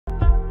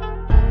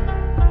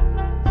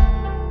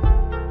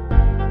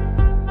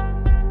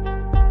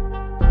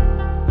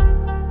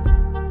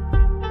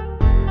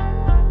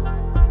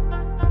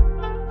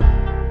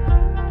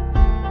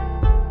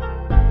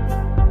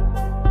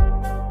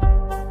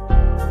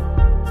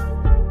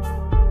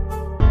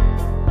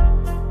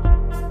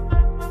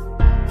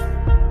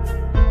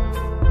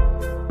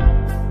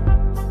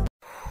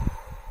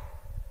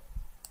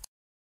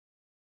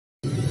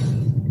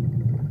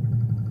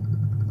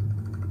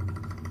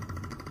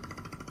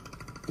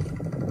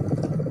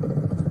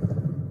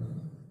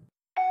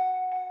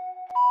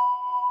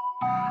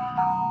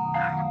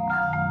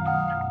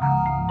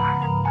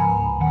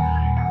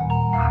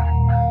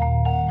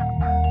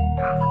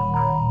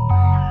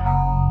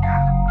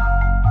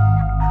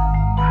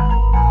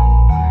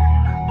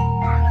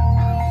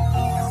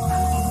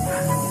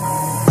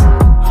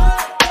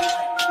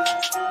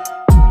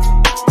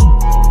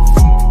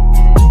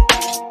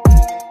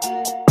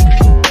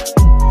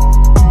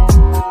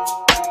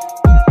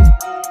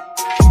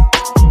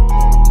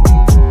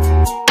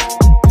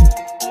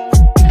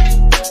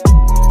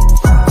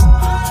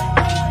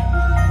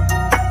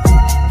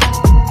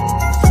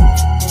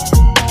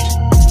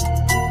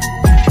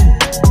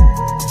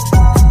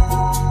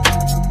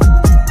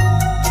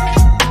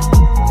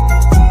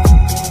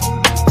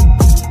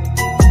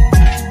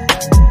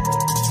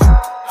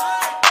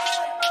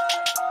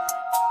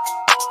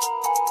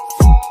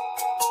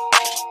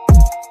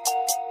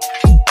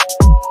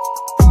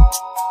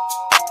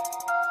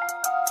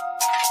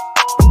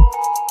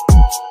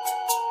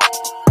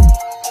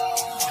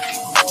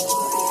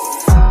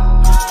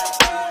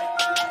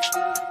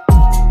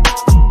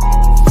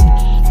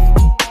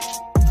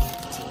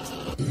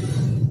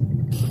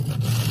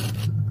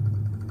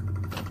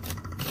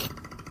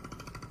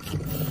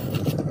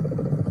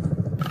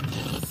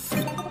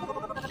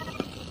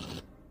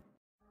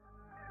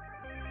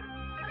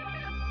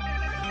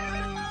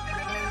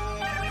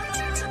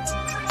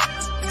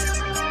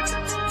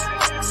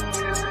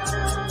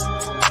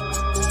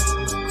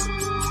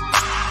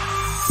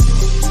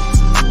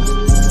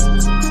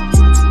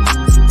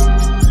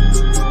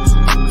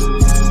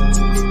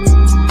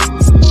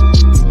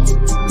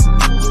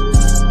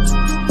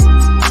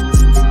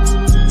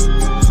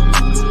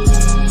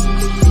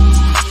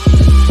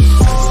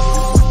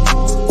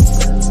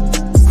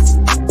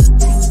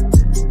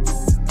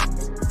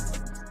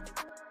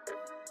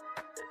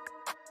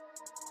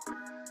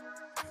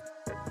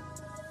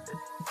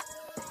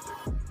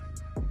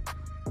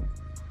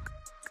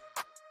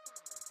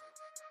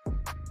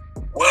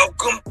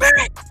Welcome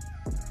back.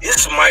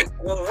 It's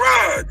Michael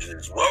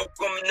Rogers.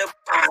 Welcome to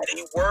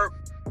Body Work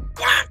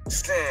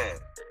Boxing.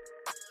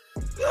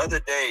 The other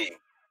day,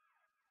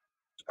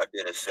 I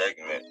did a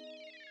segment,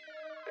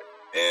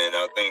 and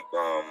I think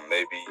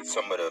maybe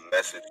some of the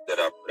message that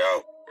I put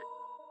out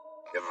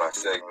in my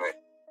segment,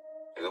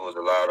 there was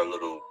a lot of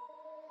little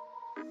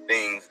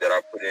things that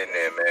I put in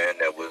there, man,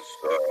 that was,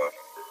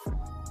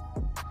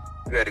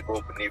 you had to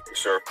go beneath the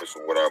surface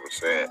of what I was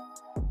saying.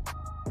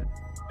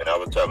 And I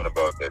was talking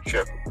about that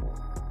checkerboard,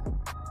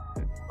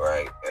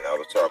 right? And I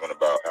was talking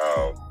about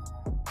how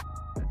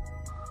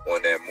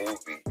on that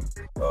movie,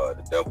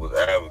 The Devil's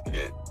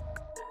Advocate,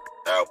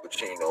 Al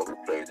Pacino, who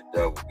played the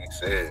devil, he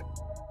said,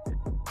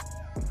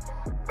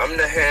 "I'm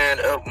the hand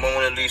up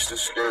Mona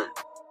Lisa's skirt.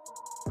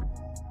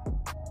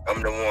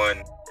 I'm the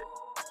one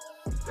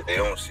that they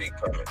don't see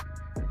coming."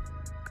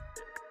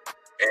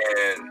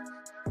 And,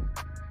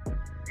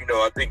 you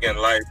know, I think in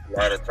life, a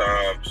lot of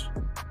times,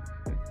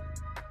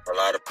 a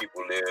lot of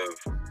people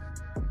live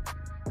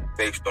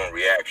based on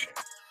reaction.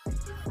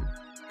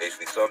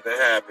 Basically, something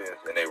happens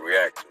and they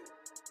react to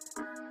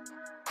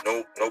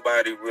it.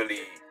 Nobody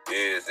really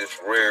is. It's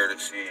rare to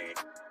see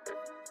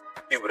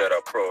people that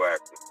are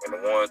proactive. And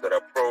the ones that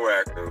are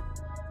proactive,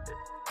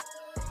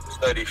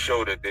 studies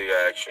show that they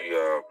are actually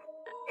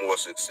more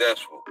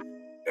successful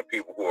than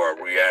people who are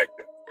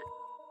reactive.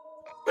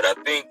 But I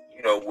think,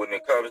 you know, when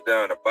it comes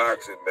down to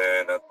boxing,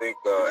 man, I think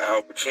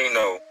Al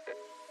Pacino,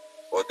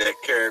 or that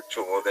character,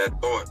 or that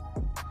thought,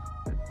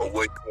 or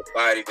what you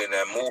embodied in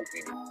that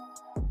movie,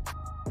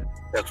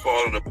 has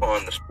fallen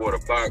upon the sport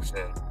of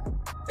boxing.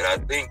 And I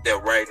think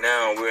that right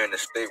now we're in a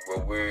state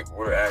where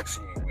we're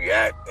actually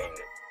reacting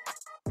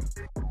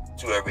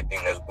to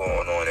everything that's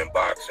going on in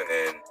boxing.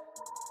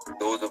 And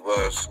those of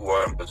us who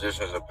are in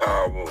positions of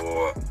power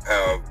or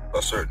have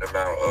a certain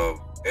amount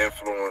of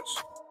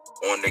influence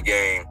on the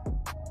game,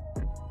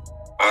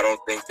 I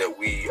don't think that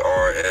we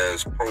are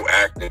as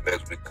proactive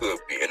as we could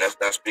be. And that's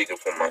not speaking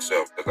for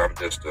myself, because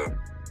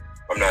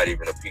I'm not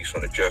even a piece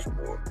on the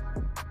chessboard.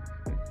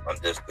 I'm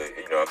just a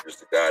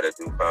guy that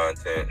do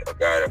content, a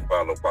guy that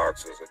follow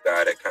boxers, a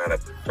guy that kind of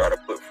try to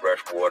put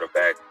fresh water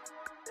back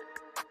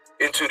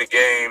into the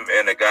game,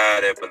 and a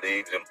guy that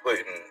believes in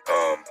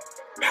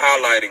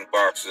highlighting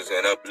boxers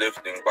and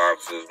uplifting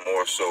boxers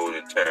more so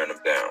than tearing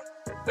them down.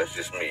 That's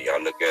just me. I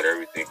look at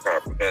everything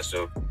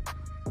comprehensive.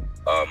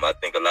 I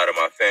think a lot of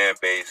my fan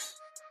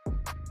base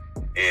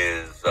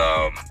is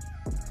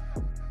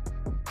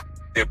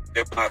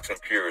they're boxing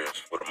purists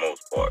for the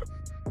most part.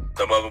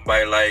 Some of them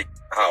might like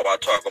how I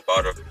talk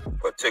about a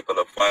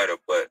particular fighter,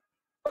 but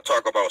I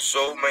talk about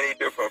so many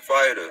different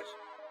fighters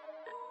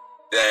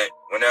that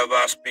whenever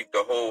I speak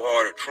the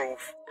wholehearted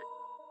truth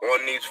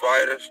on these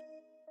fighters,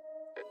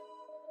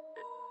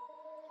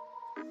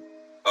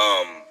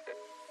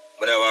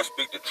 whenever I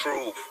speak the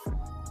truth,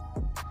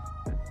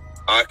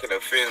 I can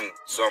offend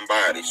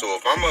somebody. So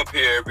if I'm up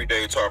here every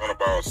day talking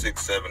about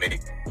 6, 7,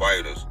 8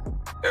 fighters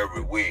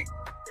every week,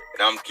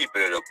 and I'm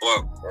keeping it a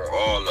buck on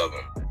all of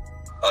them,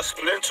 a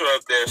splinter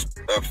of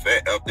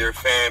their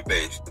fan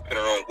base,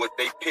 depending on what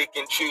they pick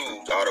and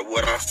choose out of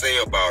what I say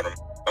about them,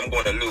 I'm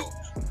going to lose.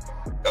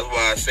 That's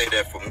why I say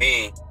that for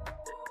me,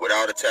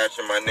 without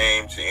attaching my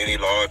name to any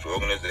large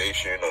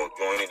organization or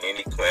joining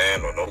any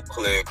clan or no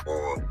clique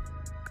or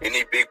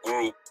any big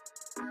group,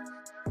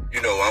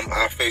 you know,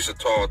 I face a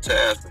tall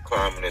task of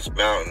climbing this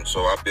mountain,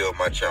 so I build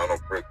my channel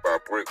brick by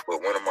brick.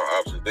 But one of my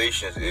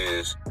observations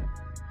is,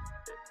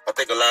 I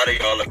think a lot of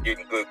y'all are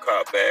getting good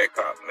cop, bad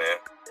cop, man.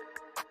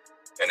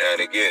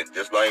 And again,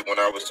 just like when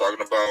I was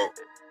talking about,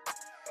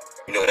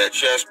 you know, that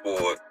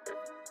chessboard,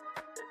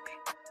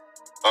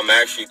 I'm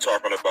actually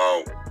talking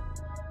about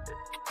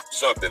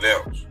something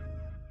else.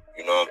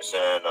 You know what I'm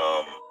saying?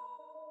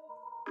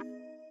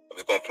 I'm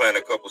just gonna plant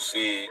a couple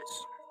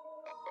seeds.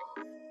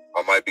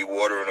 I might be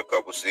watering a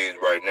couple seeds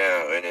right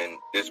now, and then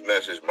this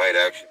message might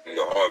actually be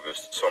a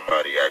harvest to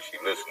somebody actually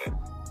listening.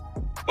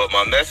 But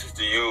my message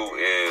to you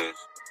is,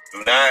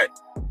 do not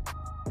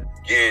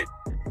get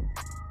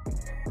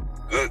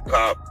good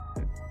cop,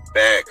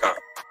 bad cop.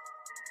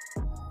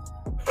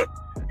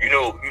 You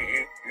know,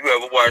 you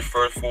ever watch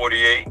First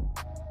 48?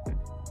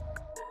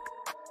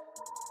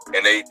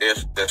 And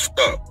they're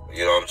stuck.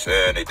 You know what I'm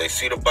saying? They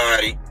see the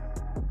body.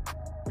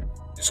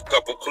 There's a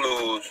couple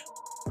clues.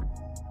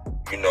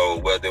 You know,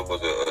 whether it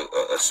was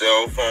a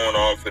cell phone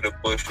off in the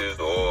bushes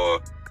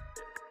or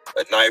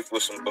a knife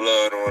with some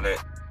blood on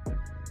it,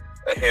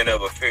 a hint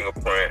of a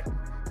fingerprint.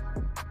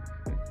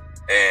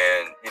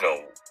 And, you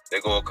know,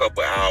 they go a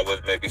couple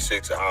hours, maybe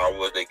 6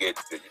 hours. They get,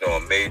 you know, a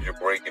major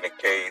break in the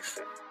case.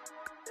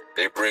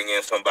 They bring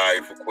in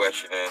somebody for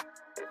questioning.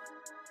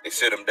 They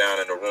sit them down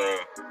in the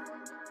room.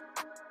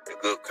 The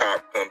good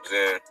cop comes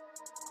in.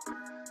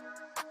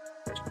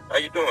 How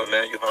you doing,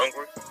 man? You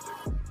hungry?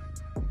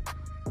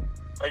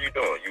 How you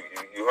doing?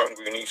 You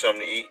hungry? You need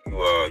something to eat? You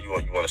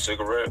want a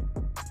cigarette?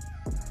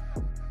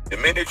 The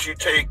minute you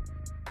drink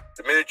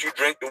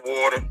the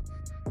water,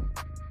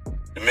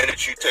 the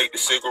minute you take the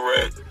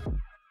cigarette,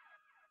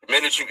 the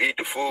minute you eat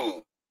the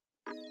food,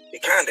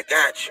 it kind of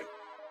got you.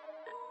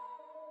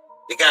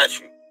 It got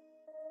you.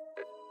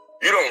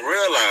 You don't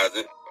realize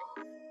it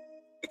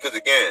because,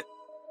 again,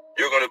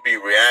 you're going to be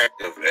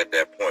reactive at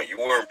that point. You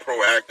weren't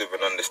proactive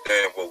and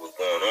understand what was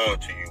going on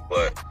to you.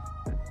 But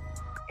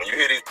when you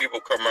hear these people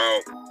come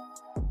out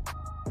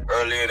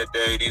early in the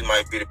day, these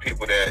might be the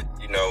people that,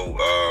 you know,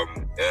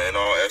 in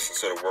all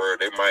essence of the word,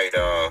 they might,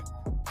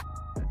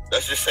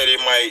 let's just say they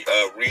might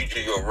read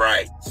you your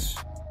rights.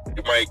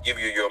 They might give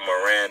you your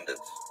Mirandas.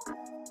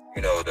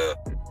 You know,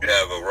 you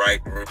have a right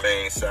to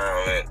remain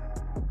silent.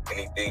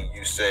 Anything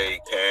you say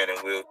can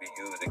and will be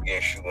used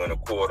against you in a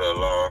court of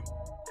law.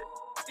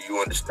 Do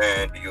you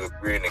understand? Do you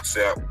agree and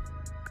accept?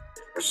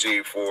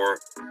 Proceed forward.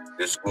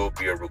 This will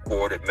be a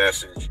recorded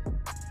message.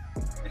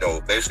 You know,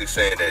 basically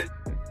saying that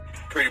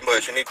pretty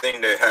much anything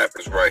that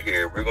happens right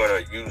here, we're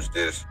going to use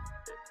this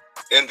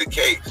in the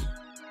case.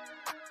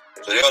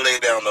 So they'll lay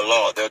down the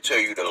law. They'll tell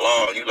you the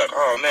law. And you're like,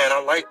 oh, man, I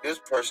like this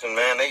person,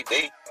 man. They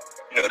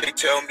you know, they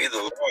tell me the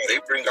law. They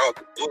bring out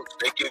the books.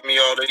 They give me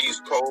all of these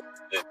codes,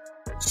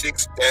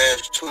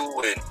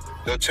 6-2, and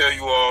they'll tell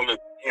you all the,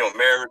 you know,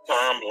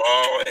 maritime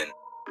law and,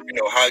 you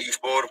know, how you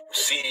supposed to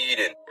proceed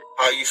and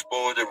how you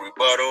supposed to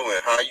rebuttal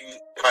and how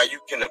you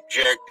can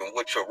object and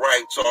what your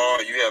rights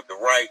are. You have the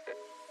right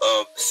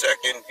of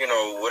second, you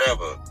know,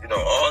 whatever, you know,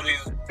 all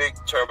these big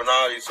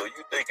terminology. So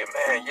you thinking,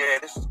 man, yeah,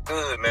 this is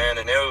good, man.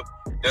 And they're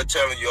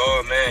telling you,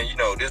 oh man, you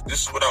know, this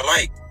is what I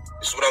like.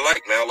 This is what I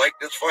like, man. I like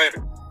this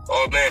fighter.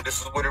 Oh man,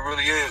 this is what it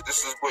really is.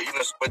 This is what, you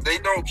know, but they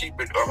don't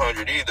keep it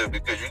 100 either,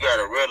 because you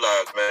gotta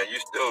realize, man, you're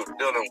still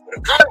dealing with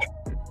a cop.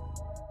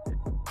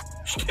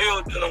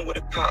 Still dealing with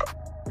a cop.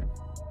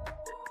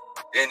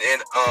 And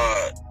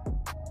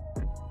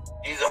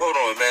he's like, hold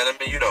on, man. I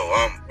mean, you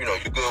know,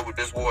 you good with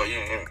this water?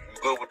 You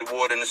good with the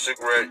water and the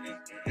cigarette?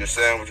 Your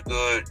sandwich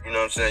good? You know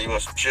what I'm saying? You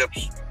want some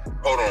chips?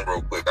 Hold on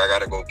real quick. I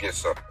gotta go get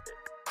something.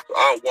 So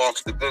out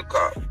walks the good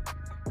cop.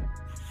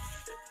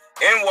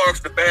 In walks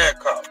the bad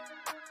cop.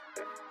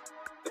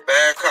 The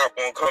bad cop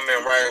won't come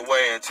in right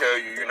away and tell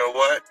you, you know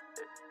what?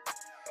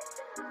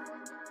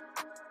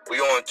 We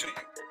on to you.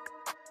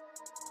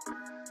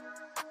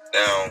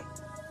 Now,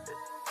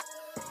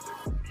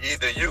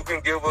 either you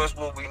can give us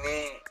what we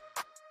need,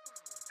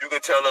 you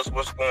can tell us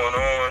what's going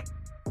on,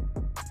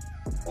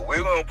 but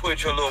we're going to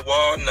put your little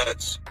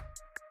walnuts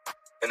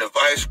in a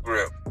vice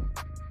grip,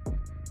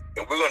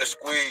 and we're going to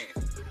squeeze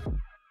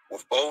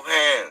with both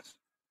hands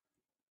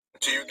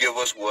until you give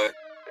us what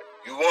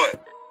you want,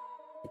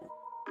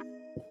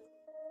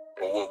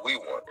 or what we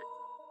want.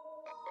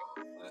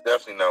 It's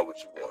definitely not what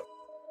you want.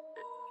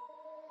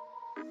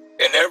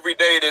 And every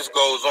day this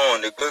goes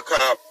on. The good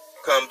cop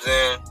comes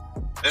in.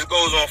 This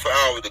goes on for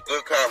hours. The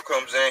good cop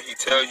comes in. He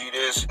tells you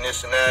this and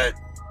this and that.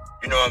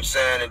 You know what I'm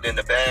saying? And then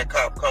the bad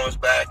cop comes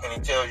back and he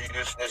tells you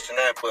this and this and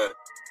that. But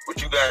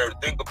what you got to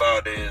think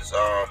about is,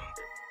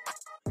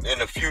 in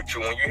the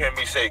future, when you hear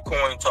me say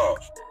coin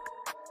toss,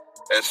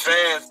 as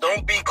fans,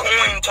 don't be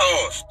coin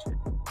tossed.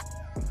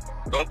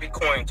 Don't be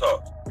coin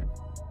tossed.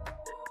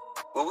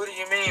 Well, what do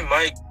you mean,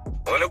 Mike?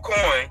 On a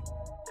coin,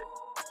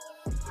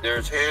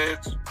 there's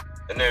heads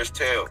and there's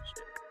tails.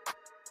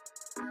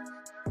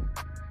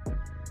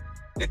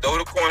 They throw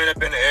the coin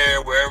up in the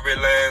air wherever it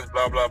lands,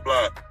 blah, blah,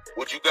 blah.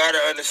 What you gotta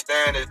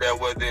understand is that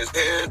whether it's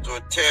heads or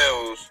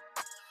tails,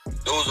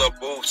 those are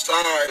both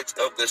sides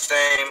of the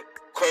same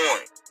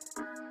coin.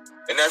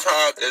 And that's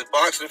how, as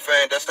boxing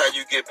fan, that's how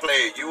you get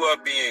played. You are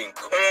being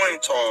coin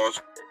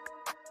tossed,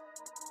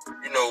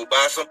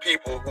 by some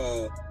people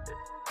who,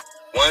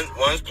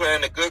 one's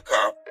playing the good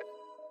cop,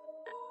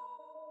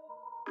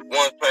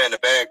 one's playing the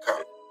bad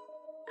cop.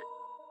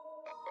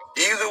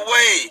 Either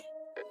way,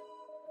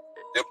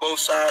 they're both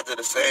sides of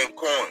the same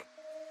coin.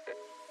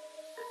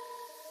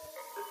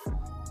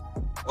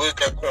 What is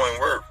that coin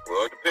worth?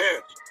 Well, it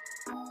depends.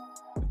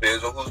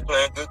 Depends on who's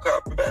playing good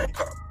cop and bad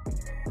cop.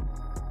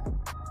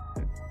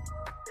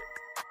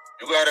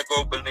 You gotta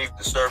go beneath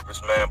the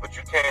surface, man, but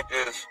you can't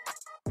just,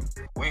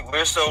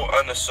 we're so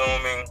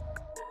unassuming,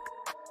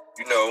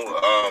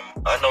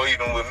 I know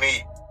even with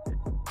me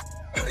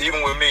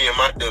and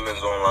my dealings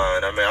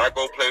online, I mean, I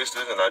go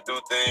places and I do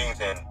things,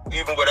 and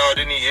even without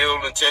any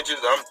ill intentions,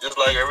 I'm just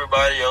like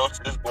everybody else,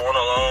 just going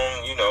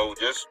along,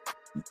 just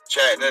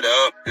chatting it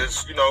up,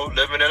 just,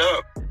 living it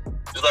up.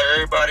 Just like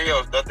everybody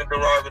else, nothing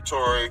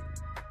derogatory.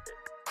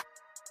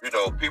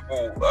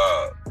 People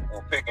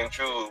will pick and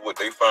choose what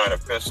they find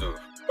offensive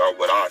about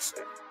what I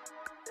say,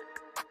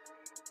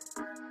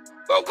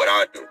 about what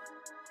I do.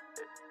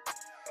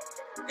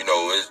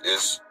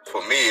 It's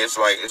for me, it's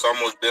like, it's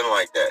almost been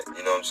like that,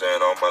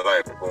 all my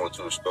life. I'm going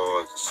to a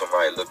store,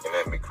 somebody looking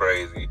at me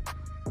crazy,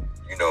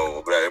 but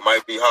it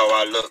might be how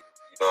I look,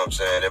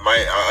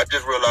 I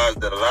just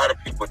realized that a lot of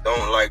people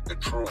don't like the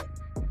truth.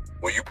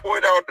 When you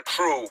point out the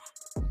truth,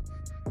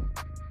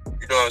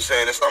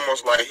 it's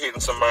almost like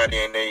hitting somebody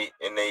in they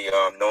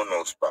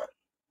no-no spot.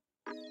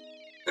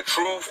 The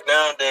truth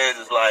nowadays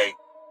is like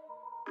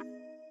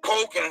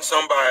poking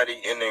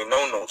somebody in their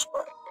no-no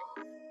spot.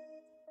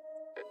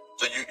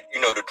 So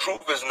the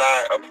truth is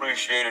not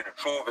appreciated.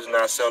 The truth is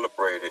not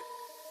celebrated.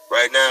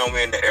 Right now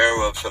we're in the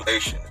era of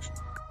salacious.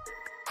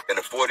 And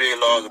the 48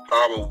 laws of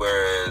power,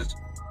 whereas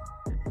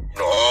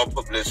all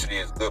publicity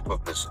is good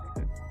publicity.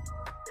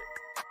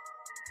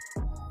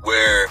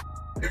 Where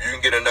if you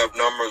can get enough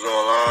numbers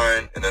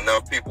online and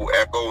enough people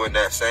echoing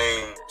that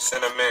same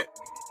sentiment,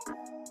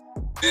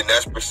 then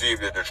that's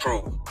perceived as the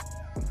truth.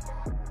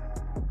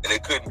 And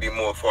it couldn't be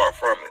more far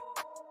from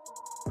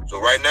it. So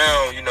right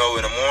now, in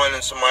the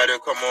morning, somebody will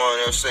come on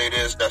and they'll say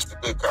this, that's the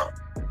good cop.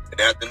 In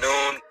the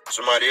afternoon,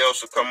 somebody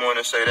else will come on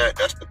and say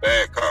that's the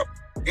bad cop.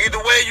 Either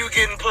way, you're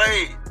getting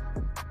played.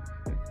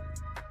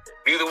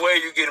 Either way,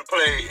 you're getting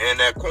played, and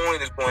that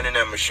coin is going in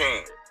that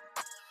machine.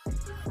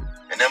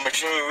 And that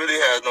machine really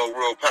has no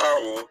real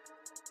power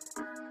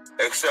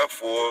except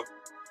for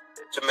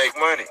to make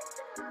money.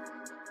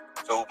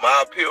 So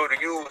my appeal to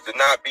you is to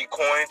not be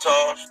coin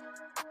tossed.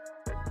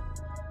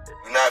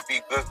 Do not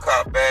be good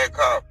cop, bad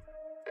cop.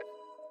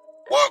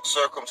 Walk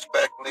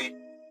circumspectly.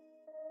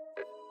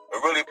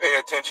 And really pay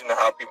attention to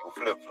how people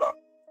flip-flop.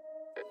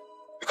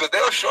 Because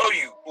they'll show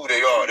you who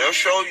they are. They'll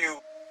show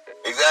you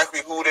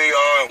exactly who they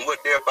are and what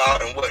they're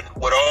about and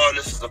what all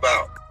this is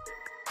about.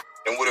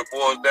 And what it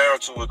boils down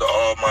to is the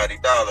almighty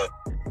dollar.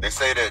 They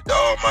say that the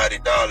almighty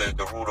dollar is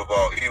the root of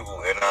all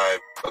evil. And I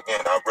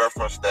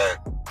referenced that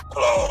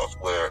clause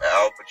where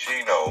Al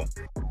Pacino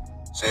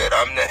said,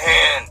 I'm the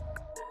hand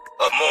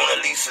of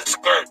Mona Lisa's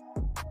skirt.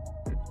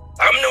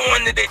 I'm the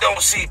one that they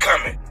don't see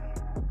coming.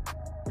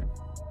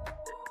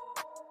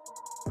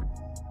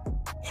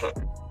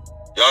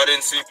 Y'all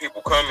didn't see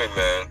people coming,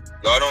 man.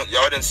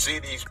 Y'all didn't see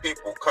these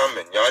people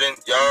coming.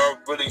 Y'all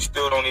really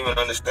still don't even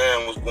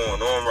understand what's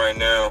going on right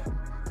now.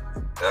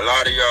 And a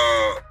lot of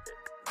y'all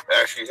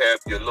actually have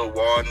your little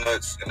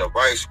walnuts in a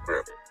vice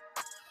grip.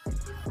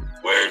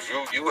 Whereas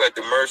you at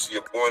the mercy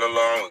of going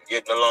along and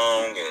getting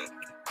along, and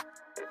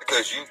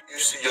because you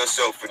see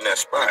yourself in that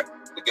spot.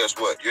 But guess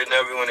what? You're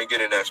never going to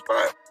get in that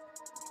spot.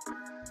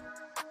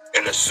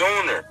 And the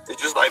sooner,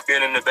 it's just like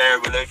being in a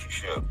bad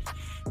relationship.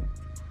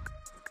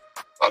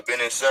 I've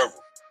been in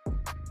several.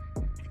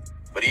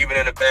 But even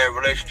in a bad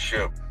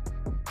relationship,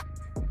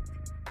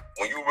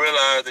 when you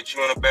realize that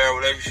you're in a bad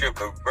relationship,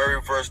 the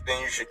very first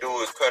thing you should do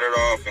is cut it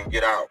off and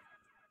get out.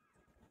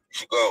 You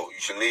should go. You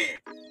should leave.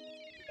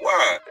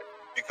 Why?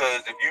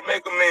 Because if you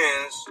make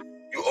amends,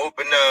 you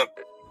open up,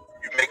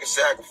 you make a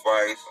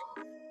sacrifice,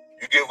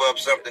 you give up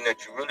something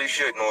that you really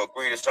shouldn't, or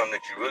agree to something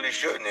that you really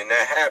shouldn't, and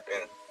that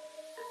happens.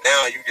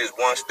 Now you just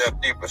one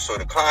step deeper. So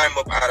to climb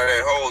up out of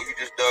that hole, you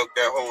just dug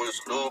that hole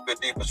just a little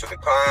bit deeper. So to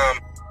climb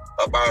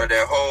up out of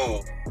that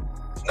hole,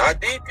 it's not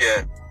deep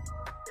yet.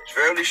 It's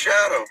fairly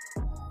shallow.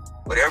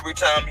 But every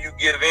time you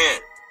give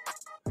in,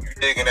 you're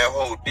digging that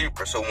hole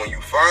deeper. So when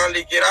you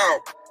finally get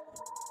out,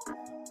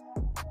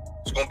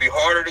 it's going to be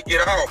harder to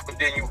get out. But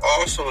then you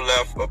also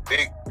left a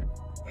big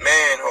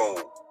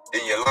manhole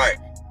in your life.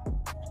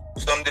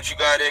 Something that you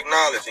got to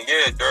acknowledge. And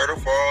yeah, dirt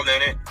will fall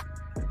in it.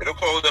 It'll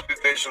close up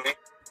eventually.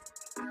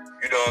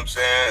 You know what I'm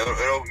saying?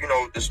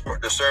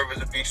 The surface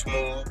will be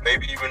smooth.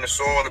 Maybe even the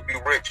soil will be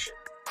rich.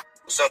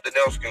 Something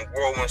else can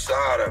grow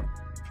inside of it.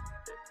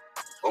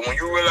 But when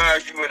you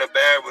realize you're in a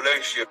bad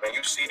relationship and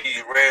you see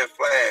these red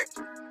flags,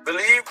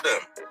 believe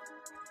them.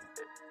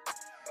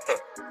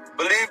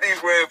 Believe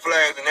these red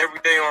flags, and every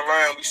day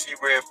online we see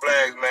red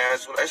flags, man.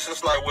 So it's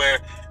just like where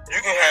you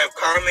can have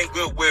common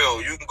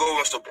goodwill. You can go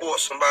and support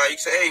somebody. You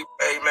say,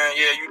 hey, man,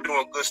 yeah, you're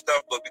doing good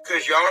stuff. But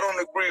because y'all don't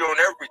agree on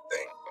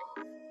everything,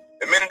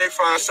 the minute they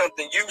find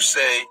something you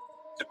say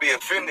to be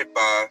offended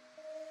by,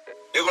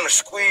 they're going to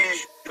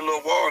squeeze your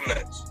little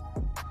walnuts.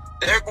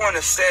 They're going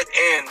to set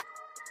in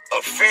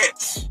a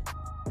fence.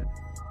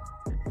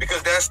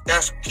 Because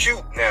that's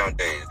cute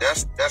nowadays.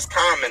 That's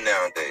common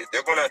nowadays.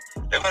 They're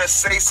gonna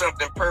say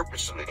something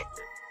purposely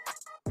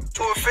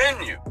to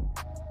offend you.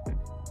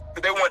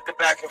 But they want the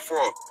back and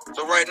forth.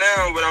 So right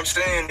now, what I'm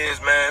saying is,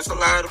 man, it's a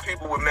lot of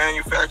people with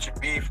manufactured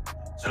beef.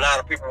 It's a lot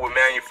of people with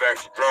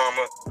manufactured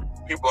drama.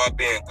 People are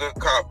being good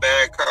cop,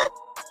 bad cop,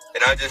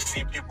 and I just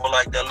see people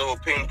like that little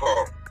ping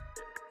pong.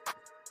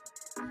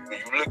 When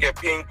you look at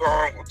ping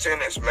pong with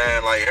tennis,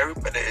 man, like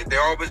everybody, they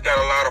always got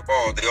a lot of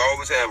balls. They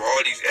always have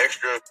all these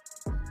extra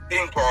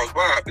ping pongs.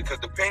 Why? Because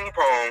the ping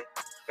pong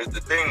is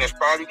the thing that's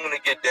probably going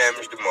to get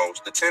damaged the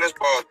most. The tennis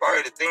ball is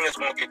probably the thing that's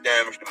going to get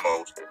damaged the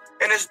most.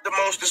 And it's the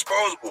most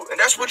disposable. And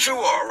that's what you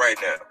are right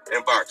now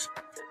in boxing.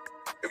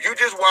 If you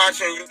just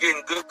watching, you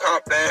getting good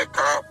cop, bad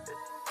cop,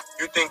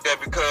 you think that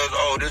because,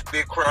 oh, this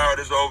big crowd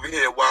is over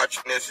here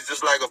watching this. It's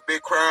just like a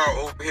big crowd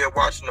over here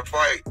watching the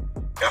fight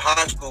in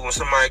high school when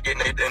somebody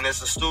getting it, and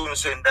there's a student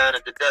sitting down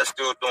at the desk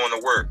still doing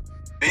the work.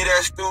 Be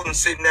that student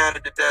sitting down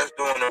at the desk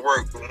doing the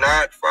work. Do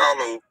not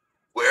follow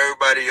what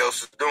everybody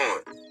else is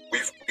doing.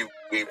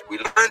 We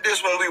learned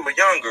this when we were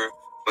younger,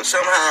 but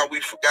somehow we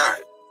forgot.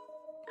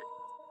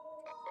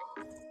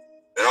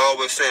 And I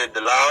always said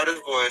the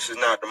loudest voice is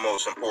not the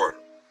most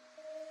important.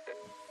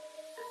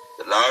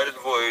 The loudest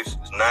voice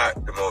is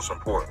not the most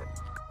important.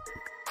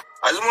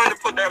 I just wanted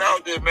to put that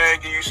out there, man,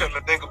 give you something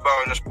to think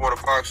about in the sport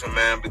of boxing,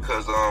 man,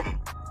 because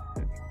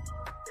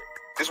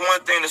it's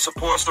one thing to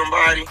support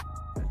somebody,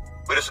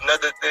 but it's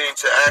another thing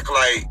to act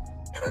like,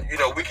 you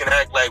know, we can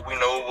act like we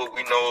know what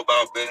we know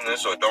about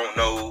business or don't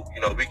know.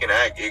 You know, we can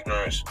act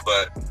ignorance,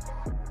 but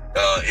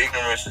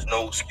ignorance is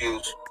no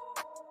excuse.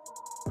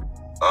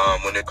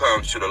 When it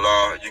comes to the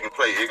law, you can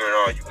play ignorant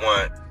all you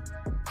want,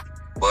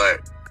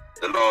 but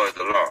the law is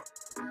the law.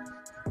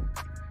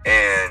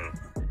 And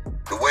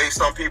the way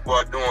some people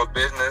are doing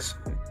business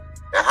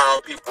and how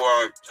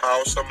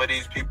some of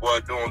these people are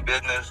doing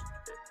business,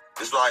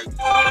 it's like a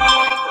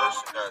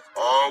person that's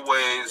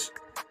always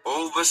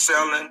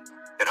overselling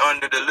and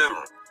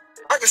under-delivering.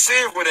 I can see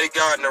if when they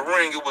got in the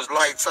ring, it was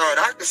lights out.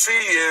 I can see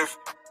if,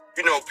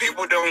 you know,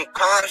 people don't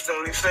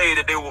constantly say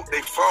that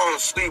they fall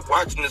asleep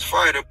watching this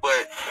fighter,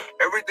 but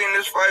everything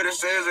this fighter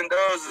says and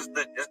does is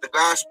the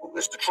gospel.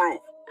 It's the truth.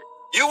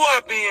 You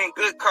are being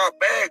good cop,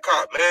 bad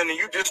cop, man, and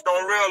you just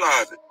don't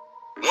realize it.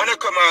 When they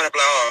come out and be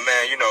like, oh,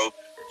 man, you know,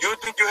 you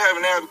think you have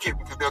an advocate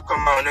because they'll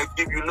come out and they'll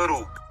give you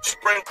little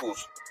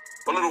sprinkles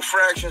or little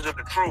fractions of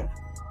the truth,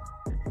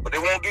 but they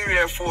won't give you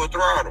that full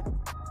throttle.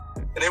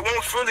 And they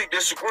won't fully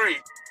disagree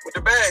with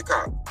the bad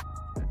cop.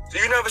 So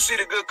you never see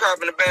the good cop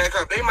and the bad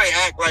cop. They might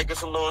act like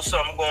it's a little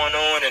something going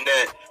on and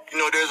that, you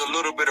know, there's a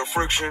little bit of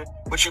friction,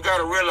 but you got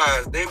to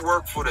realize they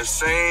work for the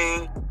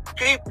same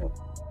people.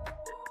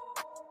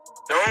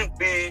 Don't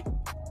be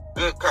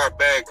good cop,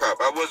 bad cop.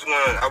 I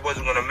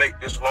wasn't gonna make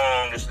this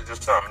long. This is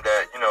just something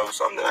that, you know,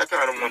 something that I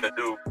kind of want to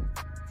do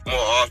more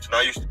often.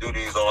 I used to do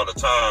these all the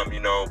time,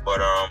 you know, but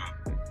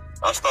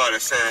I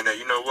started saying that,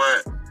 you know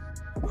what,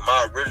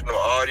 my original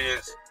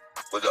audience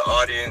was an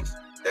audience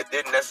that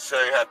didn't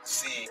necessarily have to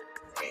see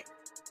me.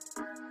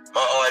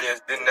 My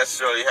audience didn't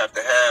necessarily have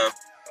to have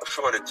a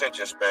short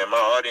attention span. My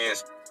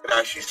audience could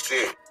actually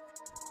sit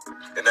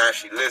and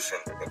actually listen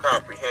and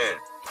comprehend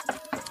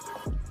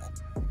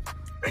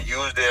and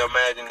use their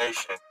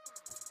imagination,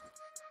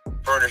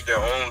 furnish their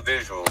own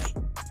visuals,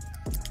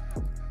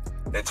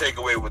 and take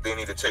away what they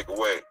need to take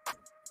away.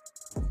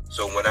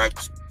 So when I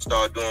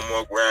start doing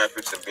more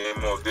graphics and being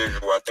more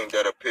visual, I think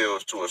that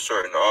appeals to a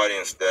certain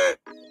audience that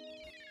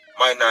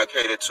might not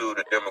cater to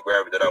the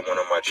demographic that I want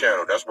on my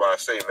channel. That's why I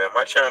say, man,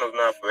 my channel's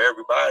not for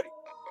everybody.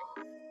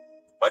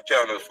 My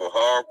channel is for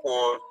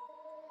hardcore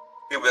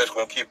people that's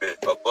gonna keep it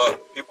a buck,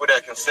 people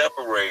that can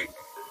separate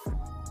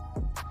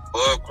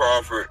Bud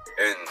Crawford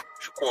and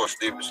Shakur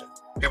Stevenson,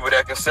 people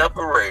that can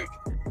separate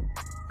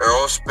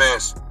Errol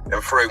Spence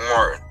and Frank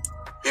Martin,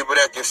 people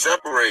that can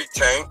separate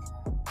Tank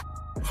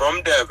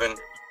from Devin,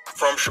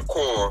 from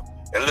Shakur,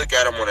 and look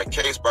at them on a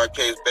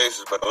case-by-case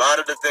basis. But a lot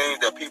of the things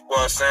that people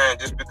are saying,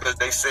 just because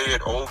they say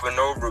it over and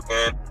over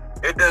again,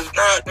 it does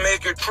not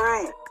make it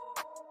true.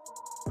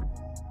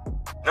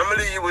 Let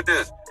me leave you with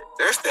this.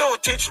 They're still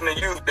teaching the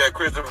youth that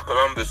Christopher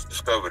Columbus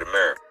discovered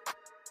America.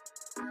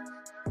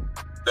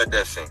 Let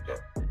that sink in.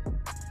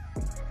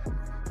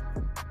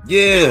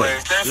 Yeah, Anyway,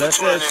 thanks let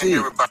for that tuning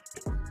in, sink. everybody.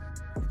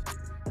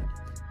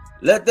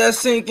 Let that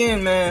sink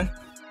in, man.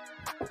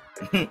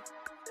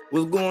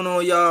 What's going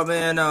on, y'all,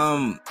 man?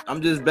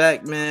 I'm just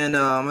back, man.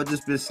 I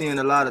just been seeing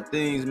a lot of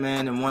things,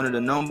 man. And one of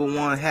the number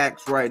one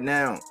hacks right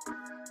now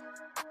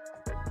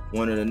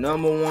one of the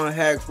number one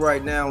hacks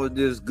right now is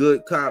this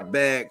good cop,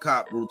 bad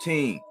cop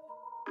routine.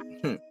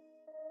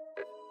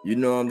 You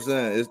know what I'm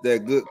saying? It's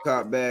that good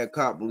cop, bad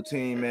cop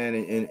routine, man.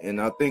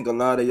 And I think a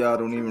lot of y'all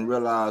don't even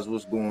realize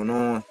what's going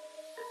on.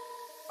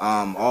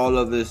 All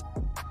of this,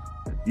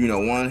 you know,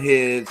 one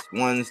heads,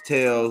 one's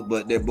tails,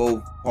 but they're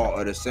both part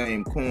of the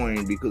same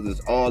coin because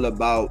it's all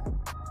about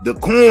the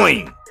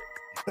coin.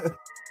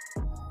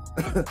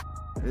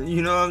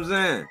 You know what I'm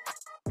saying?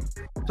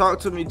 Talk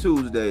to me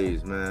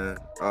Tuesdays, man.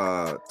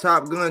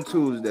 Top Gun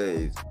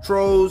Tuesdays.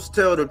 Trolls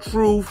tell the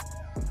truth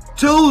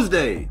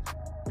Tuesdays.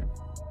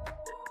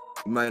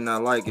 You might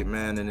not like it,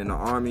 man. And in the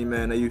Army,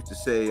 man, they used to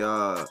say,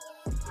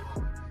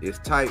 it's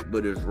tight,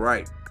 but it's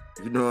right.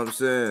 You know what I'm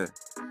saying?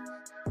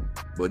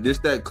 But this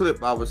that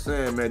clip I was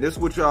saying, man, this is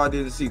what y'all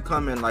didn't see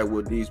coming, like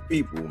with these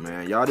people,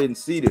 man. Y'all didn't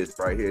see this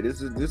right here.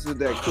 This is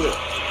that clip.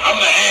 I'm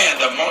the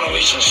hand of Mona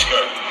Lisa's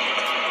skirt.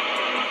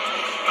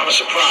 I'm a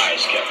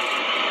surprise, Kevin.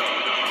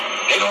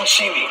 They don't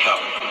see me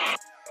coming.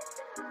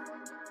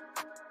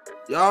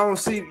 Y'all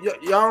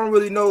don't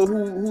really know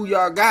who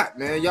y'all got,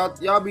 man.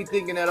 Y'all be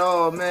thinking that,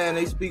 oh man,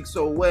 they speak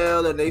so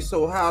well and they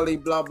so highly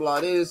blah blah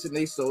this and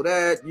they so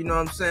that, you know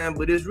what I'm saying?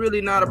 But it's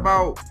really not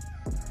about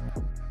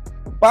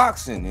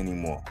boxing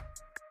anymore.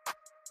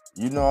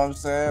 You know what I'm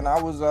saying? I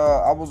was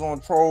on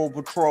Troll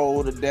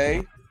Patrol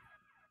today.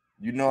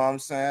 You know what I'm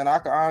saying? I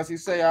can honestly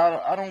say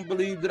I don't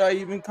believe that I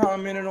even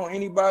commented on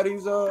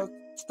anybody's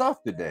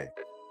stuff today.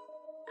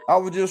 I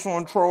was just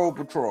on Troll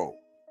Patrol.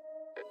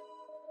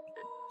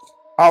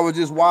 I was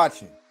just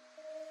watching.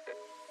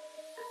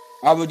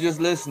 I was just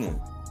listening.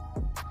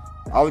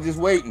 I was just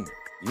waiting.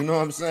 You know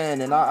what I'm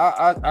saying? And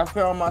I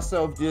found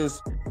myself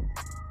just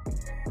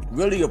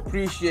really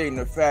appreciating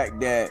the fact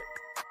that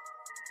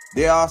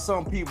there are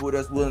some people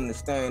that's willing to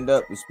stand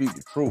up and speak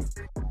the truth.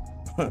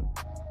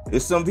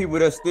 There's some people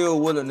that's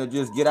still willing to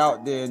just get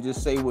out there and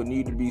just say what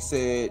need to be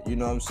said, you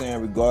know what I'm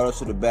saying,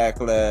 regardless of the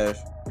backlash.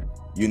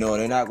 You know,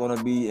 they're not going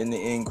to be in the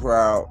in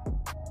crowd.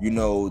 You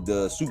know,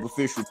 the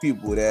superficial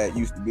people that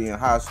used to be in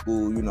high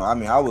school, you know, I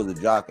mean, I was a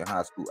jock in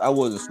high school. I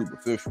wasn't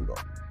superficial, though.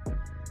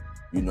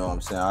 You know what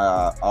I'm saying?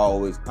 I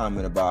always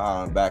comment about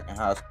how I'm back in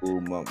high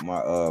school. My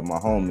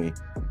homie,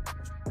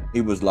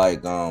 he was like,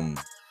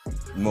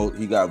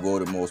 he got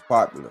voted most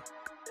popular.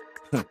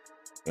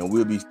 And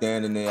we'll be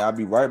standing there. I'll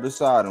be right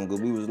beside him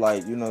because we was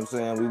like, you know what I'm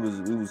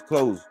saying? We was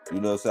close.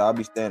 You know what I'm saying? I'll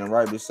be standing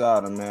right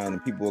beside him, man.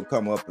 And people would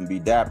come up and be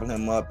dapping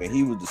him up. And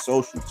he was the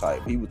social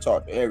type. He would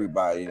talk to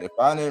everybody. And if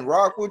I didn't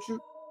rock with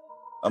you,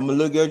 I'm going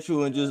to look at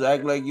you and just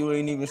act like you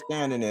ain't even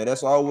standing there.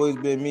 That's always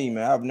been me,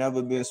 man. I've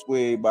never been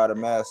swayed by the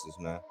masses,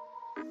 man.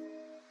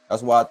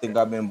 That's why I think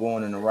I've been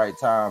born in the right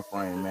time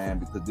frame, man.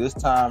 Because this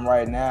time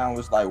right now,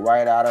 it's like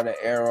right out of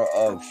the era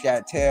of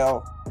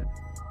Chattel.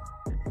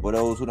 For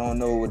those who don't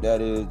know what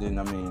that is, then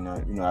I mean,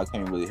 you know, I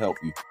can't really help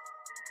you.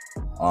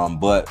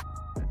 But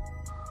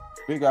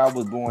I figure I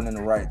was born in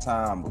the right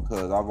time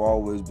because I've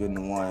always been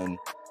the one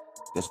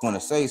that's going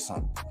to say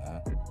something,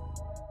 man.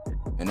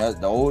 And that's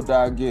the older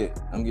I get.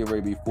 I'm getting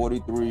ready to be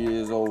 43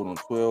 years old on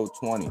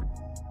 12/20.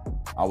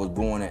 I was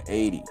born in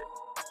 80.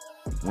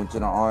 Went to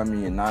the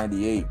Army in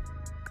 98.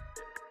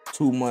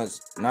 2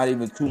 months, not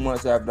even 2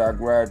 months after I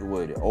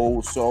graduated.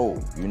 Old soul,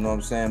 you know what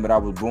I'm saying? But I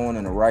was born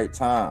in the right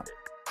time.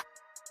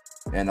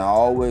 And I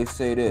always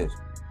say this.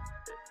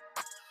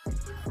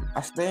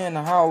 I stay in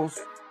the house.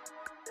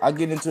 I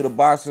get into the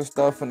boxing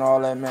stuff and all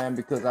that, man,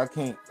 because I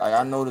can't, like,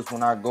 I notice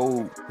when I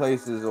go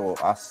places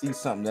or I see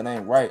something that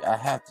ain't right, I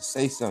have to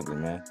say something,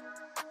 man.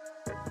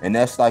 And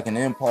that's like an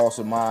impulse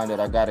of mine that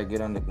I got to get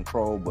under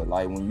control. But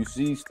like when you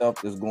see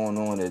stuff that's going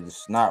on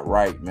that's not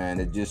right, man,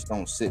 it just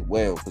don't sit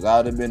well. Because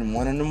I'd have been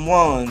one of them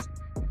ones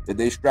that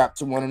they strapped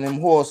to one of them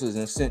horses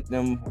and sent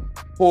them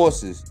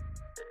horses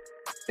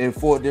in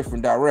 4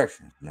 different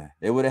directions, man.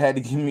 They would have had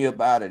to get me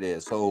up out of there.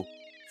 So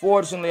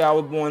fortunately, I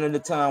was born at a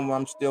time where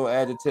I'm still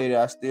agitated.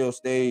 I still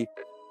stay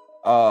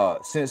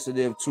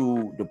sensitive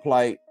to the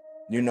plight,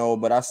 you know.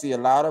 But I see a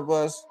lot of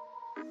us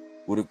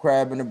with a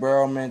crab in the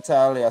barrel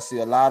mentality. I see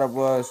a lot of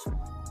us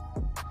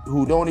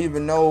who don't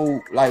even know,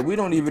 like, we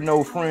don't even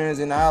know friends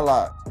and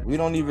allies. We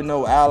don't even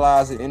know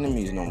allies and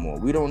enemies no more.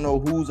 We don't know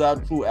who's our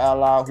true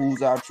ally,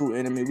 who's our true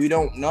enemy. We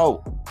don't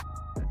know.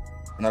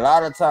 And a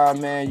lot of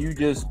time, man, you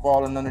just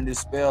falling under this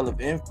spell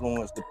of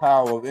influence, the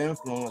power of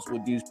influence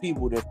with these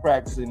people that's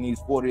practicing these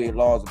 48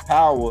 laws of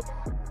power,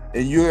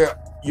 and you're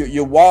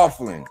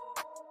waffling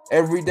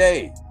every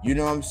day. You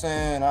know what I'm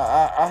saying?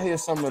 I hear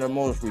some of the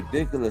most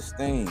ridiculous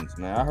things,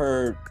 man. I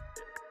heard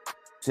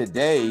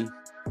today,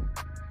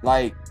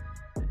 like,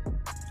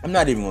 I'm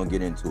not even gonna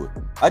get into it.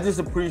 I just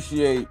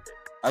appreciate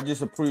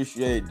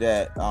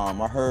that.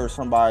 I heard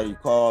somebody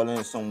call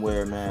in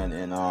somewhere, man,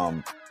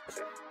 and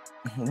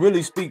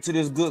really speak to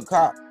this good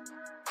cop.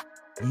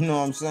 You know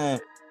what I'm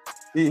saying?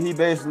 He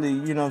basically,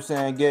 you know what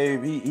I'm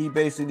saying, he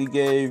basically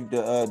gave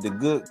the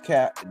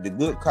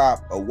good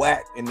cop a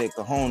whack in their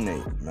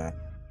cojones, man.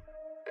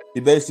 He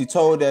basically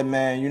told that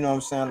man, you know what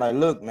I'm saying, like,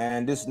 look,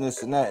 man, this and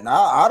this and that. And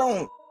I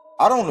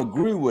I don't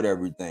agree with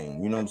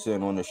everything, you know what I'm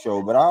saying, on the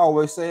show, but I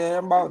always say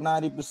I'm about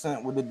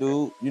 90% with the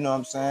dude, you know what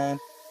I'm saying?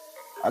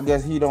 I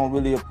guess he don't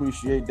really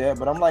appreciate that,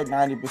 but I'm like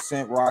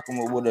 90%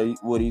 rocking with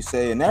what he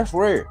say, and that's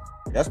rare.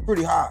 That's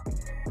pretty high.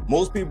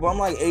 Most people, I'm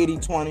like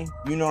 80-20,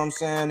 you know what I'm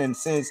saying? And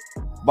since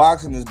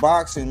boxing is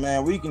boxing,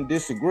 man, we can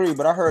disagree,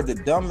 but I heard the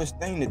dumbest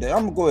thing today.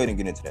 I'm gonna go ahead and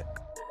get into that.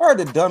 I heard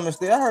the dumbest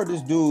thing. I heard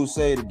this dude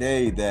say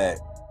today that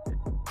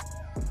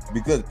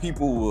because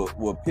people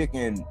were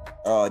picking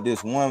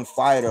this one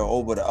fighter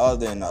over the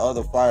other and the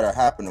other fighter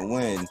happened to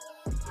win,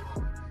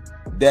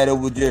 that it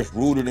was just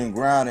rooted and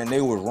grounded and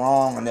they was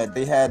wrong and that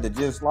they had to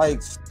just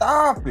like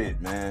stop it,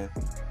 man.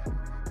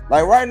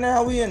 Like right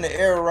now, we in the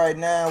era right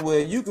now where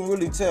you can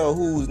really tell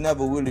who's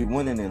never really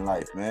winning in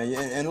life, man.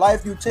 In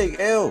life, you take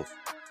L's.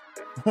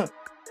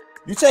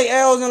 You take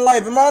L's in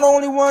life. Am I the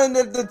only one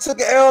that took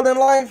an L in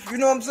life? You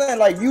know what I'm saying?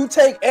 Like, you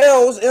take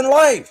L's in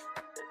life.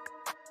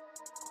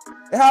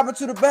 It happened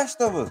to the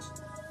best of us.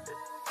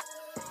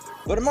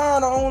 But am I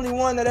the only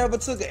one that ever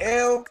took an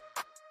L?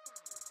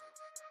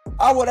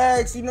 I would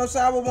ask, you know what I'm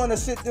saying? I would want to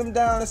sit them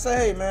down and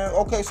say, hey, man,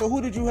 okay, so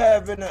who did you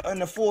have in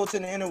the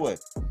Fulton anyway?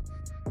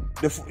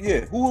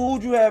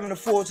 Who'd you have in the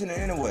Fulton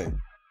anyway?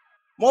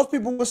 Most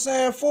people were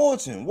saying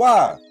Fulton.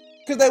 Why?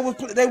 Because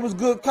they was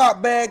good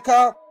cop, bad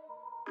cop.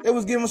 They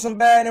was giving some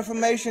bad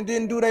information,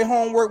 didn't do their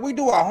homework. We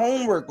do our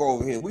homework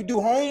over here. We do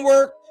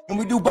homework and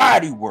we do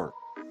body work.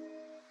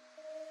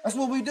 That's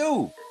what we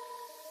do.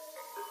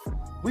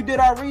 We did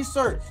our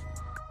research.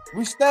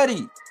 We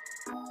studied.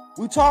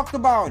 We talked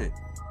about it.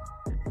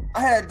 I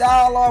had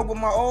dialogue with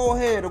my old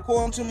head,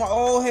 according to my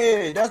old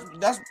head.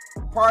 That's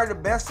probably the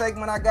best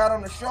segment I got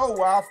on the show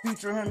where I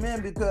feature him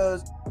in,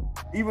 because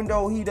even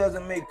though he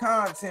doesn't make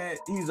content,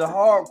 he's a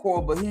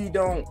hardcore, but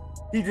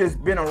he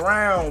just been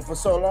around for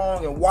so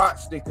long and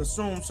watched and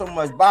consumed so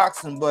much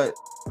boxing. But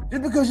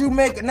just because you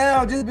make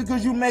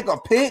a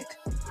pick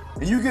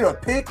and you get a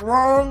pick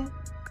wrong,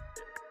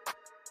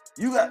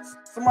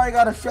 somebody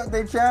got to shut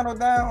their channel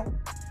down.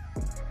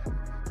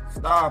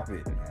 Stop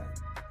it, man.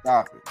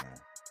 Stop it, man.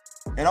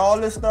 And all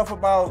this stuff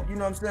about, you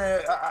know what I'm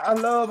saying? I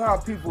love how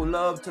people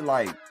love to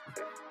like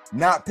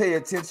not pay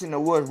attention to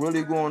what's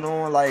really going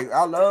on. Like,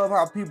 I love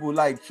how people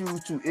like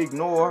choose to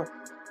ignore,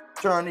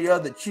 turn the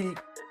other cheek.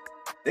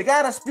 They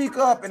gotta speak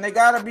up and they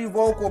gotta be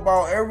vocal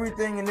about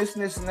everything and this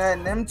and that.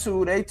 And them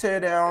too, they tear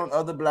down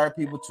other black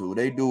people too.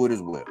 They do it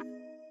as well.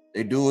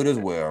 They do it as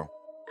well.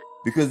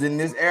 Because in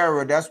this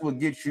era, that's what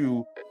gets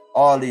you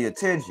all the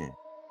attention.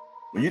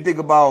 When you think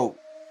about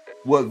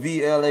what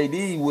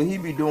VLAD, what he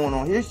be doing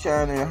on his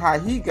channel and how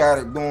he got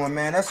it going,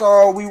 man, that's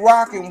all we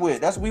rocking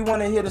with. That's we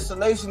want to hear the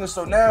Salacious.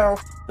 So now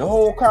the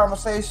whole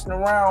conversation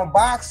around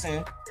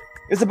boxing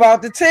is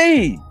about the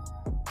tea.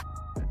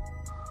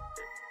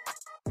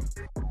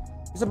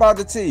 It's about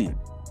the tea.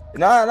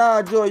 And I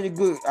enjoy your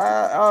good,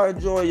 I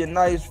enjoy your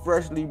nice,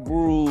 freshly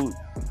brewed,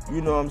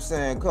 you know what I'm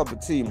saying, cup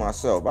of tea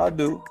myself. I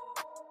do.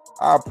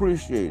 I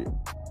appreciate it.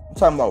 I'm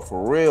talking about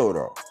for real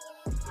though.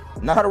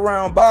 Not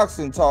around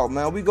boxing talk,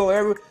 man.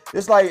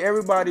 It's like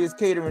everybody is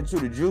catering to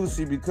the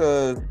juicy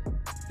because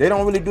they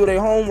don't really do their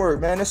homework,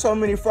 man. There's so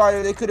many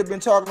fighters they could have been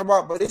talking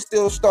about, but they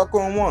still stuck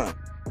on one.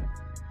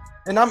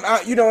 And I'm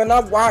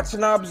watch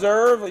and I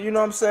observe, you know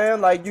what I'm saying?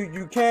 Like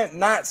you can't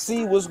not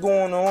see what's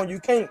going on. You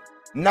can't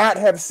not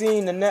have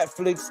seen the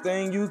Netflix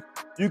thing.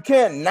 You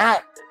can't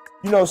not,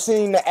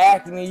 seen the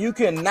acting. You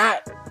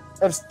cannot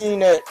have seen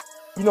that,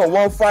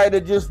 one fighter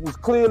just was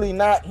clearly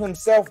not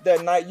himself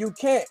that night. You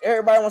can't.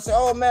 Everybody want to say,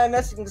 oh man,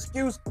 that's an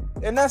excuse.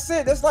 And that's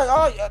it. That's like,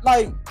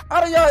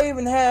 how do y'all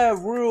even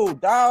have real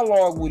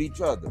dialogue with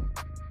each other?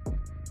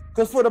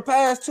 Because for the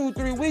past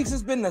 2-3 weeks,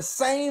 it's been the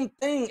same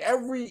thing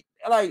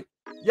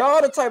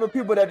y'all the type of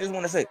people that just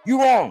want to say, you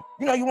wrong.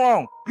 You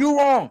wrong. You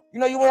wrong.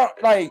 You wrong.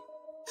 Like,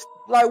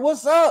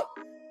 what's up?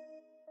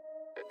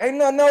 Ain't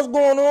nothing else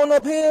going on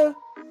up here?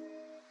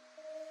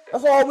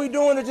 That's all we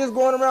doing is just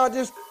going around,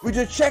 we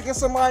just checking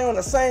somebody on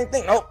the same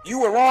thing. Nope, you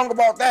were wrong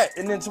about that.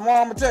 And then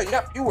tomorrow I'm gonna tell you,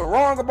 yep, you were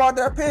wrong about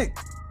that pick.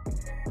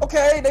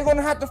 Okay, they're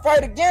gonna have to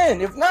fight again.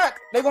 If not,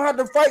 they're gonna have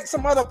to fight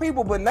some other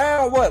people. But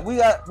now what? We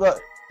got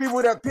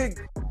people that pick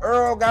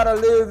Earl gotta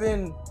live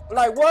in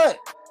what?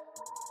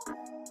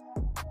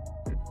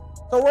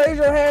 So raise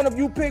your hand if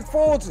you pick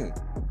Fulton.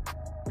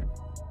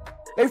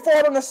 They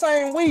fought on the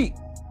same week.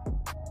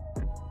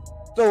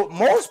 So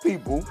most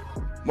people,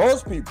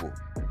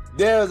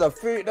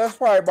 that's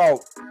probably about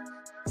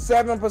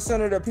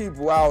 7% of the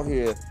people out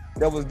here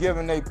that was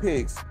giving their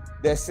picks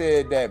that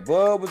said that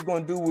Bud was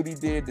going to do what he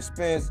did to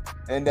Spence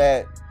and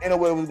that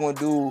Inoue was going to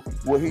do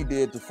what he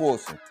did to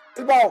Fulton.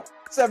 It's about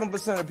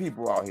 7% of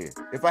people out here,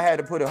 if I had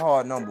to put a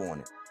hard number on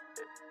it.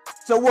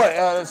 So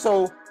what?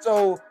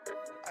 So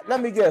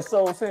let me guess.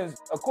 So since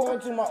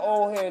according to my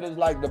old head is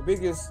like the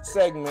biggest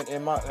segment,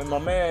 and my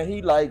man,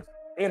 he likes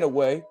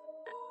Inoue.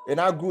 And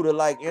I grew to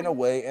like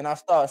Inoue, and I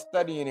started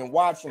studying and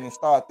watching and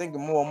started thinking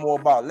more and more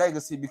about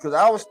legacy, because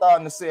I was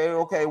starting to say,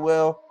 okay,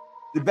 well,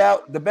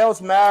 the belts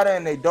matter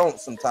and they don't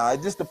sometimes.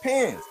 It just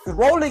depends. Because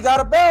Rolly got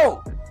a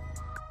belt.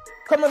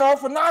 Coming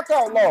off a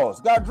knockout loss.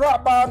 Got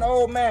dropped by an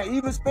old man.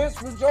 Even Spence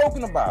was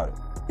joking about it.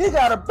 He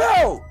got a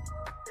belt.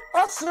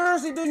 How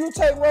seriously do you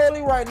take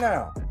Rolly right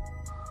now?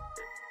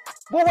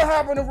 What would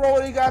happen if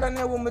Rolly got in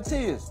there with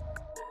Matias?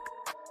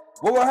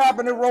 What would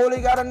happen if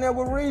Rolly got in there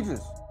with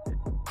Regis?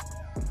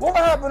 What would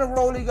happen if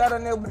Rolly got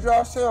in there with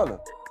Josh Taylor?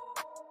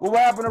 What would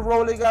happen if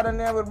Rolly got in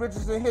there with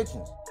Richardson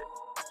Hitchens?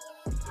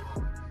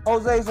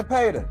 Jose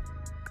Zepeda?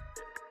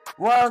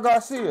 Ryan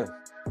Garcia?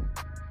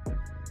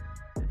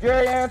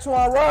 Gary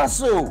Antoine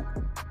Rasu?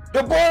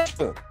 The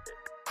Butcher?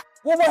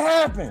 What would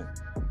happen?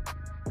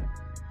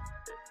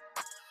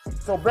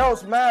 So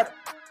belts matter.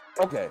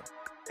 Okay.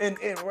 And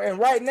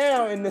right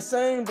now, in the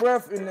same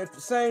breath, in the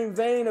same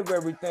vein of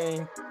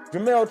everything,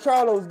 Jermell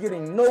Charlo is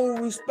getting no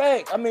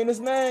respect. I mean,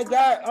 this man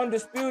got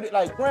undisputed.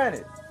 Like,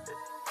 granted,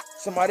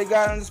 somebody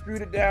got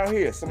undisputed down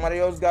here. Somebody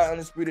else got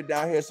undisputed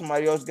down here.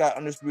 Somebody else got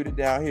undisputed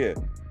down here.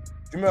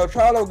 Jermell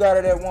Charlo got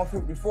it at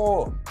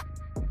 154.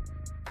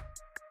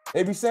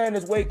 They be saying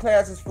this weight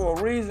class is for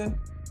a reason,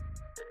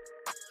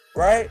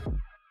 right?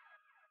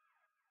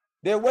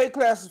 Their weight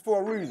class is for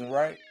a reason,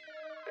 right?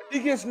 He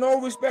gets no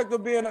respect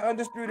of being an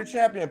undisputed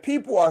champion.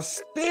 People are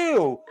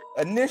still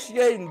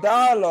initiating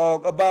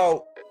dialogue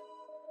about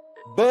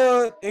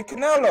Bud and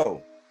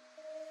Canelo.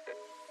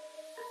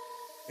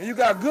 And you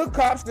got good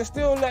cops that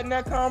still letting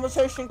that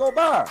conversation go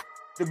by.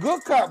 The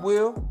good cop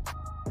will.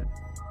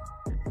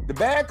 The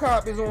bad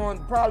cop is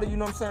on probably, you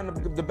know what I'm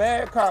saying? The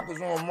bad cop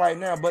is on right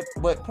now, but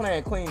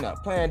playing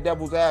cleanup, playing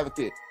devil's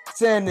advocate,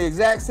 saying the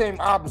exact same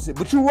opposite.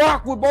 But you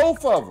rock with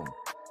both of them.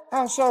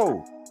 How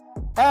so?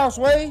 How,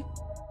 Sway?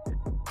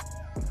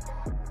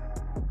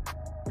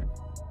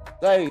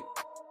 Like,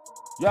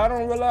 y'all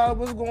don't realize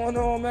what's going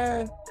on,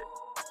 man?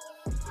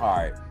 All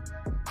right.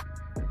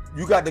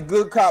 You got the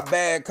good cop,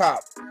 bad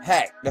cop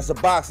hack. That's a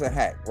boxing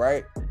hack,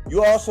 right?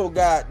 You also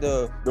got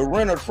the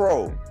renter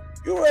troll.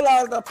 You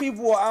realize that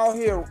people are out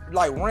here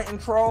like renting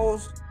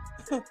trolls?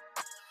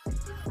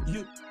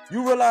 You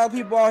realize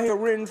people out here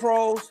renting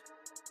trolls?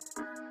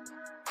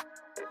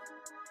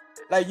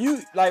 Like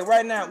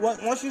right now,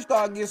 once you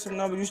start getting some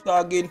numbers, you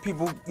start getting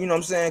people, you know what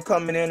I'm saying,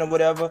 coming in or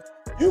whatever,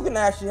 you can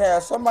actually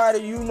have somebody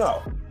you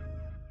know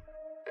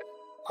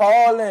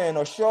call in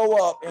or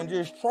show up and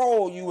just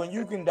troll you, and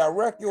you can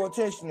direct your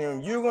attention to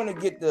them. You're gonna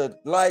get the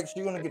likes,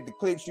 you're gonna get the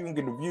clicks, you can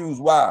get the views.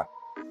 Why?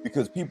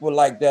 Because people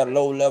like that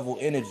low-level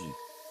energy.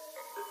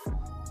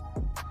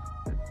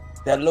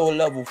 That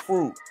low-level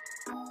fruit.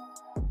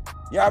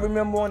 Y'all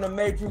remember on The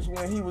Matrix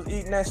when he was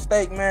eating that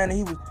steak, man,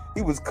 and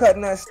he was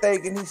cutting that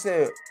steak and he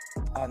said,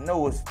 I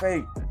know it's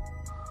fake,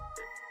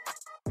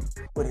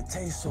 but it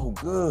tastes so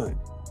good.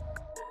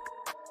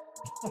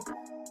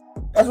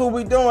 That's what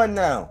we doing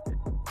now.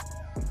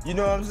 You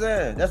know what I'm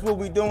saying? That's what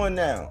we doing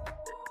now.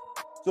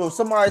 So if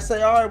somebody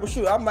say, all right, well,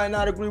 shoot, I might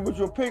not agree with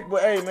your pick,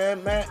 but hey,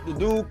 man, the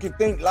dude can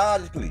think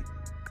logically.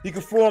 He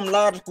can form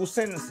logical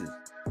sentences.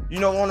 You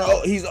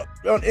know, he's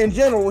in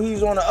general,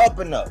 he's on the up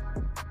and up.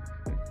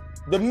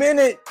 The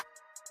minute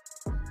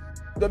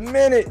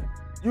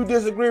you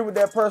disagree with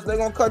that person, they're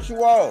gonna cut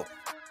you off.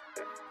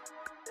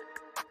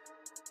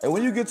 And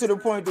when you get to the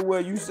point to where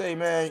you say,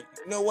 man,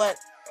 you know what?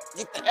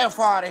 Get the F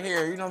out of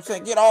here. You know what I'm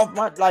saying? Get off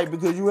my life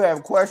because you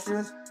have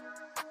questions.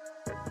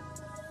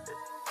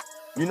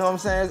 You know what I'm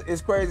saying?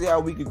 It's crazy how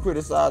we can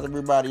criticize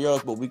everybody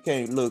else, but we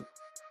can't look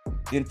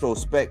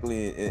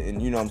introspectively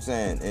and you know what I'm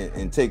saying,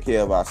 and take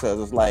care of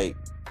ourselves. It's like,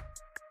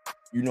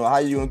 you know, how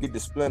you gonna get the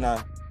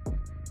splinter,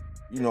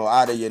 you know,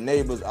 out of your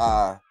neighbor's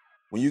eye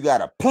when you got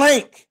a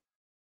plank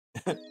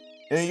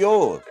in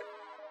yours?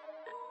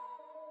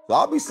 So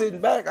I'll be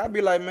sitting back. I'll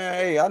be like, man,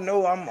 hey, I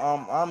know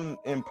I'm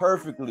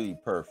imperfectly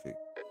perfect,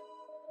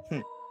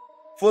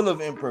 full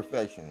of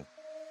imperfections,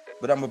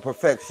 but I'm a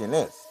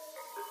perfectionist.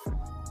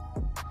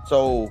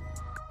 So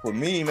for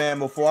me, man,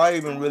 before I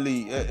even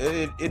really,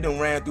 it done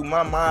ran through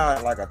my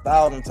mind like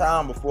 1,000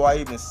 times before I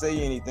even say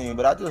anything.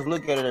 But I just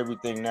look at it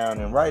everything now and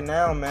then. Right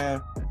now,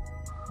 man,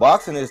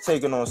 boxing is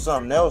taking on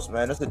something else,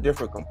 man. It's a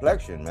different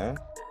complexion, man.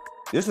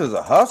 This is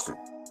a hustle.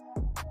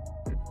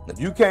 If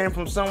you came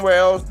from somewhere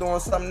else doing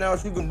something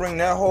else, you can bring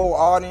that whole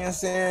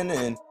audience in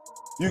and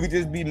you could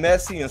just be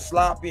messy and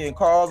sloppy and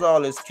cause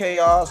all this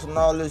chaos and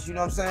all this, you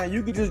know what I'm saying?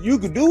 You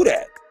could do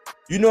that.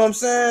 You know what I'm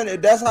saying?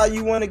 If that's how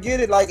you want to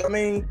get it, like, I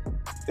mean,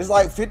 it's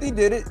like 50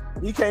 did it.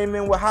 He came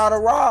in with How to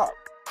Rob.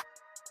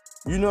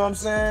 You know what I'm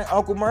saying?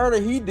 Uncle Murder,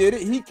 he did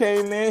it. He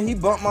came in, he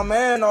bumped my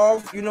man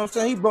off. You know what I'm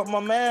saying? He bumped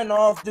my man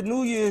off the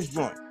New Year's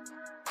joint.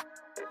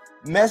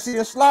 Messy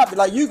and sloppy.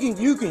 Like you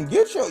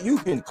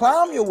can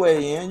climb your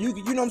way in. You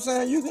know what I'm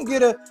saying? You can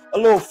get a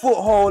little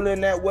foothold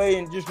in that way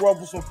and just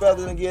ruffle some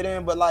feathers and get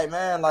in. But like,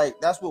 man, like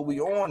that's what we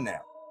on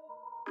now.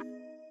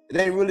 It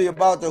ain't really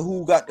about the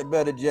who got the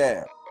better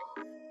jab,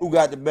 who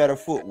got the better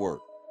footwork,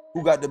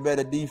 who got the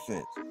better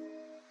defense,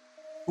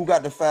 who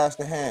got the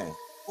faster hands,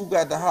 who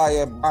got the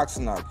higher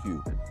boxing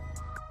IQ.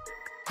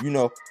 You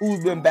know,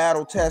 who's been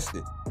battle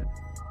tested.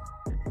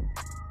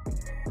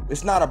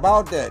 It's not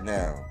about that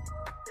now.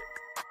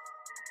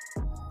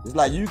 It's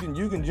like you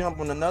can jump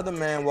on another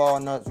man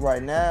walnuts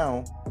right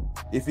now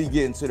if he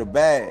get into the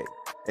bag.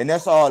 And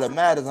that's all that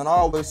matters. And I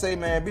always say,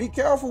 man, be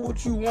careful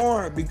what you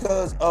want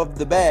because of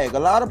the bag. A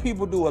lot of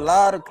people do a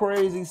lot of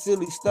crazy,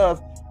 silly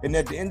stuff. And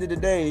at the end of the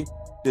day,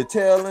 the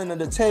tail end of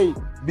the tape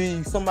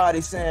be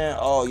somebody saying,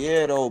 oh,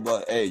 yeah, though,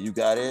 but hey, you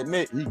got to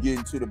admit, he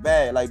getting to the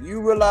bag. Like,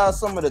 you realize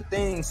some of the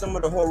things, some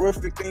of the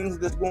horrific things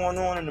that's going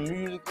on in the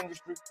music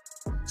industry,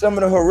 some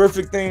of the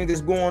horrific things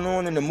that's going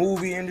on in the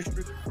movie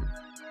industry.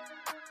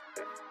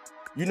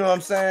 You know what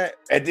I'm saying?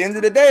 At the end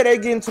of the day, they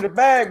get into the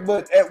bag,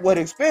 but at what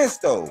expense,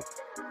 though?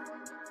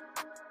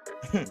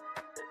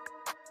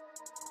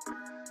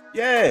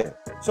 Yeah.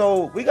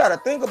 So we got to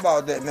think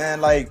about that, man.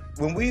 Like,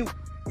 when we,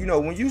 you know,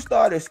 when you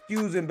start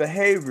excusing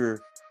behavior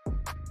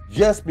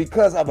just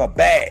because of a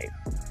bag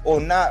or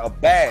not a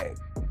bag,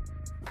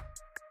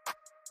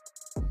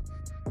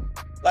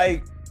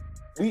 like,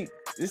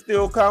 it's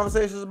still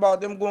conversations about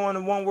them going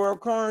to one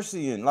world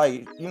currency and,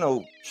 like, you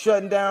know,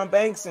 shutting down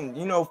banks and,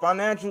 you know,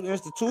 financial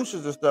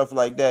institutions and stuff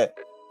like that.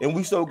 And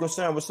we so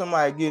concerned with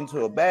somebody getting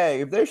to a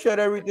bag. If they shut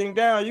everything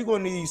down, you're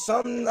going to need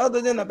something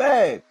other than a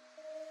bag.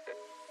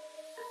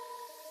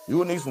 You're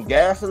going to need some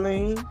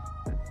gasoline.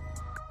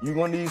 You're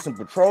going to need some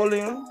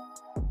petroleum.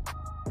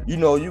 You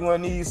know, you're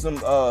going to need some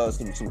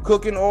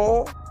cooking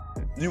oil.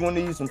 You're going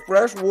to need some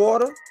fresh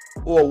water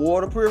or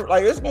water purifier.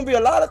 Like, it's going to be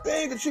a lot of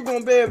things that you're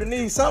going to be able to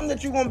need. Something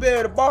that you're going to be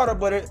able to barter,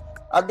 but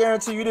I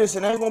guarantee you this,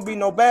 it ain't going to be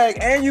no bag.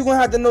 And you're going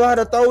to have to know how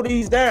to throw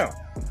these down.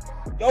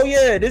 Oh,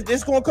 yeah,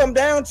 this going to come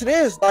down to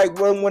this. Like,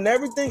 when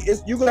everything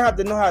is, you're going to have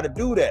to know how to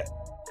do that.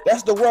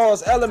 That's the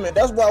rawest element.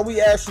 That's why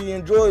we actually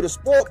enjoy the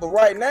sport. But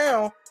right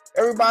now,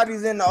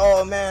 everybody's in the,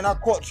 oh, man, I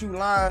caught you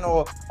lying,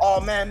 or,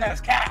 oh, man,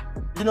 that's cap.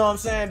 You know what I'm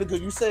saying?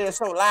 Because you say it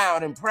so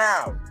loud and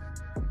proud.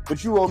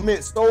 But you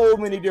omit so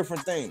many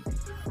different things.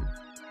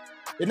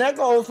 And that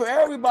goes for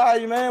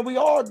everybody, man. We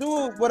all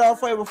do it with our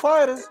favorite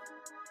fighters.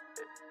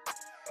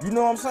 You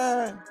know what I'm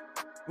saying?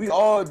 We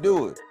all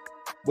do it.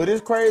 But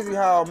it's crazy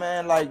how,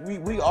 man, like,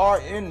 we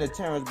are in the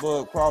Terrence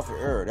Bud Crawford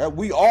era. That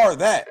we are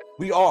that.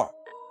 We are.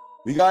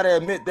 We gotta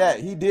admit that.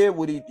 He did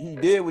what he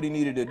did what he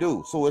needed to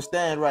do. So it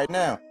stands right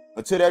now.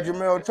 Until that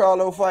Jermell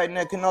Charlo fight and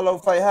that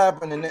Canelo fight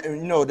happened, and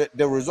you know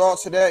the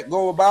results of that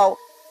go about,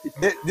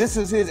 this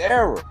is his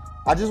era.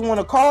 I just want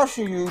to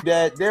caution you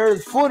that there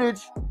is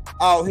footage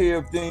out here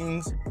of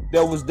things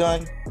that was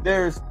done.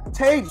 There's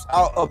tapes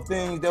out of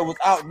things that was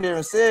out there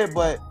and said,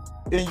 but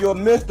in your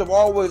midst of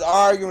always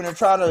arguing and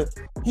trying to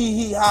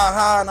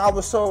ha, and I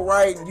was so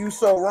right and you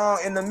so wrong,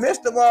 in the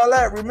midst of all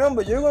that,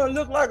 remember, you're going to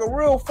look like a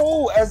real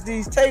fool as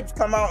these tapes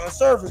come out and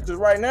surface, because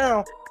right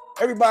now,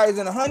 everybody's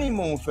in a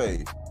honeymoon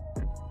phase.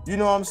 You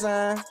know what I'm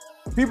saying?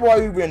 People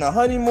are either in a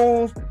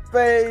honeymoon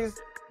phase,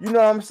 you know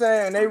what I'm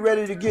saying, and they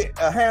ready to get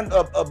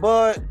a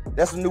Bud.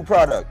 That's a new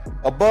product.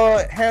 A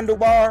Bud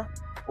handlebar,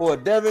 or a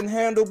Devin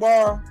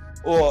handlebar,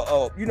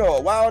 or you know,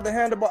 a Wilder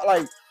handlebar,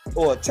 like,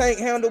 or a Tank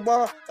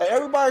handlebar. Like,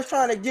 everybody's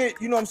trying to get,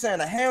 you know what I'm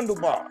saying, a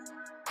handlebar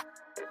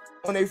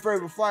on their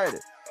favorite fighter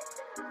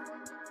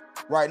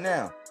right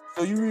now.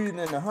 So you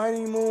either in the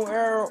honeymoon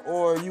era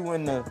or you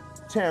in the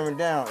tearing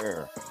down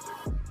era.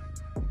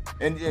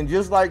 And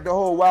just like the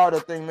whole Wilder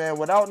thing, man,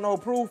 without no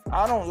proof,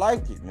 I don't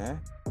like it, man.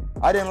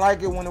 I didn't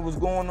like it when it was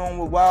going on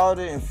with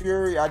Wilder and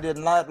Fury. I did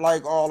not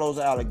like all those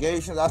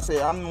allegations. I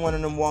say I'm one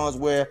of them ones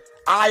where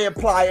I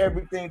apply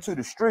everything to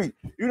the street.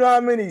 You know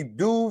how many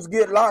dudes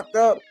get locked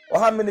up, or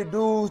how many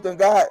dudes that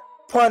got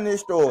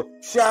punished or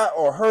shot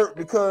or hurt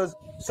because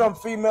some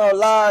female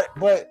lied,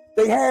 but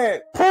they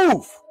had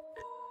proof.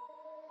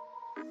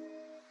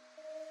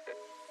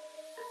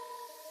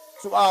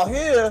 So out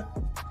here,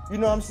 you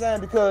know what I'm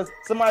saying, because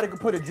somebody could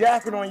put a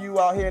jacket on you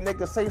out here and they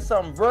could say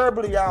something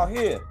verbally out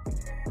here,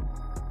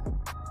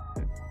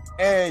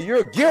 and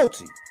you're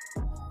guilty.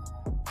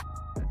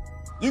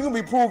 You can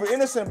be proven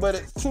innocent, but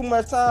it's so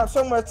much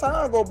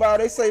time go by.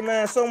 They say,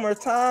 man, so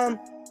much time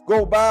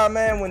go by,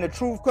 man, when the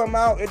truth come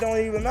out, it don't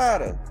even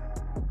matter.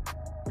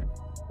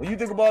 When you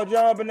think about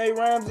John Benet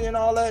Ramsey and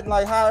all that, and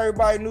like how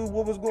everybody knew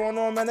what was going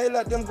on, man, they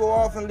let them go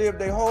off and live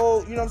their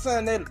whole, you know what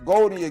I'm saying? They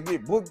go to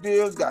get book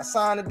deals, got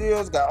signing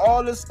deals, got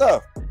all this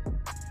stuff.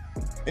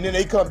 And then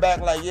they come back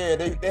like, yeah,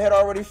 they had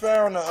already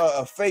found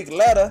a fake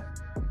letter.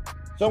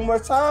 So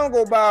much time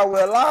go by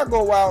where a lie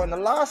go out and the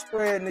lie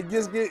spread, and it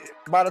just get,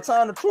 by the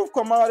time the truth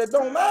come out, it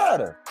don't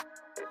matter.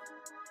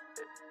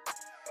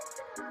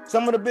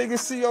 Some of the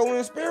biggest CO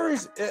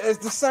conspiracies, it's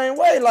the same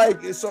way.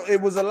 Like, so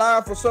it was a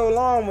lie for so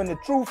long. When the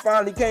truth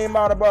finally came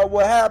out about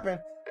what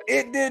happened,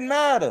 it didn't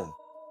matter.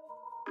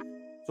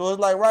 So it's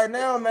like right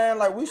now, man,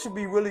 like we should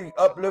be really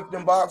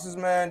uplifting boxers,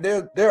 man.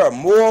 There are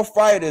more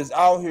fighters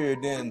out here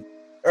than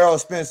Errol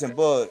Spence and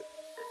Bud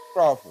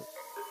Crawford.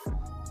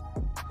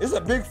 It's a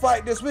big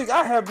fight this week.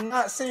 I have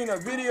not seen a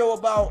video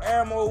about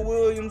Ammo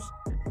Williams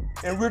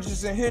and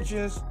Richardson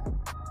Hitchens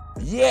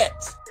yet.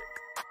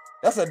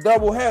 That's a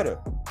double header.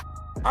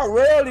 I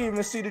rarely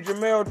even see the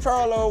Jermell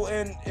Charlo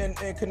and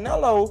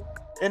Canelo,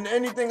 and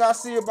anything I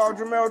see about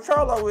Jermell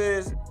Charlo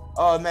is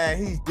oh man,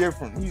 he's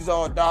different. He's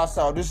all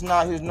docile. This is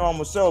not his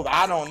normal self.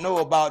 I don't know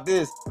about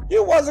this.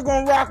 You wasn't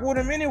gonna rock with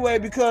him anyway,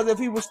 because if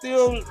he was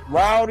still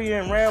rowdy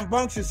and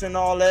rambunctious and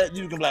all that,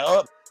 you can be like,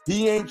 oh,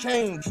 he ain't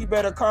changed. He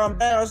better calm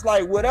down. It's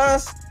like with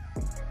us,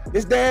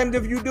 it's damned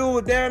if you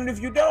do, damned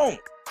if you don't.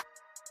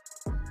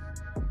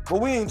 But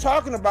we ain't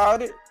talking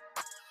about it.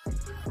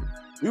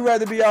 We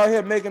rather be out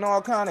here making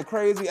all kind of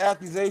crazy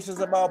accusations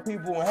about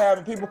people and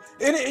having people.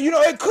 And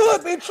it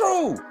could be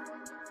true,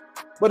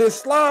 but it's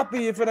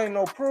sloppy if it ain't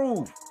no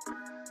proof.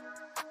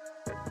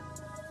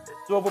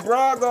 So if a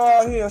broad go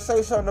out here and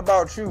say something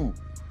about you,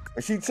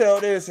 and she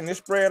tell this and it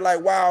spread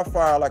like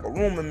wildfire, like a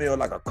rumor mill,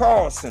 like a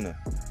call center,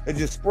 it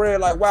just spread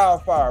like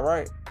wildfire,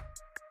 right?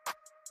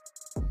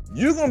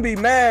 You're gonna be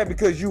mad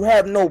because you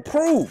have no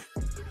proof.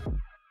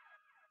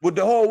 With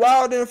the whole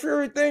Wilder and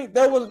Fury thing,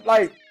 that was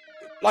like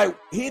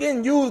he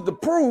didn't use the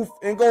proof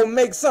and go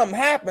make something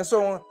happen.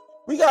 So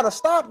we gotta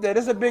stop that.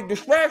 It's a big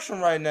distraction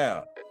right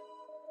now.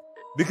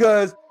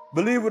 Because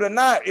believe it or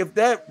not, if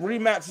that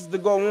rematch is to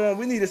go on,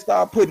 we need to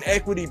start putting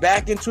equity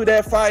back into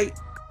that fight.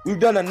 We've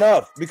done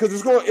enough, because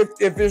it's going.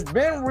 If it's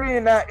been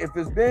reenacted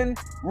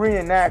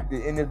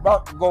and it's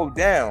about to go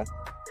down,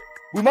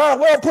 we might as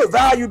well put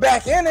value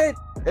back in it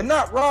and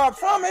not rob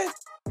from it.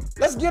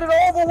 Let's get it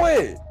over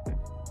with.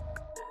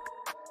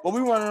 But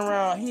we running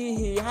around,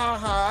 hee, ha,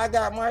 ha, I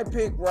got my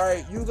pick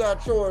right, you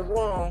got yours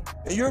wrong,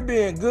 and you're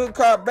being good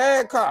cop,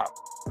 bad cop.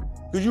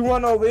 Because you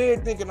run over here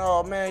thinking,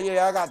 oh man,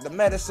 yeah, I got the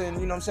medicine,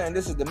 you know what I'm saying,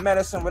 this is the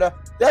medicine, whatever.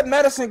 That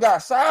medicine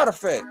got side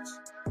effects.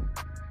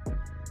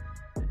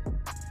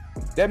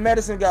 That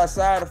medicine got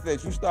side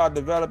effects. You start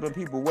developing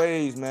people's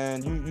ways,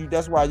 man. You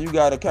that's why you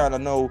got to kind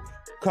of know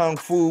Kung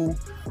Fu,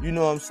 you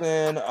know what I'm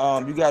saying?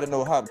 You got to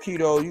know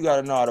Hapkido, you got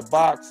to know how to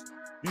box.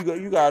 You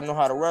got to know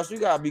how to wrestle. You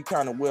got to be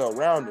kind of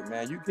well-rounded,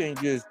 man. You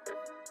can't just,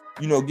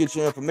 get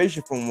your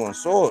information from one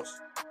source.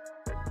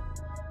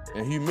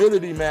 And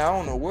humility, man, I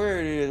don't know where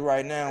it is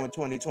right now in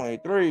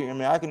 2023. I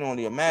mean, I can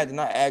only imagine.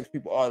 I ask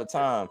people all the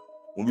time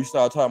when we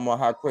start talking about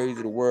how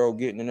crazy the world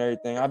getting and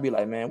everything. I'll be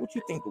like, man, what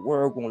you think the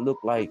world going to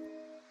look like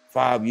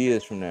 5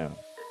 years from now?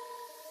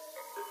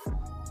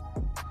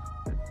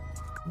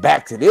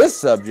 Back to this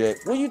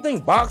subject, what do you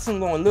think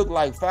boxing gonna look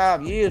like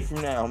 5 years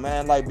from now,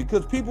 man? Like,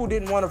 because people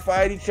didn't want to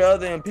fight each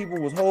other and people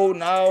was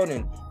holding out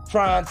and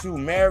trying to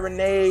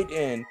marinate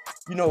and,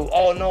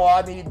 oh no,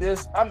 I need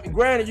this. I mean,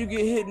 granted, you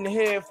get hit in the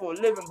head for a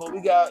living, but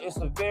it's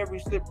a very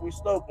slippery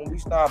slope when we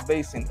start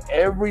basing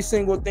every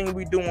single thing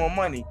we do on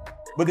money.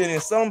 But then in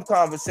some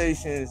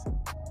conversations,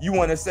 you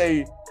want to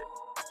say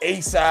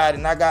A side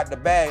and I got the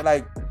bag.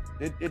 Like,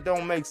 it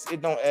don't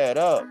add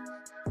up.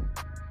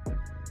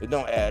 It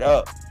don't add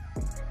up.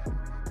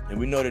 And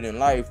we know that in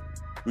life,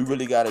 we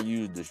really got to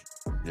use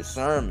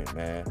discernment,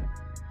 man.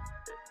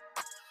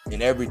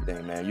 In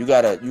everything, man. You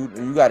gotta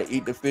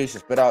eat the fish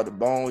and spit out the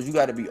bones. You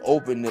gotta be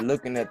open to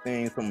looking at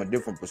things from a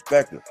different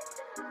perspective.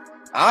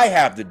 I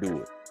have to do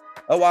it.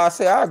 That's why I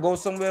say I go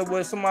somewhere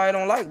where somebody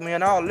don't like me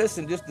and I'll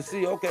listen just to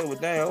see, okay, well,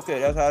 dang, okay,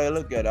 that's how they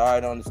look at it. I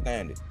don't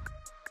understand it.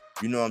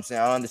 You know what I'm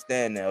saying? I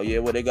understand now. Yeah,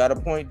 well, they got a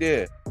point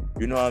there.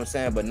 You know what I'm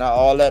saying? But not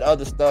all that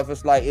other stuff.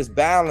 It's like, it's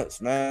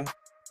balance, man.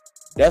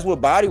 That's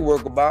what body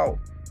work about.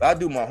 I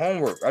do my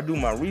homework. I do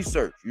my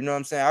research. You know what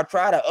I'm saying? I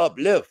try to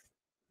uplift.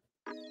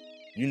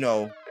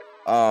 And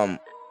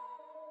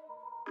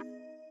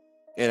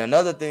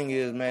another thing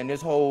is, man,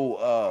 this whole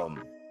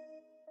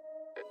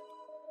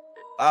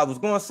I was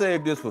gonna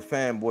save this for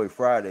Fanboy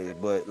Fridays,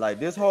 but like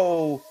this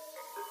thing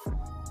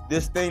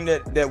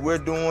that we're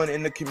doing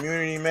in the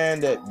community, man,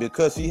 that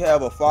because he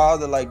have a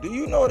father, like, do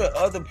you know that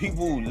other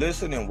people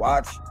listen and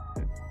watch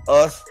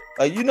us?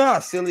 Like, you know how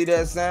silly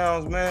that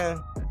sounds,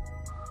 man?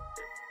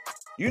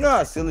 You know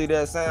how silly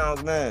that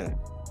sounds, man?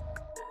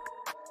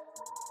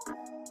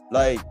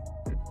 Like,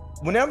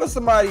 whenever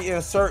somebody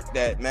insert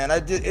that, man,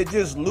 it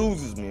just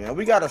loses me, man.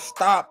 We gotta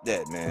stop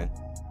that, man.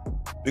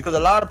 Because a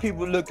lot of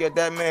people look at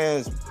that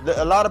man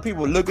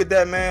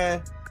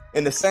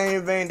in the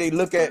same vein they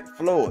look at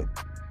Floyd.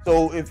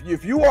 So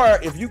if you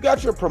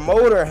got your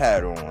promoter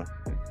hat on,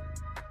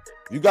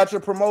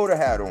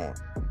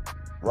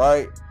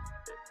 right?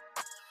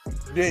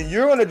 Then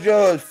you're gonna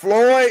judge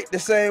Floyd the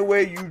same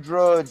way you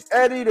judge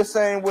Eddie, the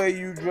same way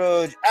you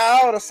judge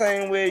Al, the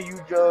same way you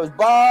judge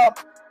Bob,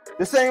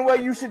 the same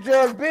way you should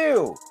judge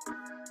Bill.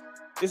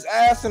 It's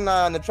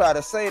asinine to try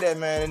to say that,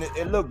 man, and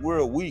it looked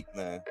real weak,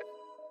 man.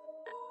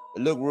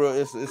 It looked real.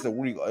 It's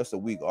a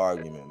weak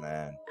argument,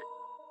 man.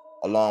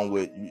 Along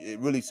with, it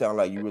really sounds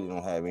like you really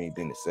don't have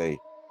anything to say.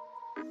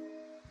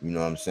 You know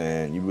what I'm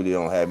saying? You really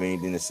don't have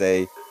anything to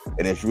say,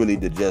 and it's really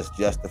to just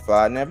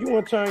justify. Now, if you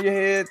want to turn your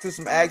head to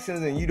some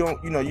actions, and you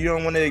don't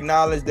want to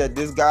acknowledge that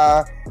this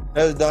guy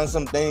has done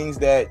some things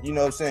that, you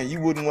know what I'm saying,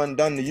 you wouldn't want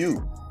done to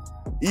you,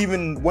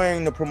 even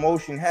wearing the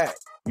promotion hat.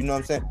 You know what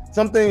I'm saying?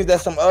 Some things that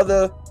some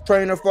other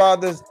trainer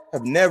fathers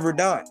have never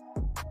done,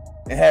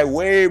 and had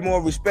way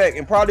more respect,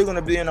 and probably going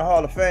to be in the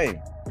Hall of Fame.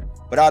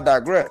 But I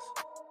digress.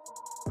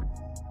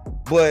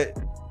 But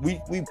we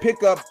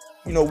pick up,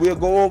 we'll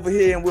go over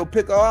here and we'll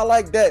pick, oh, I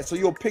like that. So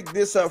you'll pick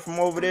this up from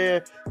over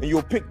there and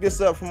you'll pick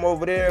this up from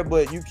over there,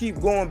 but you keep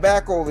going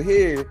back over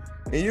here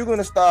and you're going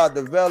to start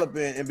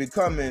developing and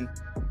becoming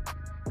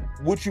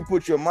what you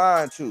put your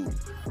mind to.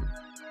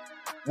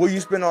 Where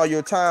you spend all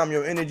your time,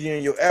 your energy,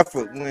 and your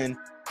effort, when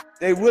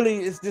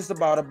it's just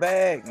about a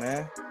bag,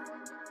 man.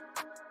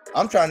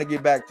 I'm trying to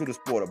get back to the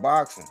sport of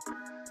boxing.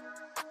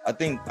 I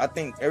think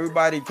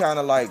everybody kind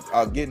of like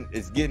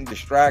is getting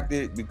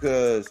distracted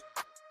because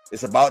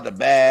it's about the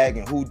bag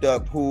and who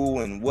ducked who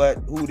and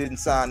who didn't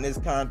sign this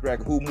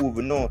contract, who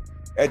moving on.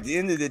 At the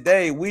end of the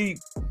day, we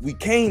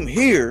came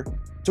here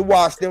to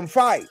watch them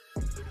fight.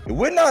 And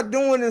we're not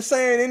doing and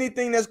saying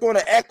anything that's going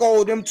to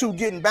echo them two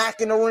getting back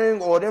in the ring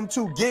or them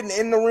two getting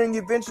in the ring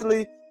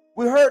eventually.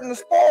 We're hurting the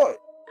sport.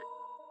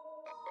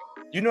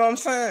 You know what I'm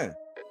saying?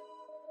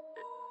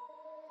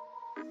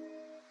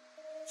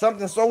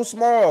 Something so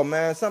small,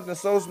 man. Something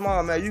so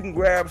small, man. You can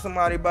grab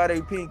somebody by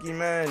their pinky,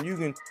 man. You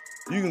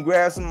can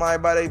grab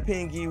somebody by their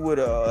pinky with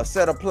a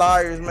set of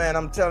pliers, man.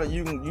 I'm telling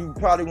you, you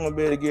probably won't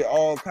be able to get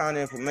all kind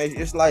of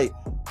information. It's like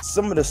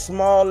some of the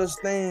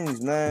smallest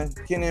things, man,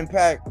 can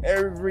impact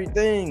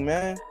everything,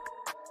 man.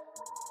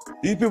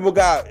 These people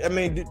got,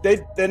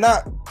 they're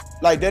not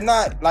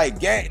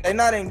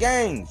in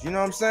gangs. You know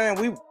what I'm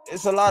saying?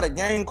 It's a lot of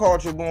gang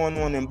culture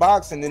going on in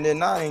boxing, and they're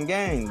not in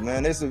gangs,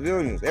 man. They're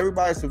civilians.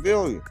 Everybody's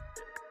civilian,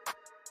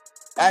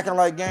 acting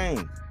like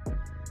gangs.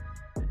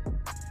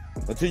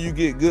 Until you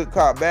get good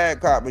cop,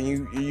 bad cop, and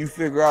you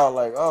figure out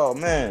like, oh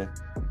man,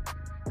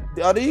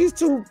 are these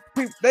two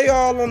people, they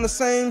all on the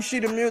same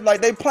sheet of music?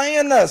 Like, they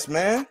playing us,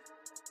 man.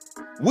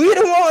 We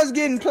the ones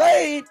getting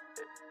played.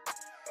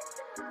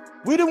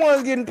 We the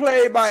ones getting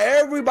played by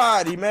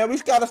everybody, man. We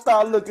gotta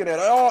start looking at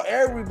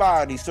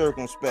everybody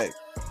circumspect.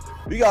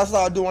 We gotta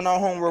start doing our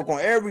homework on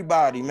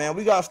everybody, man.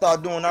 We gotta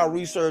start doing our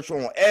research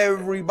on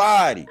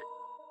everybody.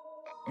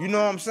 You know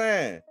what I'm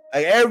saying?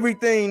 Like,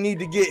 everything need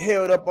to get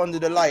held up under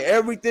the light.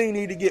 Everything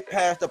need to get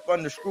passed up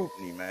under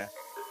scrutiny, man.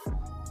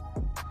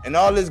 And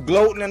all this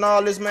gloating and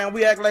all this, man,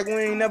 we act like we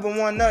ain't never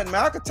won nothing,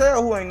 man. I can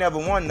tell who ain't never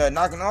won nothing.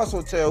 I can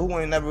also tell who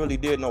ain't never really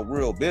did no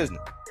real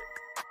business.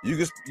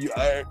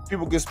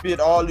 People can spit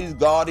all these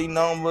gaudy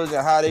numbers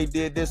and how they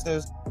did this,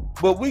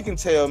 but we can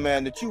tell,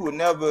 man, that you would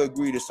never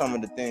agree to some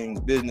of the things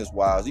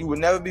business-wise. You would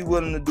never be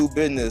willing to do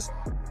business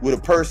with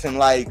a person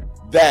like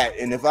that.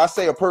 And if I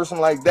say a person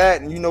like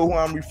that, and you know who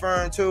I'm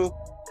referring to,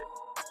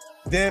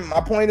 then my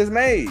point is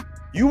made.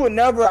 You would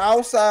never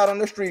outside on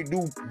the street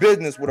do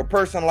business with a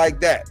person like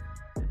that.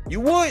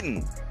 You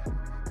wouldn't.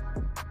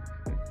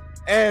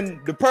 And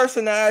the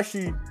person that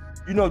actually,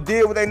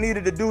 did what they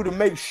needed to do to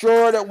make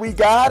sure that we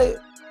got it,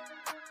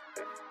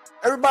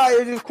 everybody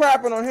is just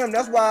crapping on him.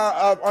 That's why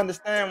I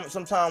understand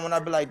sometimes when I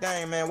be like,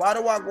 dang, man, why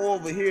do I go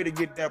over here to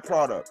get that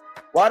product?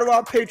 Why do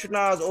I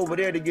patronize over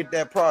there to get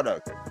that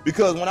product?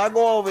 Because when I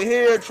go over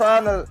here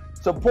trying to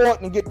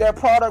support and get that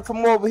product from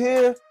over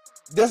here,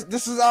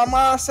 this is our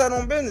mindset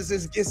on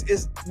business.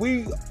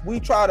 We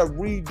try to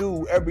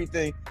redo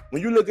everything.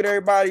 When you look at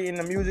everybody in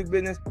the music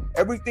business,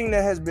 everything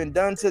that has been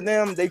done to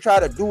them, they try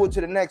to do it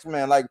to the next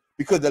man. Like,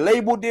 because the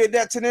label did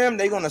that to them,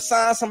 they're gonna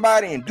sign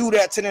somebody and do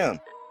that to them.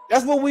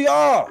 That's what we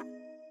are.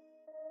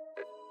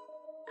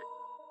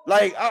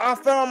 Like, I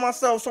found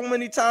myself so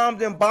many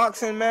times in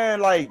boxing,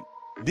 man, like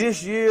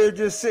this year,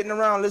 just sitting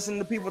around listening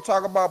to people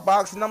talk about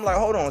boxing. I'm like,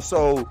 hold on,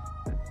 so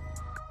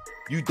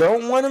you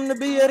don't want him to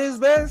be at his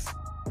best?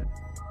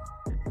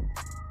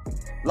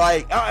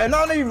 Like, I'm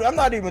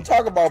not even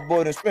talking about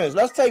Bud and Spence.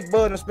 Let's take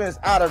Bud and Spence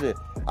out of it.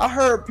 I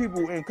heard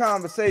people in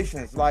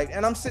conversations, like,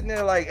 and I'm sitting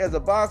there like, as a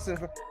boxing,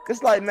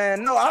 it's like,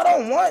 man, no, I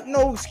don't want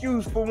no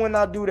excuse for when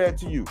I do that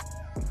to you.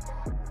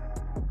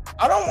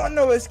 I don't want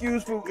no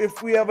excuse for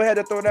if we ever had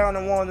to throw down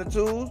the ones and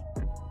twos.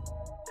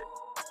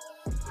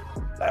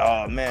 Like,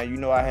 oh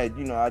man,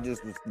 I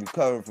just was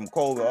recovering from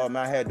COVID. Oh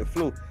man, I had the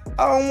flu.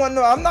 I'm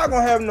not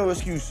gonna have no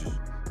excuses.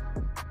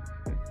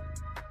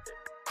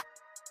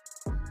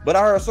 But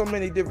I heard so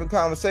many different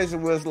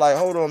conversations where it's like,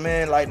 hold on,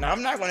 man, like, now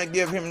I'm not gonna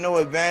give him no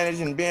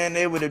advantage in being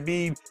able to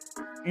be,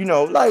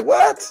 like,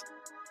 what?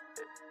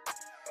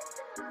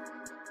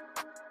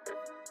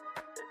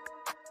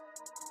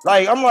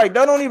 Like, I'm like,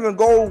 that don't even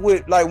go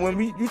with, like, when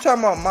you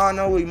talking about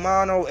Mano,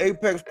 Imano,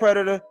 Apex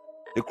Predator,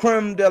 the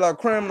creme de la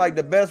creme, like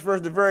the best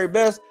versus the very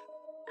best.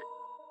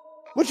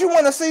 What you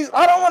want to see?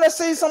 I don't want to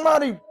see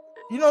somebody,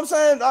 you know what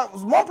I'm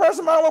saying? One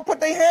person might want to put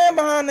their hand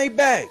behind their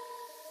back.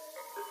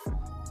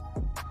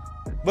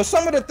 But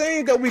some of the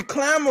things that we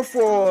clamor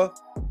for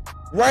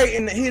right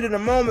in the heat of the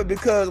moment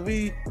because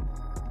we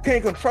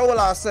can't control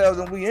ourselves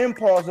and we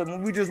impulsive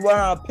and we just want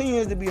our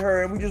opinions to be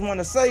heard and we just want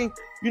to say,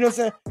 you know what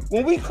I'm saying?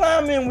 When we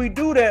climb in, we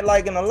do that,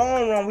 like in the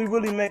long run, we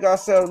really make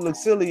ourselves look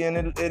silly and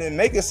it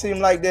make it seem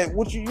like that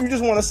what you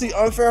just want to see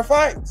unfair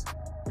fights.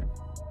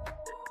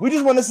 We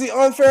just want to see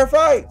unfair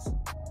fights.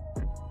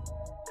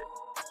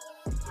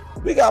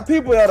 We got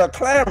people that are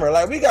clamor.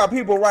 Like, we got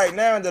people right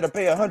now that'll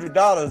pay $100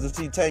 to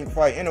see Tank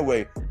fight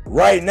anyway.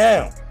 Right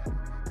now.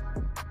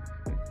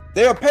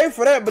 They'll pay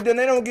for that, but then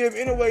they don't give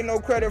anyway no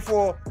credit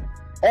for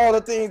all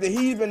the things that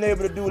he's been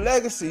able to do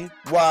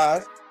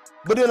legacy-wise.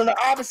 But then on the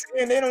opposite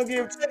end, they don't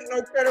give Tank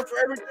no credit for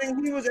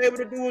everything he was able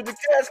to do with the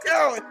cash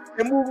cow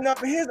and moving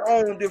up in his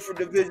own different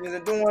divisions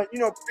and doing,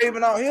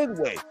 paving out his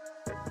way.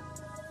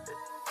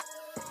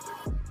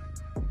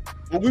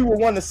 But we would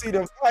want to see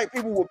them fight.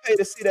 People would pay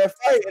to see that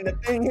fight. And the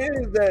thing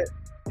is that,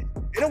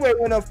 anyway,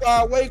 went up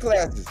 5 weight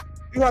classes.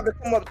 You have to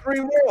come up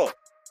 3 more.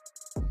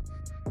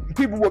 And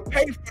people would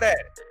pay for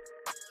that.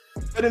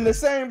 But in the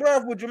same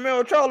breath with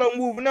Jermell Charlo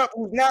moving up,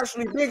 who's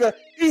naturally bigger,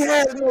 he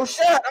has no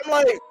shot. I'm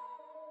like,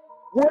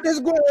 what is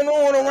going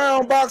on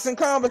around boxing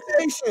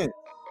conversation?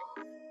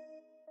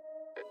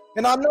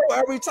 And I know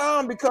every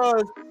time,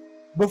 because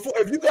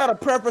if you got to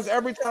preface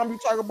every time you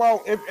talk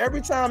about,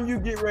 every time you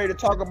get ready to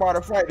talk about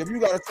a fight, if you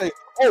got to say,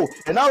 oh,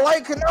 and I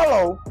like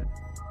Canelo,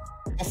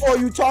 before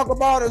you talk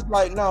about it, it's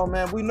like, no,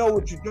 man, we know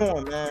what you're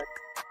doing, man.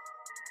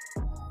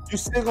 You're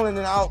signaling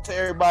it out to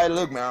everybody.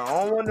 Look, man,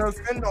 I don't want to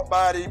offend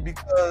nobody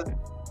because,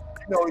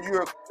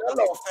 you're a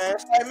Canelo fan.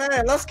 It's like,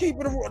 man, let's keep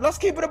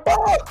it a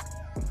buck.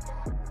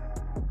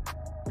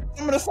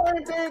 Some of the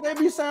same things they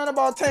be saying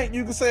about Tank,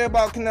 you can say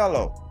about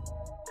Canelo.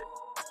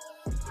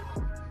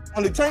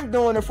 Only Tank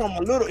doing it from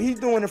he's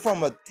doing it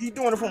from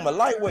a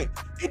lightweight.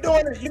 He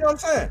doing it, you know what I'm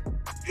saying?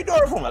 He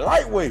doing it from a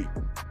lightweight.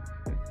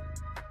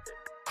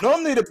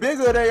 Normally the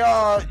bigger they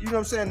are, you know what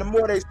I'm saying, the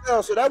more they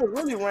sell. So that was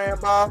really ran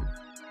by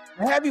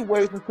the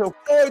heavyweights until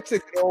Floyd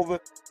took it over.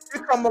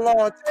 Here come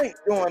along Tank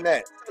doing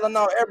that. Selling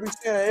out every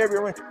center, every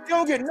ring. You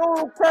don't get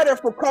no credit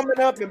for coming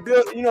up and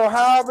build,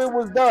 however it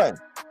was done.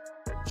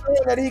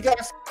 Showing that he got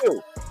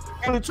skill.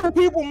 Only 2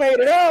 people made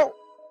it out.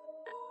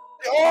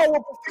 They all were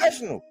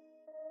professional.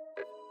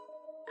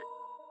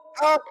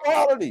 High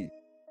quality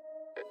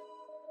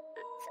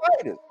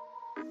fighters.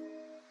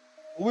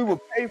 We would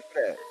pay for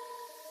that.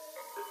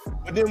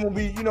 But then when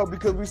we,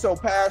 because we so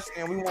passionate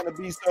and we want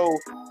to be so,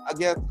 I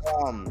guess,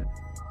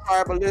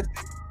 tribalistic,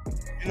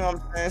 you know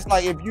what I'm saying? It's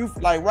like if you,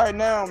 like right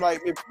now,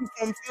 like if you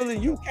from Philly,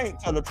 you can't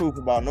tell the truth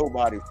about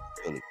nobody from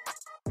Philly.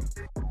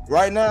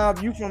 Right now,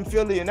 if you from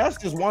Philly, and that's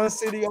just one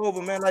city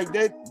over, man, like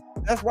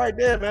that's right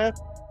there, man.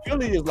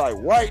 Philly is like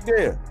right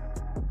there.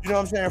 You know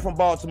what I'm saying? From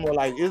Baltimore,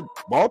 like it's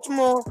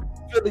Baltimore,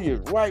 Philly is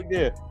right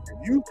there.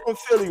 If you from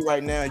Philly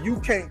right now, you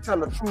can't tell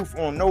the truth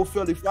on no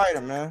Philly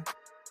fighter, man.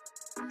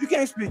 You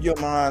can't speak your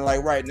mind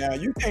like right now.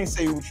 You can't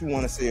say what you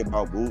want to say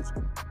about Boots.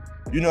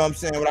 You know what I'm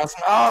saying? Without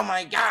saying, oh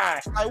my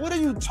gosh, like what are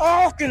you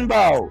talking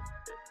about?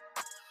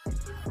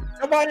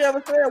 Nobody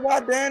ever said why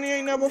Danny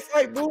ain't never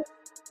fight Boots.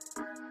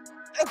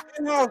 That's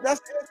in-house.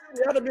 That's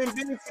the other been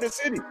big for the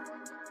city.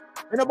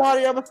 Ain't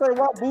nobody ever say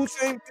why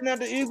Boots ain't been at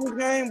the Eagles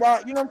game.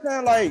 Why, you know what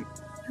I'm saying? Like,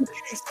 you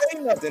can't say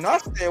nothing. I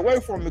stay away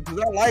from it because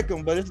I like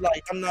him, but it's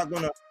like I'm not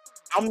gonna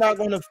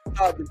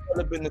start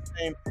developing the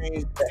same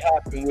things that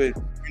happen with,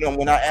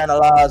 when I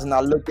analyze and I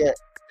look at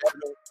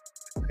the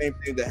same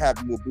thing that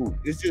happened with Boots.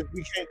 It's just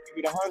we can't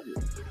keep it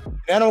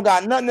 100. That don't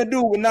got nothing to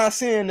do with not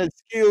seeing the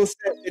skill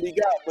set that he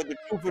got, but the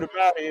truth of the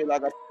matter is,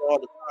 like I say all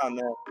the time,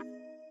 man.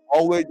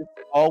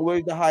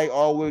 Always the height,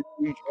 always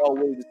reach,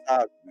 always the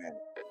size, man.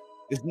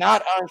 It's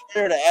not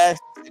unfair to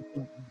ask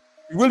to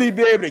really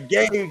be able to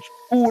gauge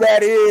who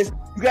that is.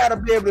 You got to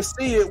be able to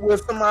see it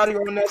with somebody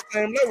on that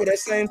same level, that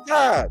same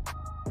size.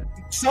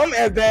 Some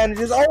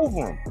advantages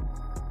over them.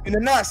 And to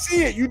not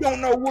see it, you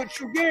don't know what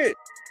you get.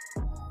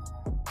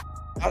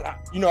 I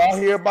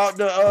hear about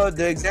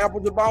the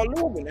examples about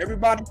Lubin.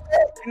 Everybody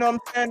said, you know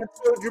what I'm saying,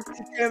 until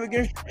Jermell came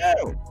against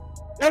Chanel.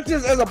 That's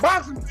just, as a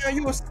boxing fan,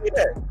 you will see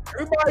that.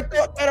 Everybody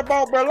thought that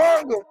about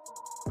Berlanga.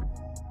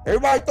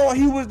 Everybody thought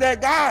he was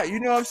that guy. You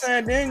know what I'm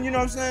saying? Then, you know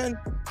what I'm saying?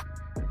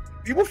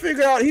 People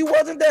figured out he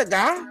wasn't that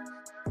guy.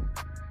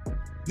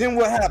 Then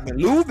what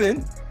happened?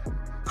 Lubin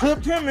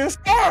clipped him in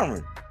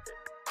sparring.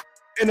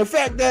 And the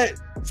fact that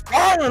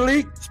sparring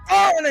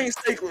ain't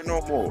sacred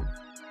no more.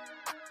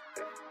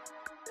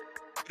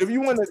 But if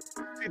you want to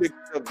see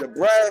the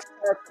brass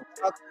parts of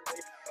boxing,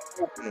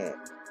 open on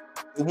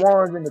the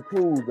ones and the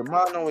twos, the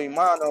mano y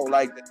mano,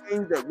 like the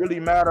things that really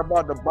matter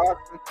about the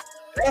boxing,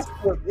 that's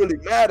what really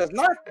matters,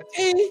 not the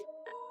tea.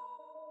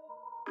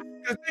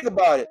 Just think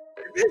about it.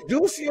 If it's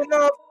juicy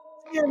enough,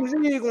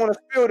 TMZ is going to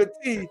spill the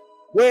tea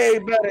way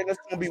better and it's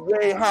going to be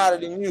way hotter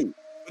than you.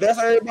 But that's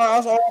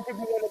all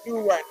people want to do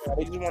right now.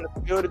 They just want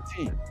to spill the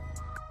tea.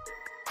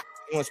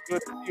 They want to spill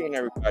the tea on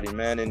everybody,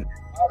 man. And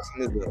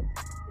boxing is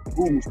a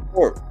brutal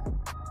sport.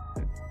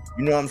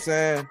 You know what I'm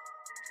saying?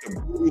 It's a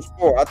brutal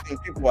sport. I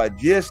think people are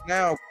just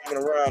now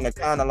coming around and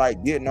kind of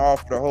like getting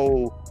off the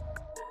whole.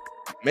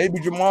 Maybe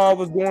Jamal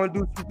was going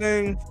through some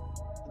things.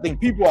 I think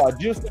people are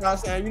just kind of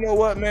saying, you know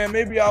what, man,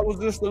 maybe I was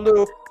just a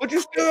little. But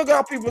you still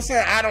got people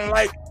saying, I don't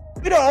like.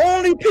 We're the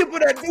only people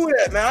that do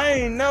that, man. I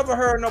ain't never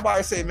heard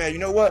nobody say, man, you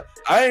know what?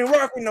 I ain't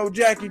rocking no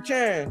Jackie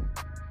Chan.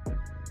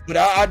 But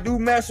I do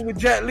mess with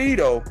Jet Li,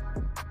 though.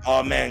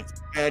 Oh, man,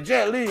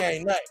 Jet Li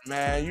ain't nothing,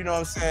 man. You know what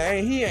I'm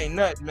saying? He ain't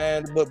nothing,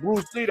 man. But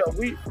Bruce Lee, though,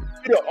 we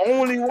the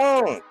only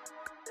ones.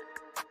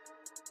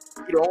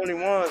 We the only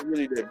ones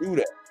really that do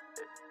that.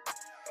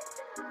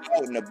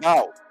 Out and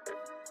about.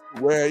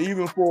 where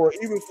even for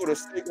the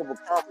sake of a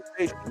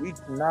conversation, we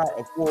cannot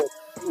afford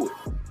to do it.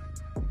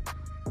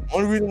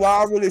 Only reason why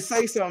I really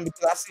say something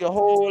because I see a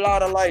whole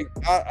lot of like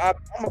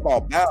I'm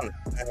about balance,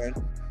 man.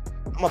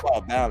 I'm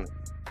about balance.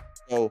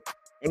 So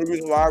only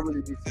reason why I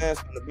really be saying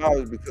something about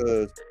it is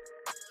because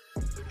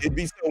it'd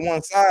be so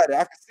one-sided.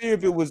 I could see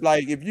if it was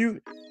like if you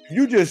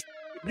just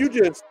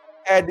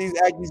had these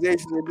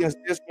accusations against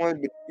this one,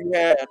 but you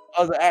had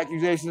other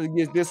accusations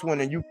against this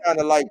one, and you kind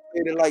of like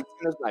played it like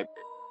tennis, like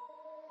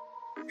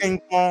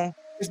ping pong.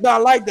 It's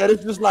not like that.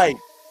 It's just like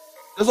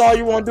that's all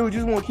you want to do. You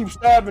just want to keep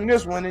stabbing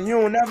this one, and you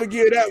don't never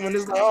get that one.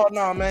 It's like, oh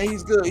no, man,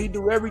 he's good. He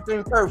do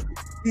everything perfect.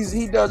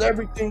 He does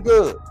everything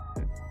good.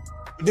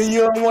 But then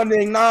you don't want to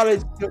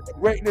acknowledge the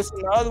greatness in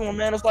the other one,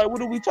 man. It's like,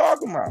 what are we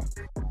talking about?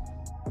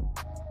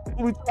 What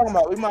are we talking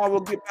about? We might as well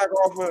get back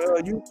off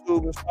of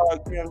YouTube and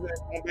start, you know what I'm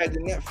saying, going back to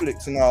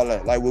Netflix and all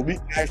that. Like, where we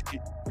can actually,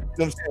 you know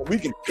what I'm saying, we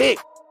can pick,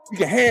 we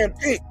can hand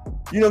pick.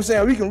 You know what I'm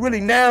saying? We can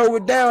really narrow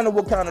it down to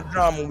what kind of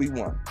drama we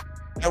want.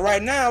 And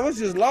right now, it's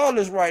just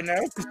lawless right now.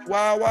 It's just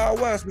wild, wild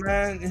west,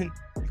 man. And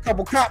a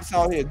couple cops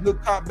out here, good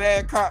cop,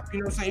 bad cop. You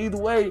know what I'm saying?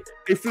 Either way,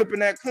 they flipping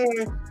that coin,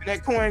 and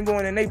that coin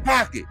going in their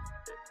pocket.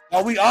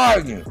 While we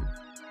arguing.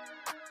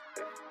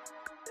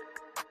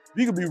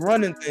 We could be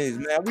running things,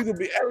 man. We could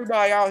be,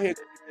 everybody out here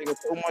could be making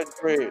so much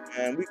bread,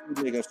 man. We could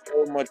be making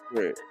so much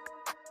bread.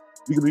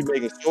 We could be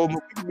making so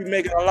much, we could be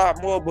making a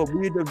lot more, but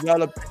we're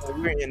developing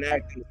and we're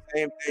enacting the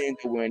same things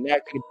that we're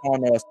enacting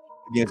upon us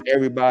against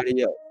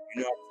everybody else.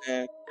 You know what I'm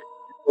saying?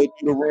 Go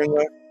through the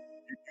ringer,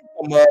 you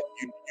come up,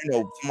 you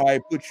know, somebody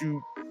put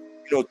you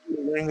know, through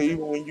the ringer,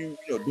 even when you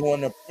know,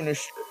 doing the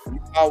apprenticeship, you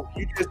out,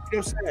 you just, you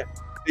know what I'm saying?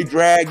 They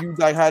drag you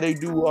like how they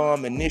do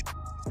initiatives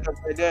and stuff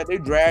like that. They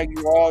drag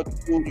you all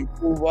through, you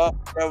prove up,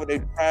 whatever, they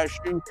crash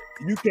you.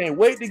 You can't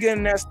wait to get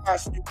in that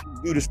spot so you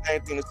can do the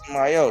same thing to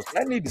somebody else.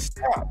 That need to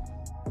stop.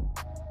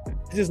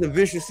 It's just a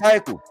vicious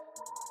cycle.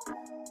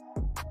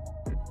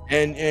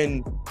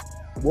 And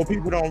what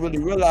people don't really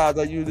realize,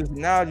 I use this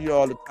analogy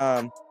all the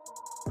time.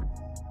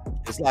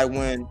 It's like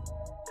when,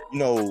 you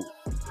know,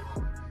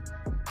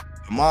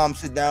 the mom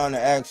sit down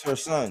and ask her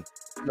son,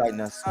 she's like,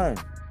 now son,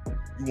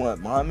 you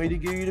want mommy to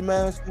give you the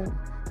medicine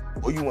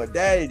or you want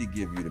daddy to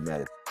give you the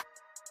medicine?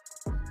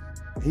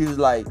 He was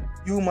like,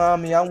 you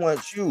mommy, I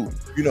want you.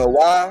 You know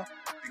why?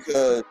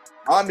 Because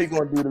mommy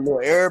gonna do the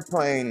little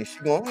airplane and she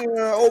gonna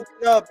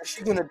open up and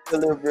she gonna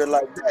deliver it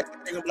like that.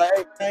 The nigga be like,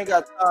 hey, I ain't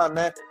got time,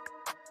 man.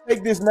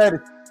 Take this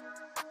medicine.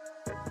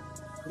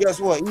 Guess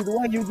what? Either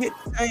way, you get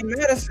the same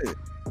medicine.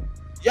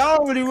 Y'all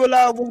don't really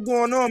realize what's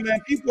going on, man.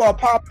 People are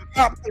popping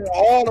popcorn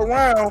all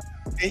around,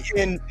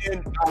 and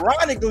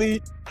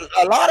ironically,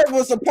 a lot of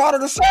us are part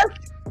of the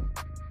circuit.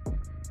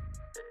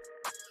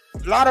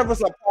 A lot of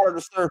us are part of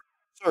the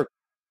circuit.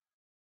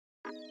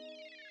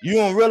 You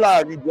don't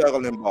realize you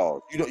juggling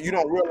balls. You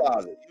don't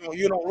realize it.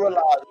 You don't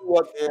realize you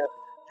up there,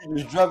 you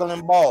just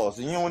juggling balls,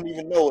 and you don't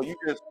even know it. You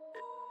just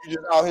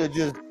out here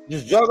just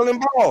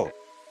juggling balls,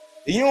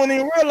 and you don't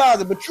even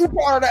realize it. But you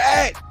part of the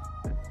act.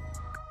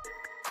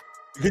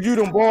 Because you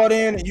done bought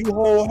in and you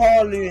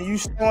wholeheartedly and you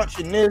staunch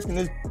and this and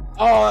this,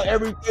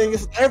 everything.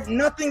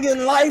 Nothing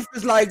in life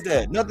is like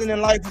that. Nothing in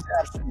life is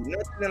absolute.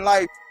 Nothing in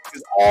life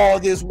is all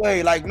this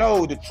way. Like,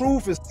 no, the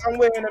truth is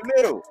somewhere in the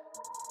middle.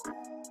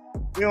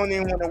 We don't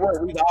even want to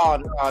work. We go, oh,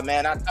 no,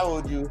 man, I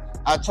told you.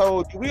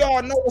 We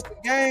all know it's the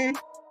game.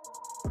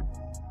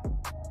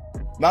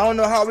 But I don't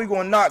know how we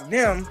going to knock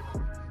them.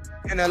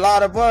 And a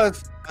lot of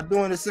us are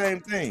doing the same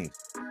things.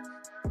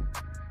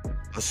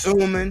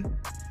 Assuming.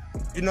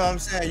 You know what I'm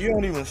saying? You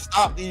don't even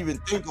stop to even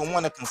think or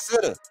want to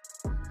consider.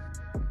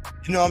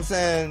 You know what I'm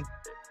saying?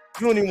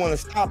 You don't even want to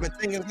stop and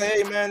think and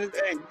say, hey, man,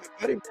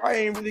 they probably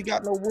ain't really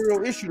got no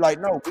real issue. Like,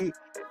 no, we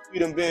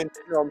done been,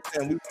 you know what I'm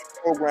saying? We've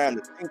been programmed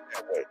to think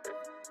that way.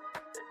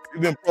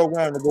 We've been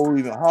programmed to go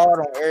even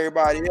harder on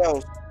everybody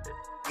else.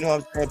 You know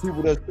what I'm saying?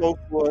 People that's close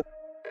to us,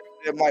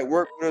 that might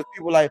work with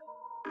us.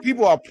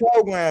 People are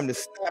programmed to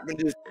stop and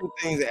just do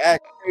things and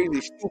act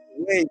crazy, stupid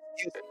ways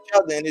against each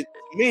other. And to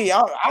me,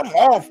 I'm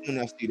off when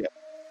I see that.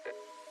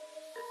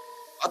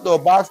 I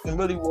thought boxing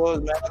really was,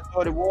 man. I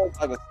thought it was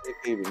like a safe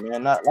haven,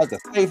 man. Not like a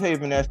safe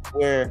haven that's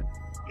where,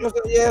 you know what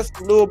I'm saying? Yeah, it's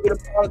a little bit of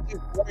politics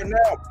right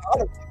now.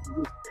 Politics is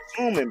just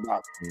consuming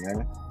boxing,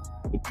 man.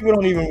 But people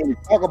don't even really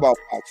talk about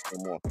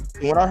boxing no more.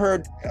 And when I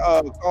heard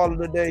the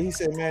caller today, he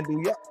said, man, do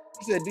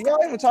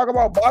y'all even talk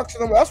about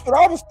boxing? That's what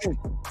I was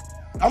thinking.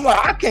 I'm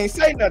like, I can't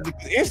say nothing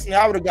because instantly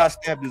I would have got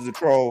stamped as a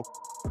troll.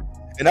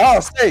 And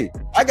I'll say,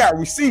 I got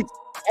receipts.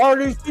 All of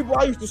these people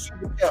I used to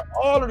super chat,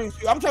 all of these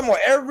people, I'm talking about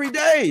every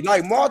day,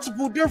 like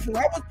multiple different.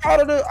 I was part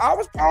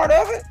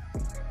of it.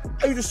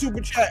 I used to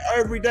super chat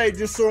every day,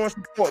 just showing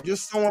support,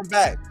 just showing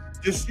back.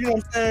 Just, you know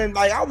what I'm saying?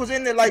 Like, I was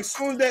in there, like,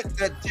 soon as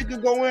that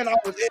ticket go in, I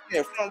was in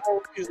there, front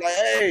row. He was like,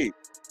 hey, you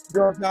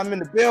know what I'm saying? I'm in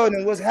the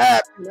building, what's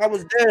happening? I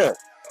was there.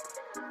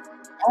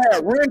 I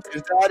had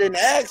wrenches that I didn't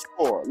ask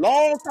for a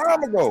long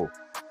time ago.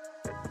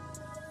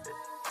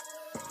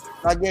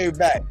 I gave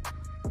back.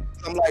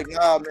 I'm like,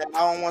 nah, man,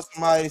 I don't want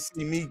somebody to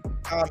see me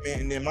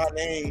commenting and my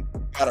name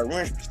got a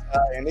wrench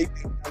beside, and they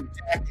think I'm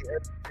jacking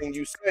everything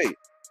you say.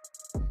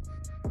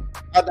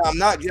 I'm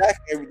not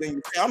jacking everything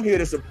you say. I'm here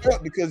to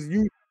support because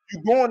you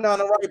going down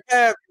the right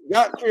path. You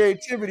got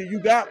creativity. You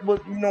got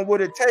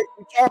what it takes.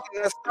 You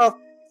talking that stuff.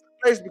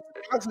 Place because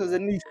boxing is a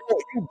niche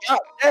sport. You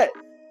got that.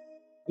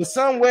 But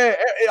somewhere,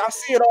 I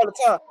see it all the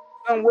time.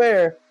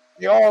 Somewhere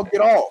they all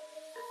get off,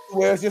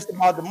 where it's just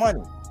about the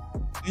money.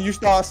 And you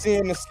start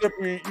seeing the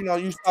slippery.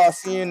 You start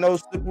seeing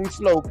those slippery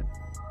slopes.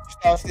 You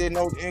start seeing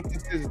those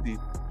inconsistencies.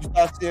 You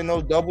start seeing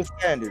those double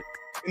standards.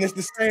 And it's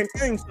the same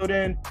thing. So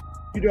then,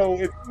 if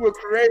you were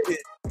created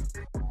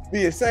to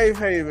be a safe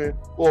haven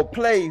or a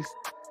place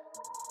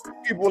for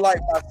people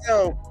like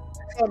myself to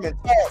come and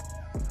talk,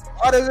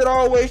 why does it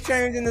always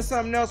change into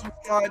something else when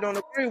somebody don't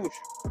agree with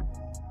you?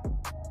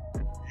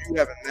 You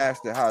haven't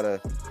mastered how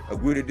to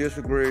agree to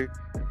disagree,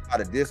 how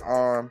to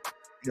disarm,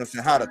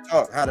 how to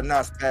talk, how to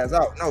not spaz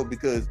out. No,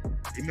 because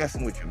you're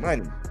messing with your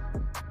money.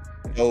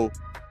 So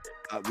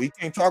we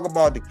can't talk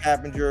about the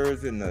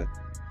Cappingers and the,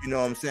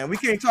 we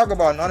can't talk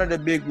about none of the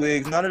big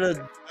wigs, none of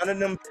them.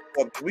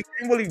 We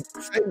can't really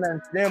say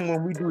nothing to them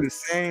when we do the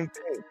same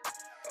thing.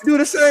 We do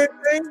the same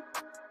thing.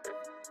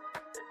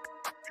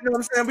 You know what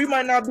I'm saying? We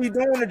might not be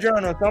doing the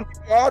journals. Some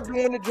people are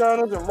doing the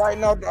journals and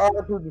writing out the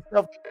articles and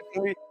stuff.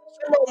 Some of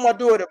them are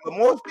doing it, but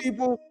most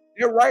people,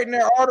 they're writing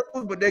their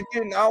articles, but they're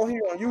getting out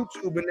here on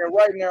YouTube and they're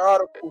writing their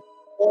articles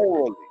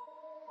orally.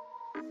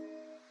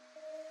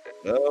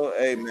 Well,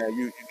 hey, man,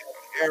 you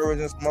got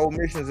errors and some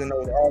omissions in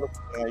those articles,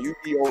 man. You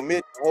be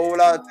omitting a whole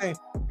lot of things.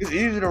 It's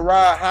easy to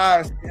ride high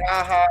and say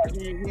ha,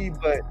 he,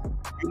 but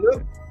you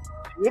look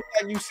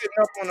like you sitting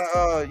up on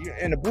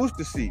in the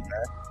booster seat,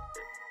 man.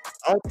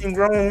 I don't think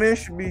grown men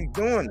should be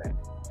doing that.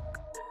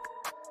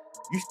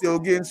 You still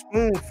getting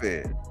spoon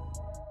fed.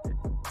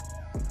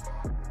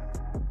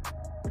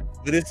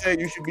 But it said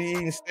you should be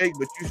eating steak,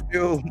 but you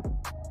still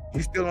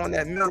on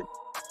that milk.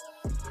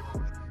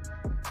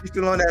 You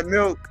still on that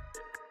milk.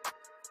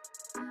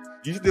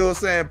 You still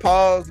saying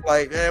pause?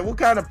 Like, man, what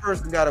kind of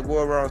person got to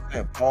go around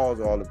saying pause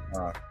all the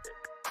time?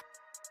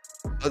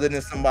 Other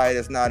than somebody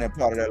that's not in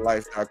part of that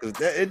lifestyle, because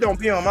it don't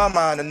be on my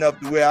mind enough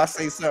to where I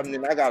say something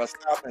and I gotta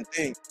stop and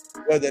think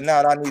whether or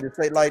not I need to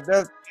say like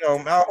that.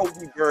 I hope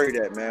we bury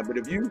that, man. But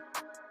if you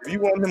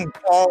want them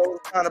pause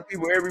kind of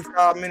people every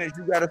 5 minutes,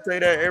 you gotta say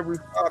that every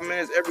 5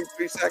 minutes, every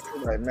 3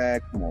 seconds. Like,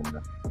 man, come on,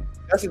 man.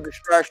 That's a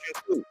distraction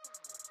too.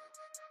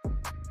 I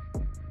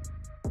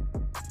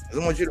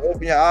just want you to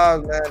open your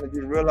eyes, man, and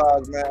just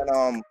realize, man,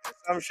 in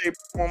some shape,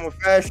 form, or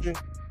fashion,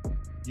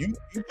 you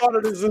part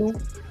of the zoo.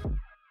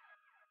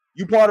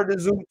 You part of the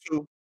zoo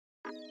too.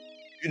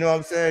 You know what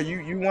I'm saying?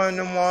 You one of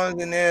them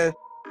ones, and then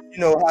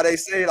how they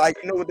say, like,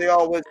 what they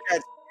always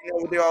catch.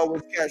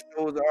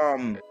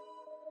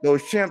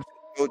 Those chimps,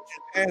 those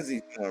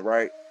chimpanzees doing,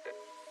 right?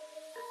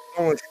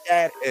 Throwing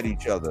scat at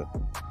each other.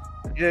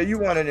 Yeah, you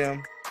one of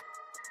them.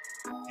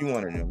 You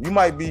one of them. You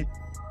might be.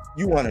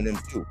 You one of them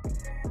too.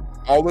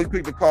 Always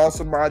quick to call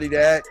somebody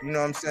that. You know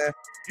what I'm saying?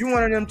 You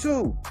one of them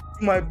too.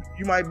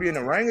 You might be an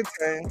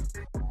orangutan.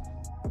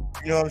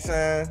 You know what I'm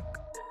saying?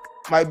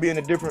 Might be in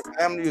a different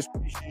family or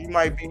species. You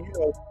might be,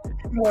 you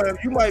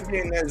might be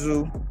in that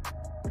zoo.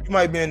 You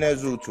might be in that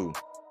zoo too.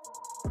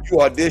 You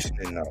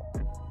auditioning now.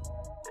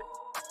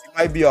 You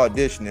might be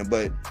auditioning,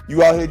 but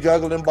you out here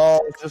juggling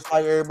balls just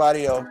like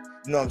everybody else.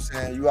 You know what I'm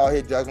saying? You out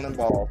here juggling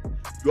balls.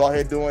 You out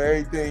here doing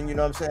everything. You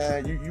know what I'm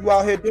saying? You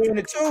out here doing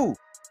it too.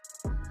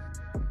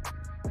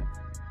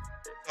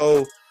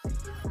 So,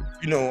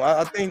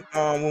 I think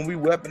when we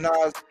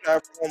weaponize the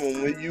platform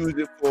and we use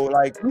it for,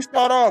 like, we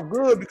start off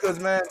good because,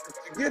 man,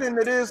 to get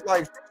into this,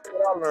 like,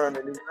 what I learned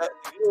in the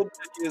little bit of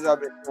years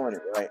I've been doing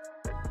it, right?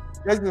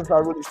 Especially since I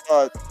really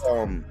started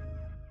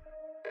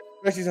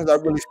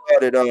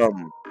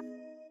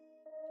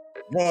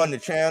growing the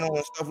channel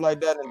and stuff like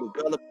that and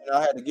developing.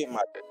 I had to get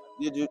my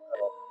digital,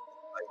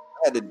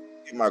 I had to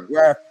get my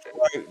graphics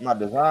right, my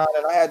design,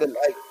 and I had to,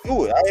 like,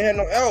 do it. I ain't had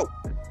no help.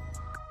 You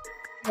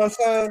know what I'm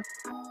saying?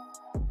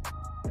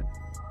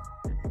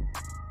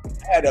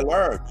 I had to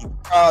learn through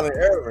trial and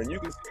error, and you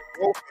can see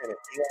growth in it.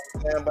 You know what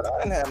I'm saying? But I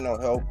didn't have no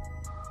help.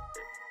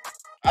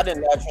 I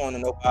didn't latch on to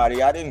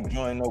nobody. I didn't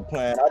join no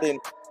clan.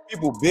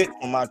 People bit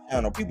from my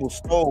channel. People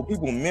stole.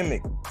 People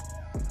mimicked.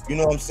 You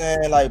know what I'm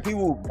saying? Like,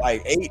 people,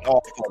 like, ate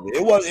off of it.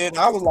 It wasn't.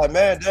 I was like,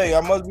 man, dang, I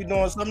must be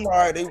doing something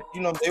right. They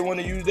want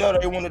to use that or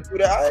they want to do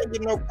that. I ain't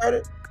getting no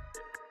credit.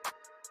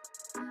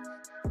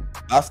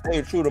 I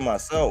stayed true to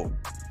myself.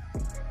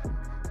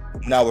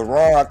 When I was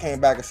wrong, I came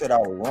back and said I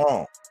was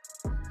wrong.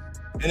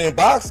 And in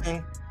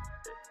boxing,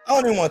 I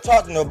don't even want to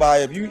talk to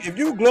nobody. If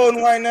you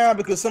gloating right now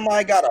because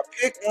somebody got a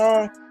pick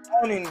wrong,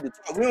 we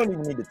don't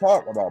even need to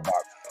talk about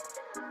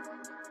boxing.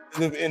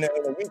 If in a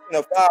week in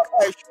a 5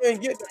 fights, you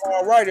ain't get them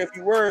all right. If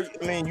you were,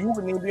 you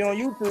wouldn't even be on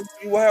YouTube.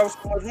 You will have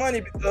so much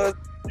money because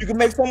you can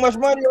make so much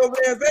money over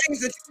there in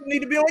Vegas that you need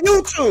to be on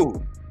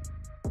YouTube.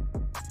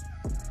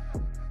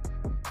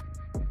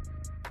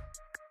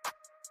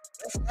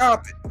 Let's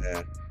stop it,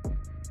 man.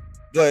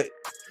 But you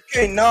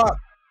can't knock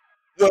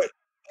what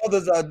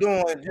others are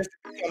doing just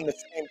to become the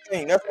same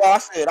thing. That's why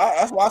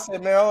I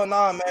said, man, oh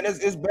nah, man,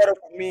 it's better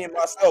for me and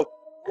myself.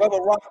 Whoever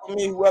rock with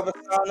me, whoever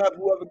sign up,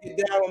 whoever get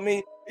down with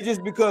me, it's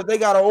just because they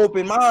got an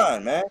open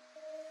mind, man.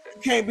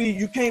 You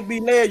can't be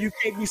led, you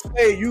can't be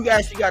swayed. You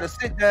actually got to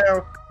sit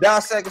down,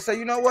 dissect, and say,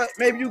 you know what?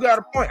 Maybe you got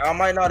a point. I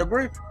might not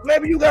agree, but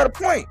maybe you got a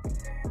point.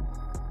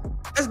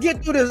 Let's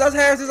get through this. Let's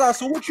hash this out.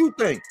 So what you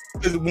think?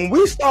 Because when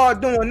we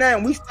start doing that,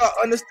 and we start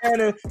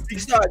understanding, we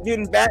start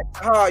getting back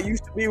to how it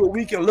used to be, where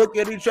we can look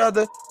at each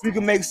other, we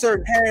can make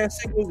certain hand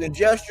signals and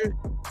gestures,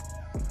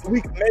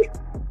 we can make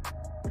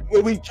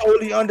where we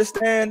totally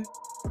understand.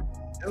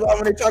 That's why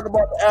when they talk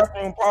about the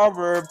African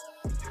proverb,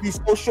 be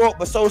so short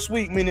but so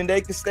sweet, meaning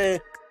they can say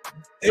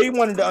they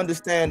wanted to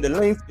understand the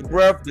length, the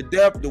breadth, the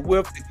depth, the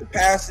width, the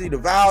capacity, the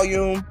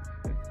volume,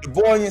 the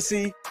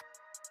buoyancy.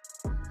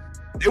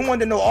 They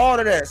wanted to know all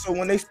of that. So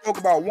when they spoke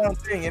about one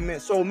thing, it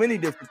meant so many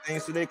different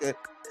things, so they could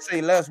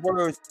say less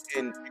words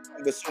and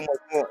get so much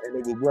more, and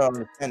they would well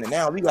understand it.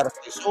 Now we gotta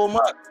say so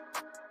much,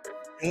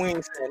 and we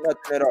ain't saying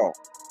nothing at all.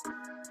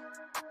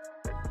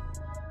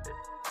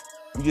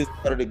 We just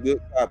started a good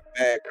cop,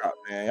 bad cop,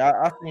 man.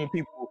 I seen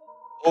people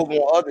over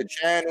on other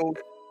channels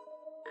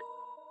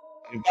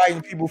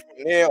inviting people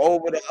from there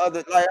over to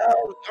other. Like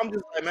I'm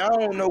just like, man, I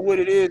don't know what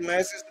it is, man.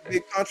 It's just a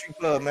big country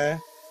club, man.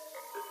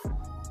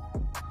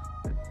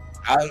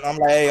 I'm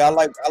like, hey, I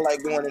like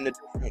going in the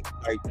different,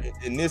 like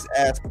in this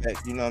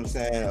aspect, you know what I'm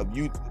saying, of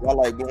YouTube. I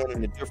like going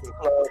in the different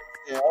clubs.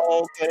 Yeah,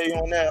 oh, okay,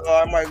 on that.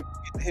 Oh, I might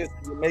get the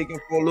history of making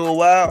for a little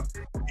while.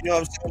 You know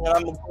what I'm saying?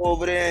 I'm gonna go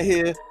over there and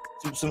hear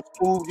some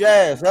smooth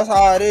jazz. That's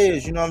how it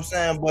is, you know what I'm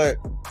saying? But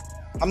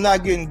I'm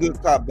not getting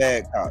good cop,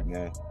 bad cop,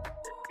 man.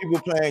 People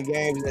playing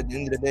games, at the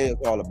end of the day,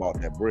 it's all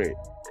about that bread.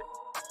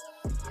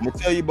 I'm gonna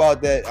tell you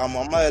about that. I'm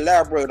gonna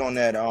elaborate on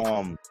that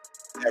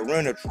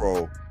renter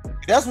troll.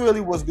 That's really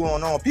what's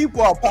going on.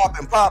 People are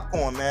popping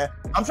popcorn, man.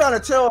 I'm trying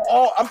to tell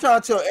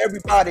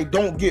everybody,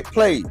 don't get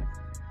played.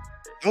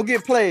 Don't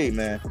get played,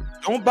 man.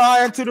 Don't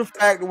buy into the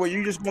fact where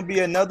you're just gonna be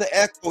another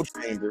echo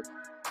chamber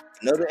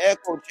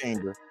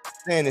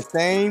saying the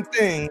same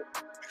thing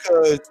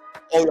because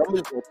I'm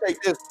just gonna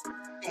take this,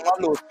 put my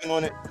little spin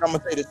on it, and I'm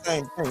gonna say the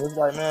same thing. It's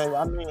like, man,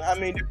 I mean, how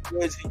many different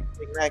ways can you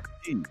make mac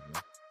and cheese? Man?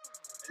 At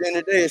the end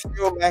of the day, it's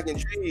still mac and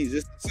cheese.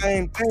 It's the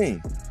same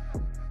thing,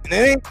 and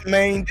it ain't the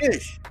main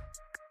dish.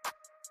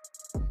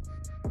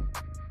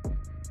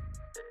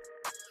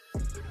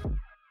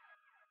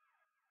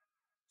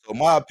 So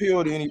my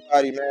appeal to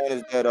anybody, man,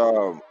 is that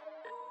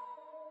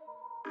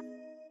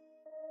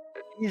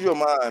use your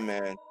mind,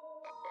 man.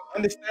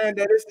 Understand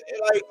that it's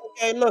like,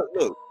 okay, look,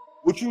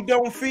 what you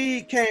don't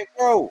feed can't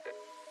grow.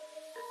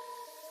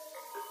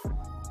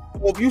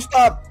 So if you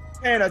stop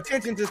paying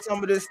attention to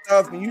some of this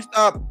stuff and you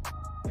stop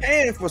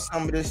paying for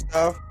some of this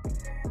stuff,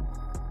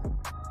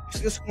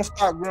 it's just gonna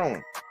stop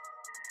growing.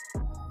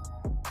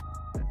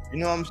 You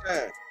know what I'm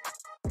saying?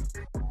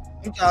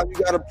 Sometimes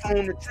you gotta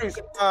prune the tree.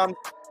 Sometimes,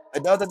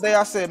 like the other day,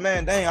 I said,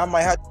 man, dang, I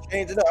might have to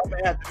change it up. I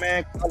might have to,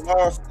 man, I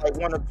lost like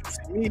 1 or 2.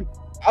 See me,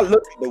 I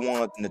look at the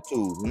ones and the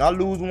twos. When I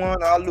lose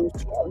one, I lose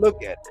two. I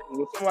look at it.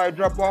 When somebody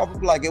drop off,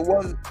 it's like,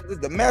 was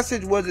it the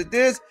message? Was it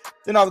this?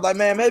 Then I was like,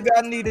 man, maybe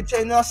I need to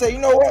change. And I say, you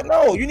know what?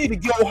 No, you need to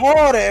go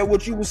harder at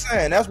what you were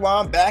saying. That's why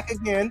I'm back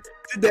again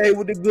today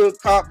with the good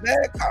cop,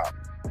 bad cop.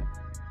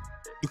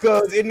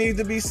 Because it needs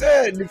to be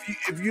said.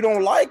 If you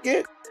don't like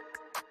it,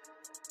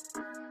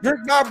 brick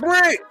by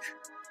brick.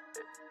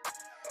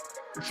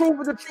 The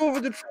truth is the truth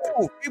is the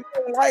truth. People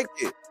don't like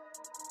it.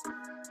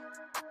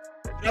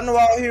 I know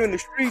out here in the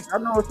streets, I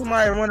know if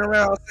somebody running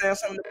around saying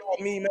something about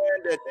me, man,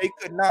 that they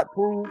could not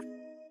prove,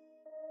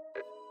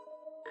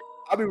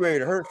 I'll be ready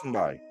to hurt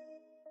somebody.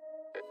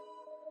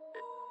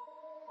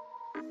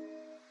 I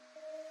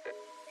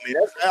mean,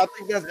 I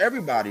think that's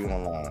everybody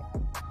online.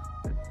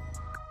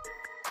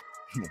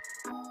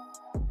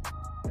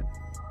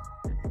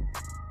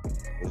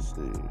 Let's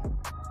see.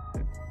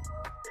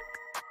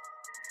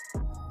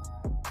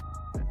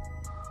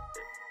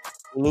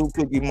 Blue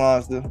Cookie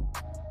Monster.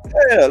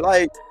 Yeah,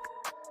 like,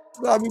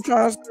 what I be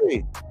trying to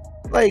say.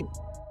 Like,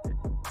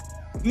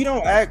 we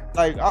don't act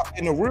like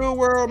in the real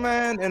world,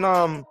 man,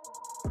 and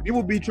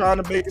people be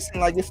trying to make it seem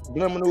like it's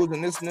subliminals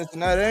and this and this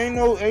and that. Ain't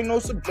no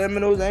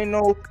subliminals,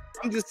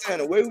 I'm just saying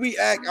the way we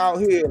act out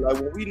here, like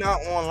when we not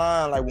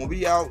online, like when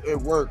we out at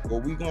work or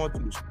we going to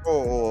the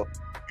store or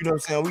you know what I'm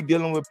saying, we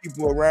dealing with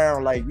people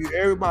around, like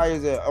everybody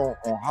is on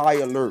high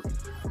alert.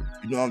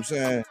 You know what I'm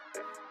saying?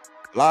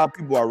 A lot of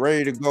people are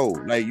ready to go.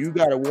 Like you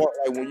gotta walk.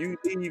 Like when you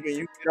leave and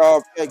you get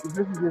off, because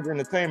this is just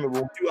entertainment.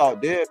 When you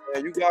out there,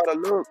 man, you gotta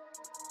look.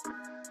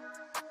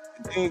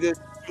 The things that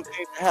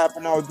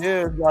happen out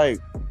there is like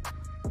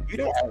you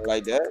don't act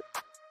like that.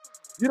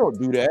 You don't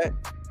do that.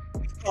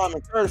 It's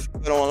common courtesy,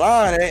 but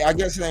online, I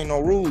guess it ain't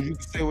no rules. You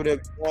can say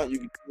whatever you want. You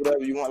can do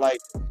whatever you want. Like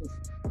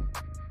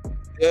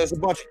there's a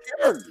bunch of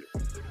characters.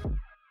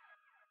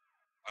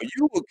 Are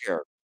you a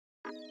character?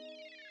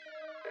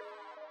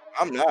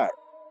 I'm not.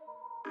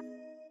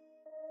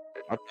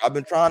 I've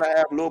been trying to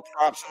have little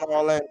props and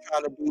all that, and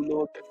trying to do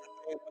little different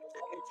things, but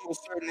it's only to a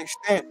certain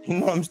extent. You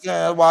know what I'm saying?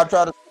 That's why I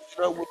try to switch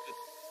it up with the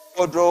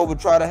wardrobe and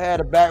try to have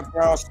the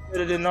background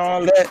split and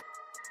all that.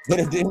 But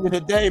at the end of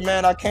the day,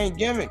 man, I can't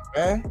gimmick,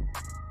 man.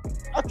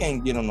 I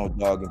can't get on no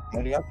dogging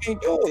money. I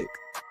can't do it.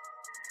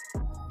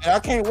 And I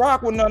can't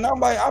rock with nothing.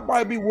 I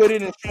might be with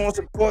it and showing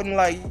support and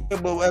like, yeah,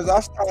 but as I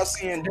start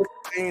seeing different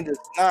things that's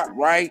not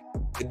right,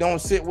 it don't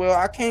sit well,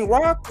 I can't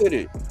rock with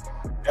it.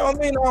 You know what I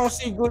mean? I don't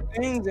see good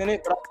things in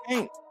it, but I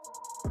can't.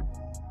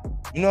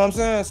 You know what I'm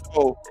saying?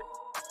 So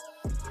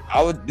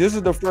this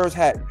is the first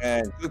hack,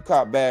 man. Good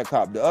cop, bad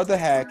cop. The other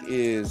hack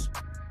is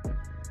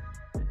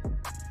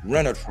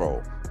rent a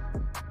troll.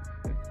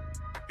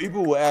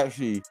 People will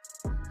actually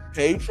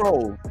pay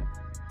trolls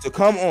to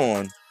come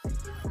on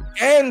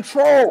and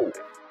troll.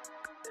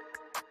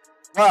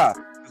 Why?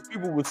 Because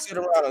people would sit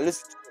around and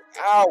listen to it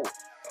for hours.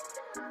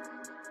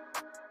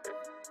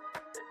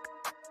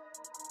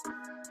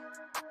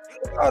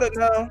 Think about it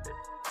now.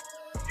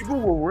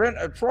 People will rent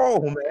a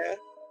troll, man.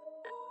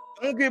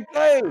 Don't get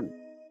played.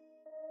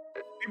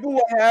 People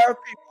will have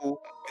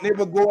people and they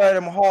will go at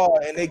them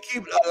hard and they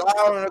keep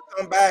allowing them to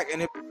come back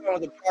and it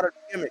becomes a part of the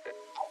gimmick.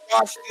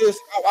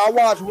 I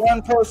watched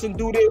one person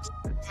do this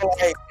for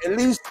like at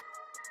least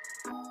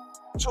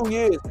 2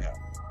 years now.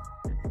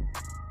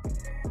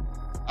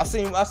 I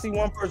see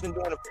one person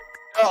doing it.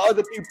 Now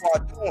other people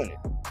are doing it.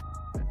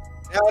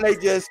 Now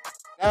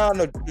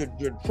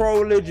the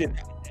trollage and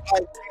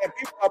like, man,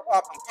 people are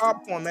popping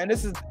popcorn, man.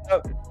 This is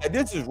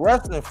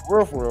wrestling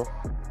for real.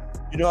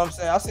 You know what I'm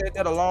saying? I said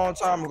that a long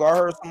time ago. I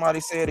heard somebody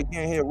say it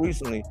again here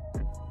recently.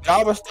 And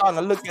I was starting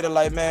to look at it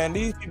like, man,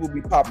 these people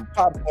be popping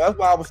popcorn. That's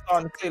why I was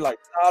starting to say like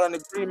silent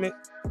agreement.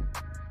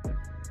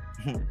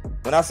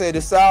 When I say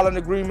the silent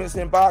agreements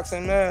in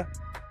boxing, man,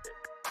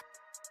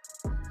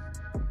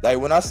 like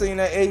when I seen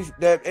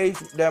the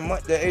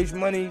H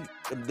Money,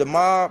 the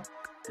mob,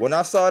 when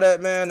I saw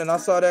that, man, and I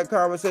saw that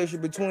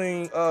conversation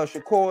between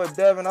Shakur and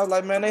Devin, I was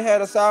like, man, they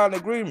had a silent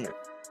agreement.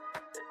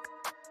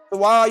 So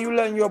why are you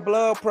letting your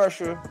blood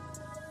pressure?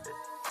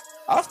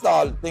 I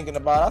started thinking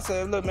about it. I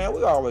said, look, man,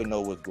 we already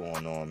know what's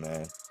going on,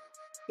 man.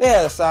 They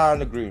had a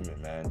silent agreement,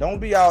 man. Don't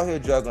be out here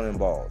juggling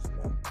balls,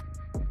 man.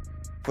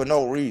 For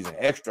no reason,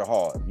 extra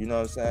hard. You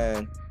know what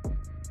I'm saying?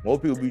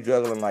 Most people be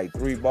juggling like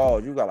 3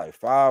 balls. You got like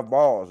 5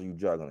 balls you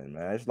juggling,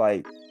 man. It's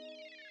like,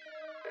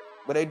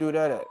 but they do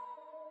that at?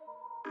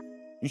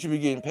 You should be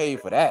getting paid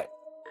for that.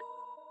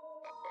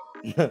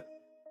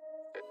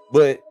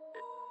 But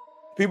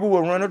people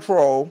will run a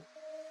troll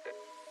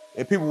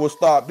and people will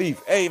start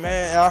beef. Hey,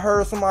 man, I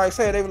heard somebody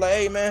say, they were like,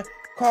 hey, man,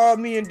 call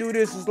me and do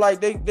this. It's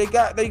like they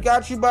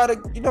got you by the,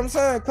 you know what I'm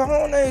saying? Come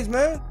on, A's,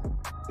 man.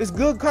 It's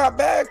good cop,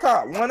 bad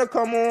cop. Want to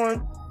come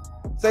on,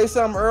 say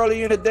something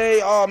early in the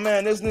day, oh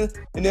man, this, and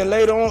then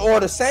later on, or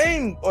the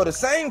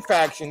same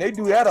faction, they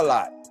do that a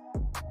lot.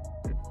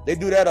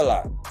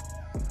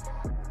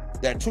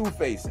 That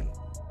two-facing.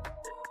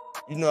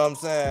 You know what I'm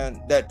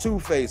saying? That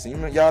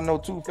two-facing. Y'all know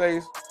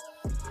Two-Face?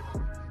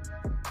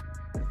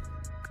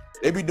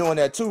 They be doing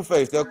that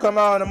two-face. They'll come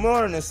out in the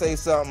morning and say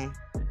something,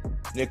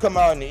 and they'll come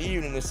out in the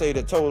evening and say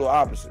the total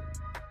opposite.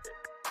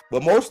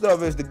 But most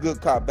of it is the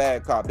good cop,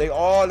 bad cop. They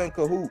all in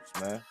cahoots,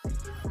 man.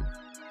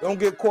 Don't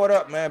get caught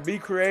up, man. Be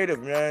creative,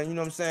 man. You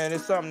know what I'm saying?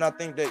 It's something I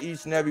think that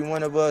each and every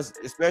one of us,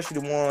 especially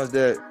the ones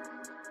that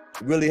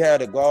really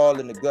had the gall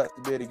and the guts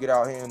to be able to get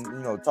out here and, you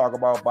know, talk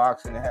about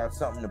boxing and have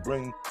something to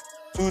bring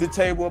to the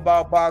table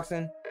about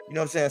boxing. You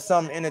know what I'm saying?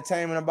 Some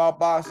entertainment about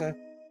boxing.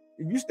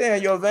 If you stay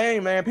in your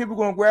vein, man, people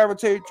gonna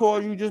gravitate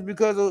toward you just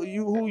because of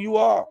you, who you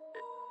are.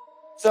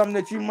 Something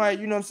that you might,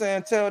 you know what I'm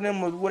saying, tell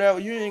them or whatever.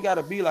 You ain't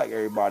gotta be like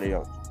everybody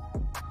else.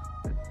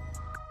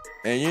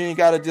 And you ain't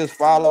gotta just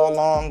follow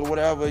along or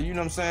whatever. You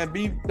know what I'm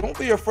saying? Don't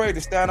be afraid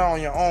to stand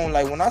on your own.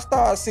 Like when I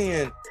start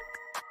seeing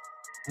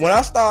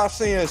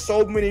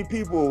so many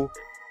people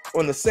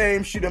on the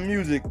same sheet of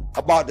music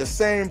about the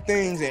same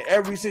things in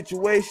every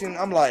situation,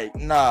 I'm like,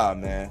 nah,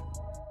 man.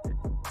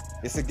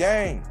 It's a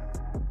game.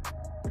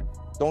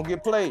 Don't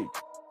get played.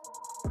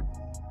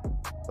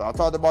 So I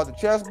talked about the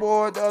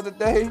chessboard the other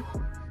day.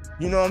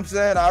 You know what I'm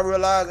saying? I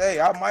realized,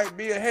 hey, I might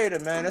be a hater,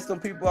 man. There's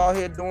some people out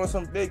here doing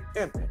some big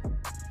pimping.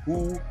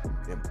 Who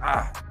am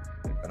I?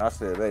 And I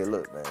said, hey,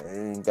 look, man,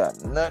 it ain't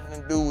got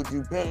nothing to do with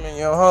you pimping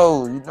your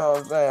hoe. You know what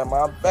I'm saying?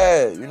 My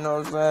bad. You know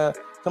what I'm saying?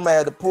 Somebody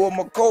had to pull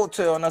my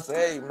coattail, and I said,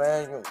 hey,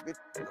 man,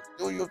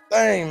 do your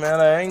thing, man.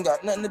 I ain't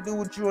got nothing to do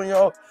with you and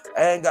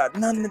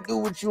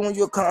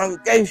your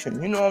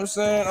congregation. You know what I'm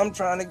saying?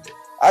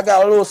 I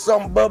got a little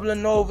something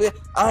bubbling over it.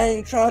 I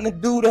ain't trying to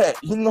do that.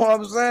 You know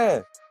what I'm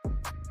saying?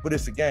 But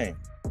it's a game.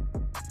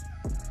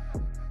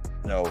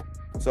 You know,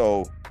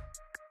 so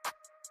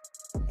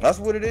that's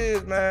what it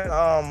is,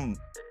 man.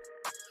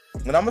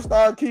 And I'm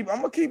gonna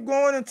keep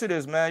going into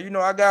this, man. You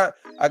know, I got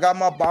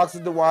my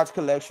boxes to watch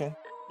collection.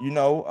 You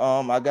know,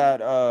 I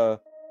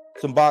got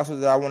some boxes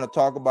that I want to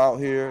talk about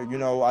here. You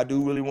know, I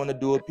do really want to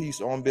do a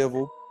piece on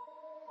Bivol,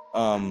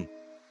 and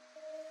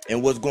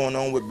what's going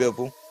on with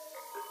Bivol.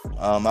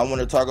 I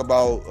want to talk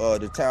about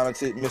the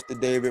talented Mr.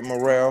 David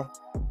Morrell.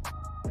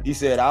 He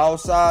said,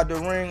 outside the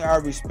ring, I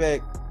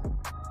respect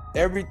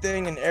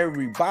everything and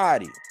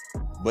everybody.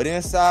 But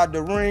inside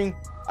the ring,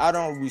 I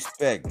don't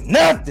respect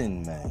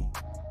nothing, man.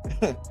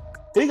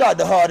 He got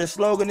the hardest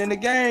slogan in the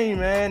game,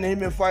 man. He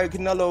been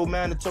fighting Canelo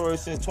mandatory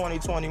since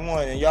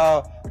 2021. And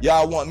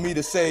y'all want me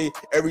to say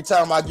every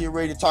time I get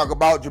ready to talk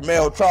about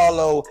Jermell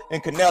Charlo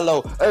and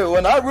Canelo, hey,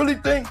 when I really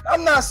think,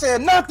 I'm not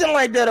saying nothing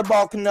like that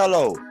about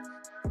Canelo.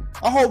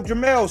 I hope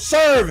Jermell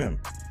serve him.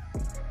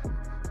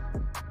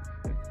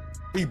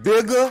 He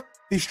bigger,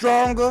 he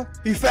stronger,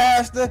 he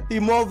faster, he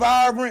more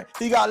vibrant,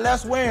 he got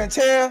less wear and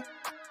tear.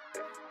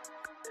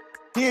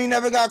 He ain't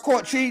never got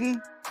caught cheating.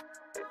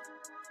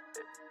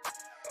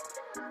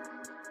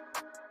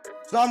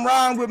 So I'm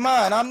riding with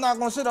mine. I'm not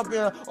gonna sit up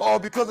here, oh,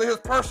 because of his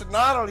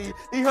personality,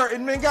 he hurt.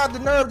 And man, got the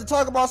nerve to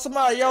talk about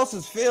somebody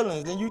else's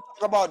feelings. And you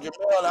talk about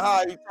Jermell and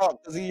how he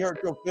talked because he hurt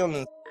your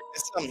feelings.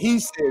 It's something he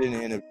said in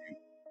the interview.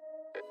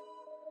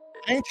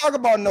 I ain't talking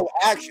about no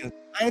actions.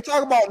 I ain't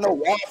talking about no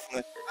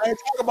waffling. I ain't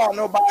talking about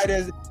nobody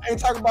that's. I ain't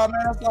talking about,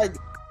 man. It's like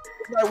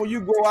when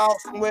you go out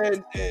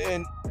somewhere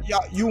and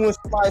you and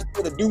somebody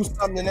supposed to do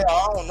something there.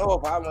 I don't know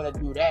if I want to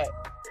do that.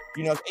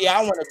 You know, yeah,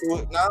 I want to do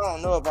it. Now I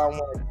don't know if I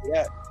want to do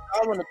that.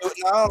 I want to do it.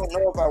 Now I don't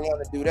know if I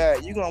want to do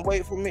that. You gonna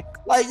wait for me?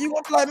 Like you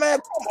gonna be like, man,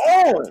 come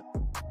on.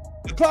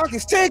 The clock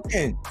is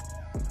ticking.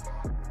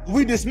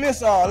 We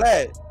dismiss all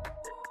that.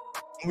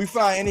 We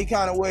find any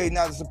kind of way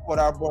not to support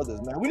our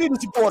brothers, man. We need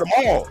to support them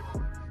all.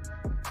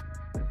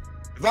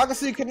 If I can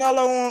see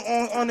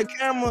Canelo on the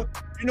camera,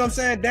 you know what I'm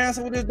saying,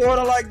 dancing with his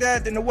daughter like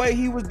that, then the way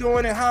he was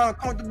doing it, how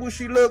uncomfortable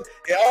she looked,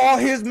 and all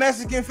his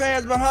Mexican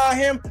fans behind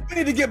him, we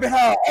need to get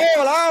behind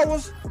all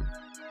ours.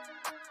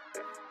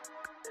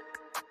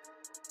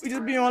 We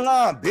just be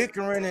online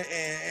bickering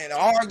and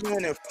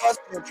arguing and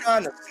fussing and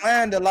trying to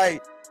slander.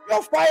 Like,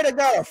 your fighter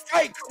got a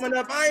fight coming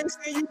up. I ain't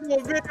seen you do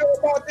a video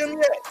about them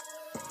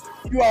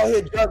yet. You out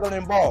here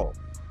juggling balls.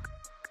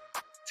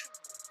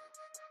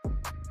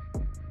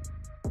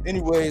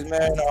 Anyways,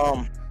 man,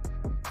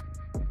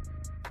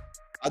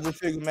 I just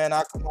figured, man,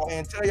 I come on here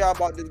and tell y'all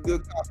about this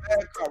good cop,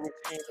 bad cop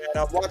routine,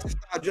 man. I'm watching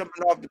start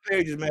jumping off the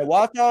pages, man.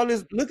 Watch all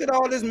this, look at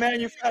all this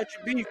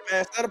manufactured beef, man.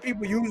 Instead of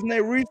people using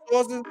their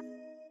resources,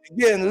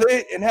 getting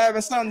lit and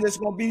having something that's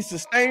gonna be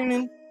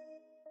sustaining.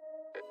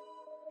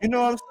 You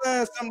know what I'm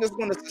saying? Something that's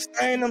gonna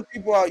sustain them.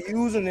 People are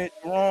using it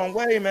the wrong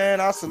way,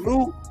 man. I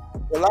salute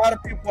what a lot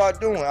of people are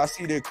doing. I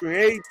see their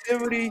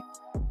creativity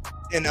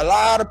in a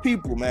lot of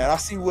people, man. I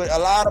see what a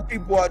lot of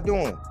people are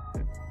doing.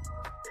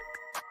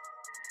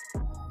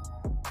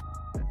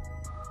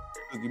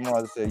 Cookie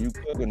Mother said, "You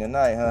cooking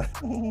tonight, huh?"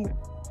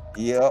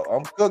 Yeah,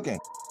 I'm cooking.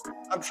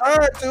 I'm trying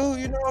to,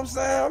 you know what I'm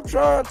saying? I'm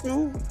trying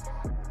to.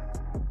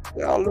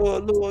 Got a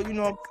little, you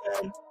know what I'm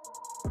saying?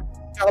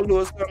 Got a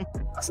little something.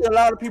 I see a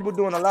lot of people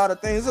doing a lot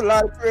of things. There's a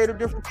lot of creative,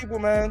 different people,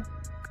 man.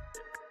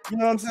 You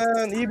know what I'm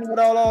saying? Even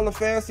without all the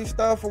fancy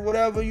stuff or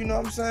whatever, you know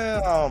what I'm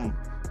saying?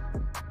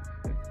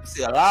 I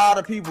see a lot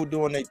of people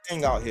doing their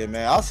thing out here,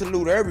 man. I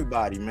salute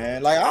everybody,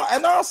 man. Like,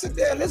 I'll sit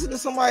there and listen to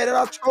somebody that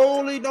I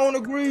totally don't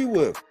agree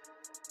with.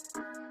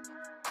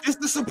 Just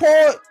to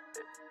support.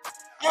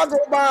 I'll go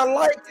by a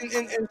like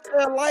and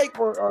share a like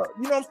or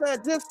you know what I'm saying?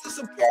 Just to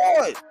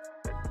support.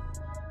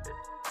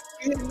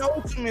 You didn't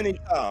know too many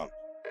times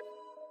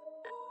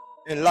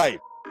in life.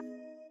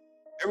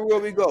 Everywhere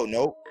we go,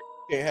 nope,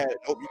 you can't have it.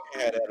 Nope, you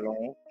can't have that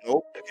loan.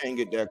 Nope, you can't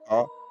get that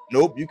car.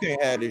 Nope, you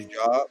can't have this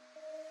job.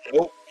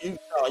 Nope, you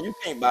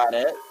can't buy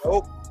that.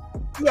 Nope.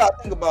 You gotta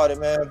think about it,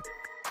 man.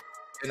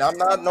 And I'm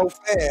not no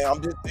fan.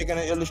 I'm just taking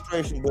an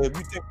illustration. But if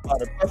you think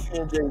about it, Puffy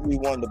and Jay-Z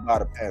wanted to buy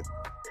the Panthers.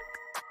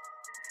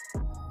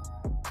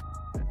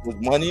 Was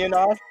money an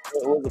option?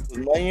 Was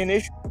money an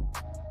issue?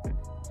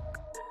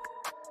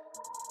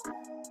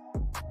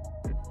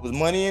 Was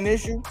money an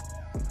issue?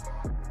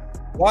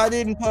 Why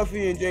didn't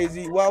Puffy and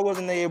Jay-Z, why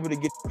wasn't they able to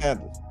get the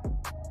Panthers?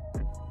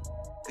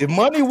 If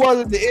money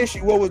wasn't the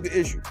issue, what was the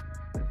issue?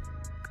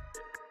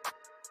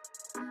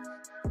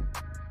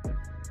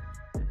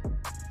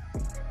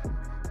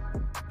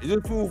 It's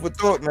just food for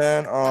thought,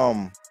 man.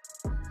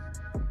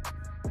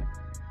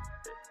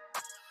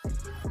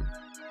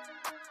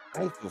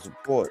 Thanks for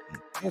supporting.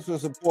 Thanks for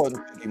supporting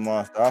Cookie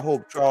Monster. I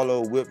hope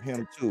Charlo whip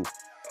him too.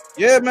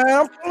 Yeah, man,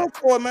 I'm pulling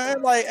for it,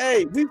 man. Like,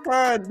 hey, we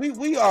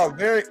are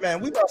very, man,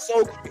 we are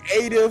so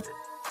creative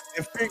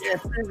and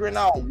figuring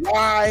out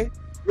why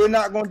we're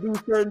not gonna do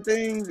certain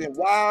things and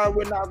why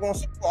we're not gonna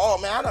support. Oh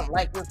man, I don't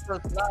like this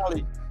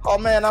personality. Oh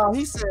man,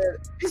 he said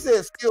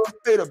skills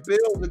pay the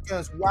bills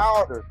against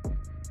Wilder.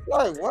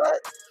 Like what?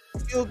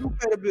 Skills do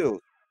pay the bills.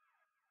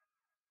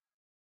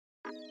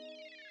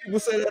 People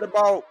say that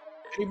about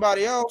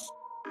anybody else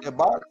that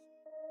box.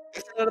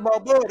 They say that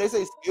about Bud. They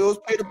say skills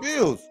pay the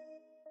bills.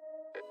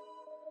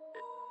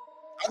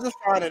 I just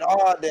find it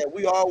odd that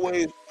we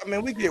always, I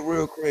mean, we get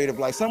real creative.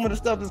 Like some of the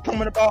stuff that's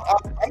coming about,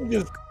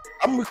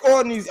 I'm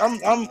recording these, I'm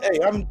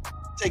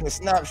taking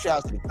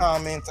snapshots of the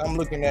comments. I'm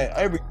looking at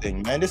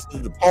everything, man. This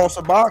is the pulse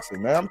of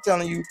boxing, man. I'm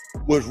telling you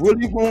what's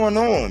really going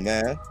on,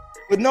 man.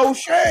 With no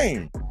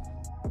shame.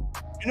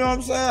 You know what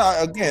I'm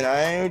saying?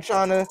 I ain't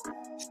trying to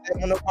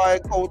step on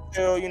nobody's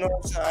coattail, you know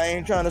what I'm saying? I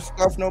ain't trying to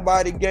scuff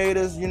nobody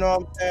gators, you know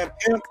what I'm saying?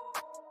 Pimp.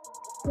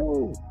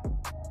 Ooh.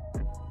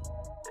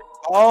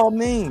 By all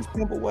means,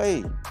 pimp away.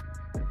 You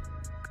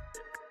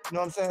know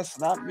what I'm saying?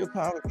 Slap your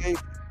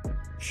congregation.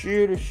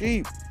 Shear the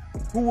sheep.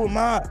 Who am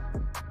I?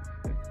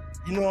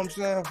 You know what I'm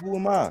saying? Who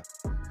am I?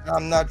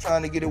 I'm not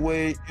trying to get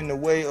away in the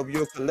way of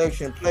your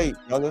collection plate,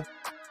 brother.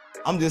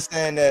 I'm just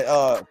saying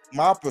that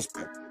my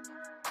perspective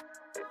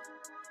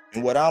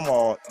and what I'm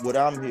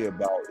here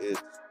about is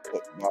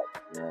what about,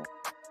 you know.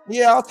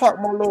 Yeah, I'll talk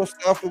my little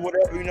stuff or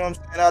whatever, you know what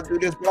I'm saying? I'll do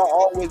this, but I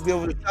always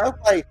give it a try.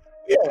 Like,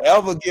 we don't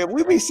ever give.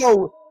 It be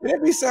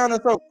sounding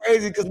so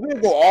crazy because we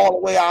go all the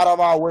way out of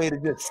our way to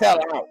just sell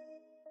out.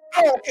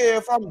 I don't care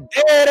if I'm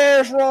dead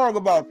ass wrong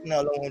about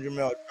Canelo and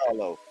Jermell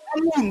Charlo.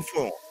 I'm rooting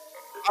for him.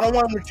 I don't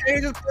want him to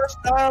change his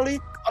personality.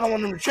 I don't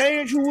want him to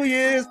change who he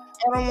is.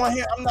 I'm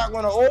not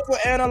going to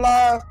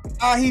overanalyze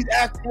how he's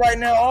acting right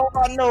now. All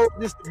I know is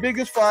this is the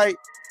biggest fight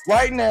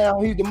right now.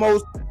 He's the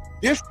most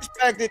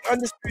disrespected,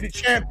 undisputed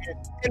champion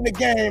in the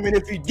game. And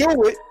if he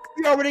do it,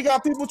 we already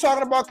got people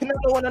talking about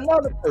Canelo and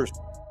another person.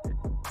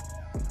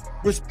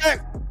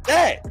 Respect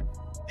that.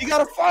 He got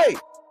to fight.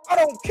 I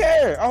don't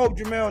care. I hope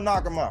Jermell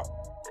knock him out.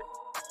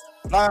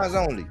 Lions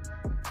only.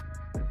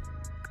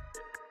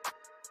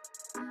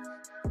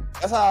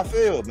 That's how I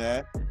feel,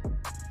 man.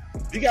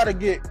 You got to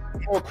get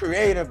more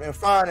creative in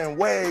finding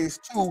ways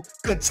to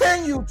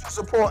continue to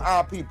support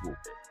our people.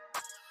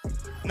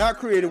 Not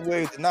creative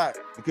ways to not,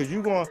 because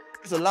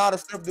there's a lot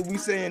of stuff that we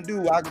say and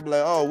do. I could be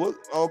like, you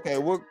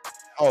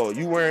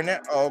wearing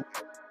that? Oh,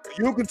 okay.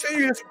 You'll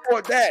continue to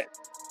support that.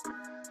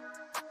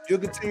 You'll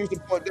continue to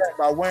support that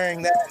by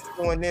wearing that,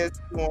 doing this,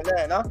 doing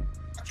that. And I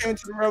came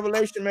to the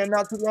revelation, man,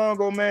 not too long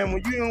ago, man,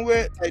 when you don't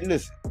wear, hey,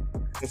 listen,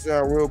 it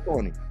sound real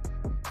corny.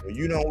 When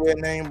you don't wear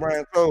name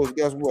brand clothes,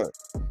 guess what?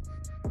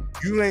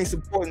 You ain't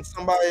supporting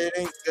somebody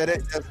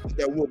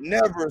that would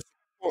never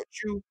support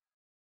you.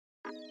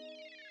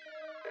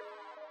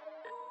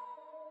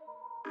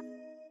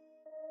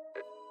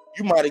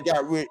 You might have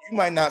got rid. You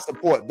might not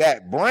support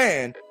that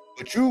brand,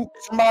 but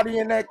somebody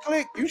in that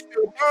clique, you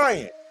still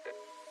buying.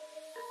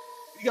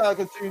 You gotta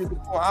continue to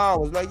support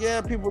ours. Like,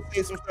 yeah, people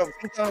say some stuff.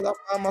 Sometimes I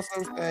find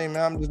myself saying,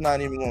 man, I'm just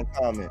not even gonna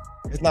comment.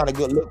 It's not a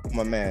good look for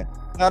my man.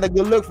 It's not a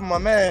good look for my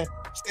man.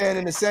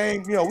 Standing the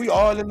same, we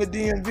all in the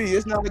DMV.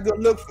 It's not a good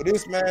look for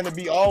this man to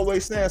be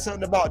always saying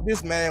something about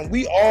this man.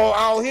 We all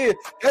out here.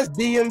 That's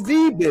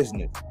DMV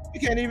business. You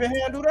can't even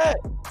handle that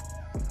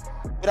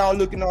without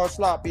looking all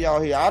sloppy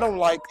out here. I don't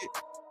like it.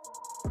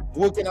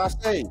 What can I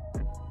say?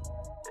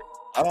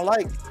 I don't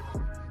like it.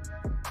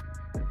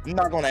 I'm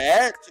not going to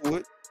add to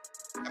it.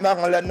 I'm not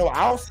going to let no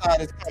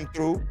outsiders come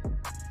through.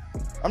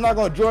 I'm not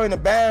going to join the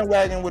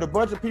bandwagon with a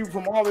bunch of people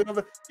from all the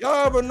other.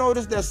 Y'all ever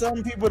notice that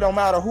some people, no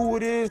matter who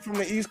it is from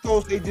the East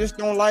Coast, they just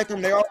don't like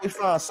them. They always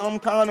find some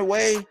kind of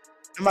way.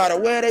 No matter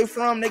where they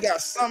from, they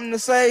got something to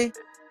say.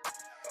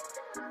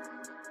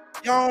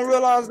 Y'all don't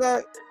realize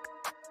that?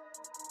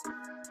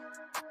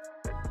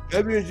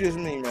 Maybe it's just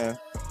me, man.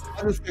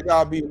 I just think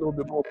I'll be a little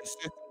bit more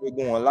consistent with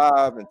going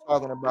live and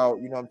talking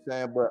about, you know what I'm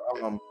saying? But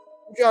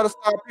we got to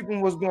start peeping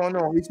what's going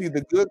on. We see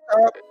the good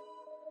cop,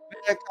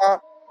 bad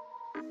cop,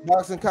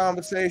 boxing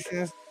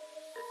conversations.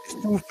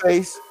 It's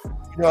two-faced.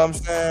 You know what I'm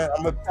saying?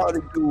 I'm going to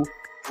probably do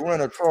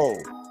Rent a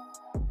Troll.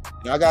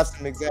 I got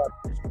some examples.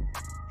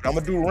 I'm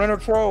going to do Rent a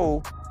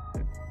Troll,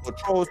 or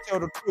Trolls Tell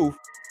the Truth,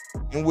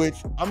 in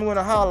which I'm going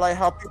to highlight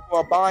how people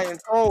are buying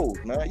trolls,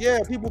 man. Yeah,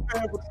 people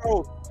paying for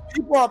trolls.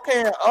 People are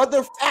paying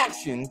other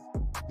factions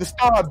to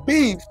start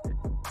beefs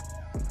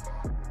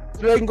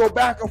so they can go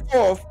back and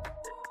forth.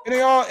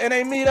 And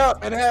they meet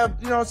up and have,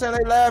 you know what I'm saying,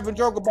 they laugh and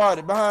joke about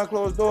it behind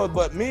closed doors.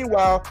 But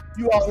meanwhile,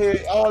 you out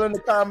here all in the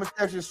comment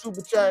section,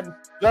 super chatting,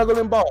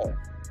 juggling balls.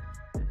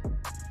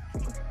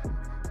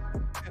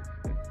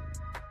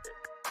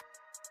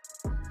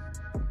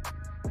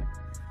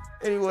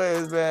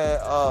 Anyways, man,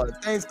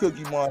 thanks,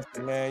 Cookie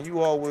Monster, man.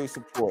 You always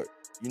support.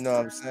 You know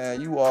what I'm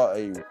saying? You are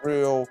a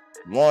real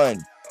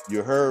one.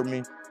 You heard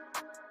me?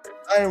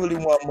 I ain't really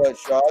want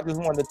much, y'all. I just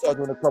wanted to touch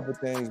on a couple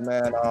things,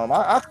 man.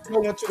 I can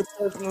go into the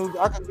personals.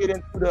 I can get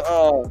into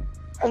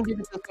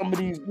some of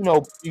these,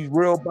 these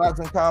real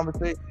boxing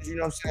conversations. You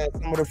know what I'm saying?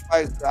 Some of the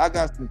fights. I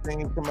got some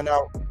things coming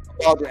out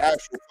about the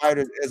actual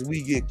fighters as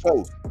we get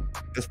close.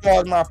 As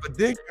far as my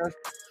predictions,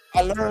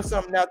 I learned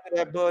something after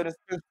that Bud and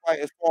Spence fight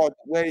as far as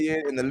the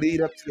weigh-in and the lead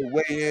up to the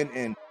weigh-in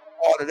and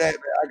all of that,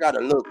 man. I gotta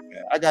look,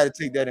 man. I gotta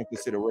take that in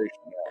consideration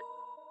now.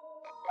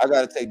 I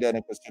gotta take that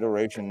in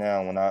consideration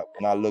now when I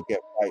look at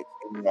fights.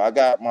 I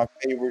got my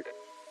favorite.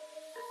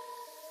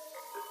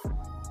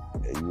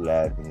 Yeah, you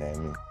laughing at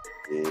me?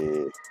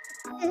 Yeah.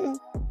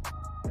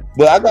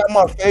 But I got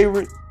my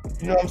favorite.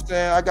 You know what I'm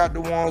saying? I got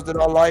the ones that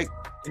I like.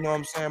 You know what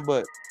I'm saying?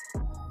 But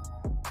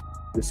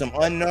there's some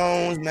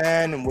unknowns,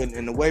 man,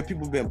 and the way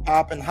people been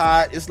popping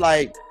hot. It's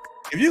like,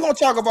 if you're gonna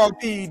talk about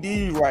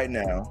PEDs right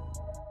now,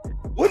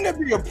 wouldn't it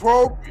be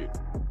appropriate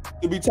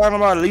to be talking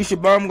about Alicia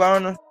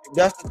Baumgartner? If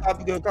that's the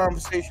topic of the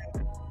conversation,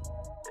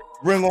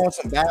 bring on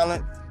some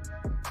balance.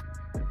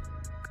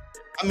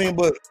 I mean,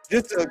 but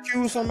just to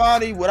accuse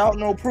somebody without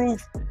no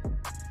proof,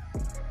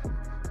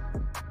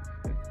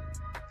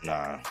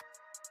 nah.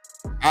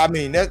 I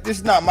mean, this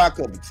is not my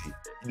cup of tea.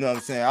 You know what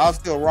I'm saying? I'll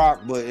still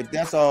rock, but if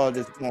that's all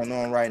that's going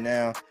on right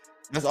now,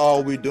 that's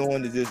all we're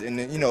doing is just, and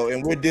then, you know,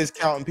 and we're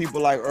discounting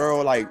people like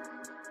Earl. Like,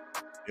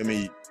 I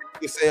mean, you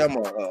can say I'm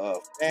a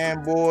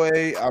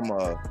fanboy, I'm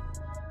a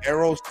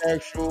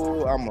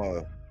aerosexual, I'm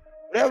a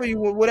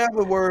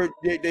whatever word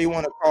they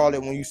want to call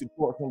it when you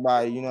support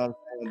somebody. You know what I'm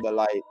saying? But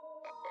like,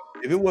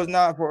 if it was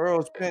not for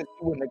Earl Spence,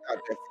 he wouldn't have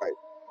got that fight.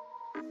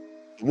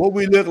 What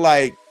we look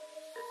like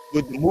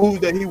with the moves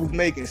that he was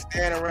making,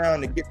 stand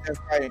around to get that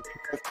fight and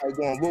keep that fight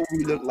going, what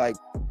we look like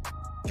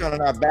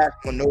turning our back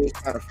on those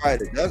kind of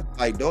fighters. That's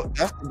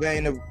the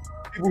vein of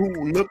people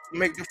who look to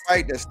make the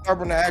fight, that's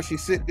stubborn to actually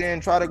sit there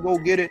and try to go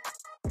get it.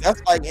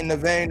 That's like in the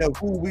vein of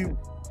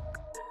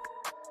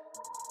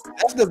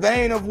that's the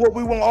vein of what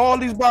we want all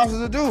these boxers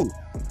to do.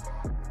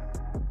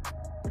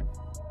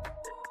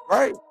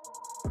 Right?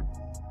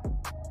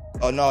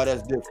 Oh no,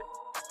 that's different.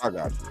 I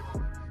got you.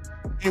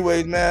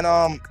 Anyways, man,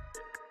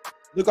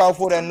 look out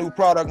for that new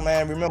product,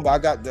 man. Remember, I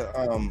got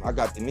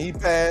the knee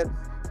pads,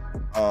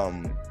 a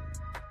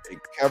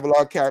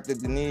Kevlar cap at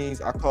the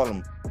knees. I call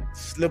them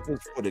slippers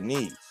for the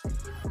knees.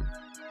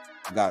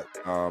 I got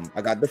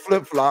the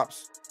flip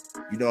flops.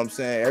 You know what I'm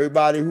saying?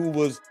 Everybody who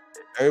was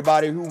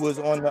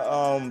on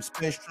the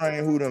Spence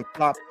train who done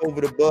flopped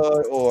over the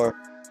bud or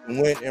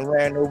went and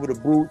ran over the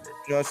boot.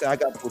 You know what I'm saying? I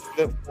got the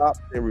flip flops.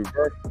 They're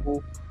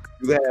reversible.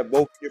 You can have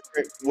both your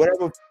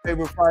whatever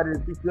favorite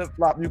fighter you flip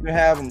flop, you can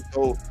have them.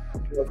 So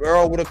if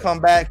Earl would have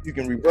come back, you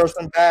can reverse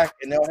them back,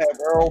 and they'll have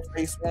Earl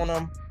face on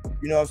them.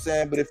 You know what I'm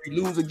saying? But if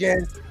you lose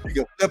again, you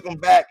can flip them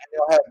back, and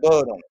they'll have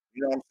Bud on them.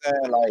 You know what I'm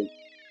saying? Like,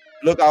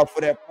 look out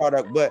for that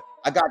product. But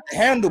I got the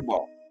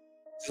handlebar.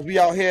 So we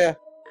out here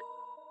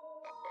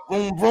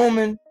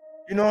vrooming.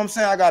 You know what I'm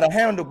saying? I got a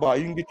handlebar.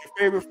 You can get your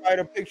favorite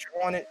fighter picture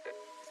on it,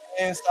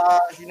 hand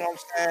size. You know what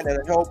I'm saying?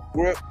 That'll help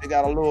grip. They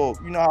got a little,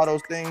 you know how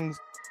those things.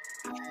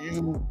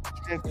 You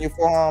strengthen your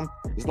forearm.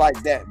 It's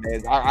like that,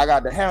 man. I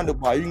got the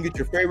handlebar. You can get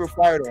your favorite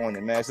fighter on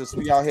it, man. Since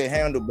we out here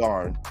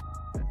handlebarring.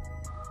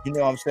 You know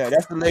what I'm saying?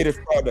 That's the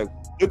latest product.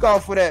 Look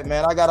out for that,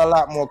 man. I got a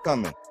lot more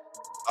coming.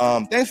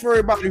 Thanks for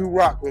everybody who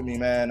rock with me,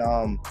 man.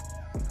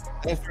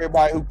 Thanks for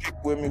everybody who kick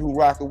with me, who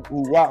rock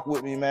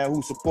with me, man,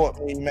 who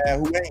support me, man,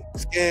 who ain't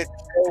scared to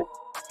show.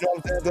 You know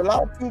what I'm saying? A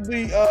lot of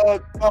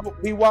people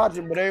be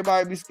watching, but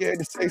everybody be scared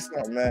to say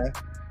something, man.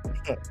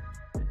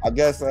 I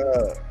guess I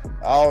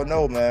don't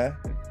know, man.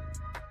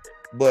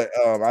 But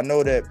I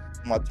know that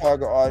my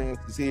target audience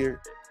is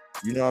here.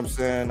 You know what I'm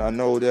saying? I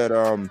know that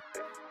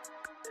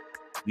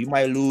we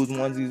might lose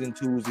onesies and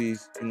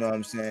twosies, you know what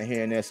I'm saying?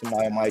 Here and there,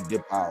 somebody might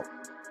dip out.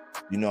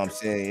 You know what I'm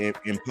saying?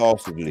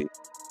 Impulsively.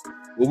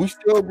 But we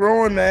still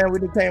growing, man. We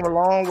just came a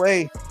long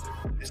way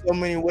in so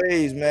many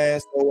ways, man.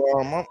 So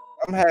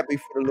I'm happy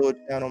for the little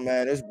channel,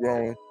 man. It's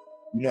growing.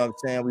 You know what I'm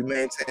saying? We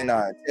maintain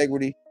our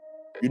integrity.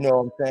 You know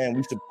what I'm saying?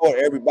 We support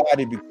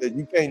everybody because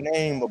you can't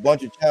name a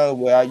bunch of channels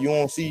where you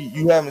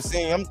haven't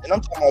seen. I'm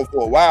talking about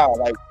for a while,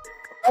 like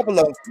a couple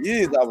of them for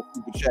years I was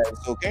super chatting.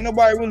 So can't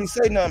nobody really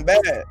say nothing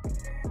bad.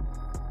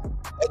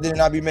 That did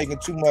not be making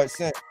too much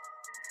sense.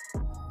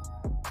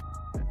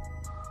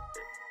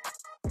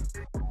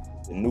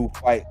 The new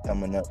fight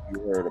coming up,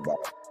 you heard about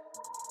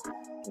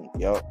it.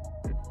 Yep.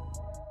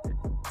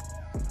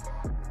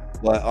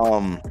 But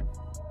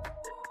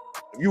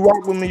if you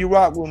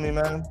rock with me,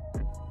 man.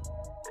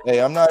 Hey,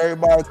 I'm not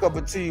everybody's cup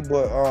of tea,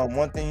 but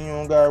one thing you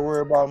don't gotta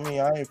worry about me,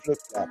 I ain't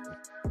flip-flopping.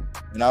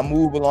 And I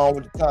move along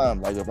with the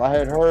time. Like if I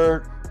had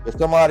heard if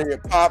somebody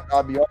had popped,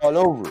 I'd be all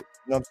over it.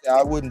 You know what I'm saying?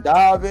 I wouldn't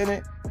dive in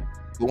it.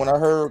 But when I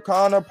heard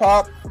Conor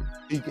pop,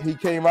 he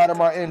came out of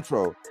my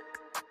intro.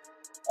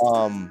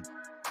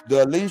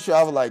 The Alicia,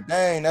 I was like,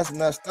 dang, that's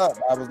messed up.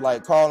 I was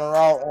like calling her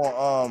out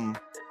on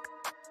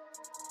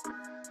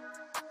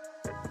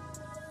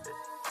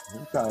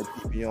you trying to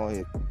keep me on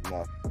here, you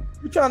know.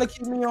 You trying to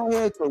keep me on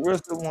here?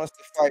 Clarissa wants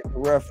to fight the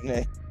ref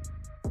next.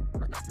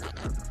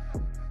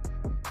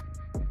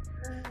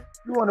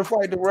 You want to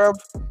fight the ref?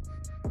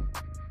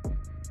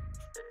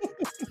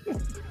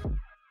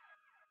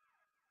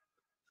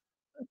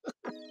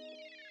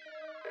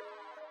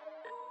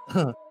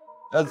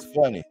 That's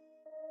funny.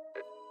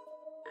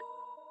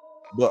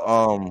 But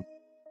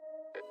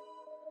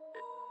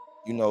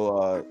you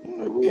know,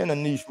 we in a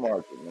niche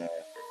market, man.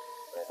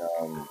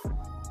 And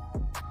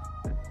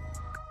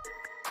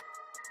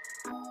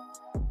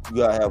you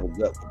gotta have a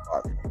gut for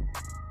boxing.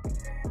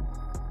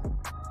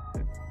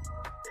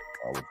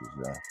 Oh, what was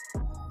that?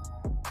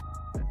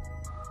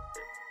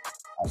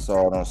 I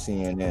saw it on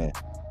CNN.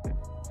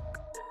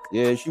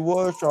 Yeah, she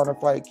was trying to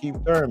fight Keith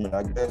Thurman.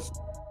 I guess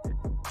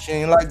she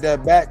ain't like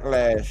that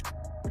backlash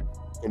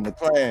from the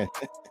Klan.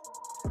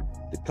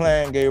 The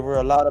Klan gave her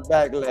a lot of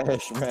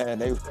backlash, man.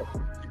 They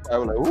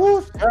were like,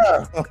 "Woo,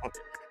 yeah.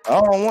 I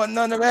don't want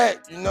none of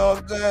that." You know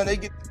what I'm saying? They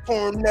get to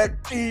pouring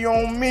that tea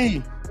on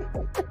me.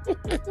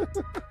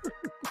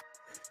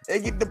 They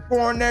get to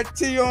pouring that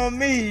tea on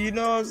me. You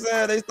know what I'm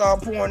saying? They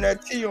start pouring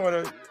that tea on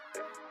her.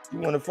 You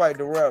want to fight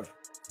the ref?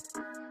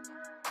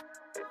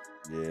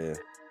 Yeah.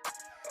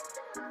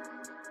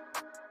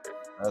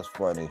 That's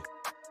funny.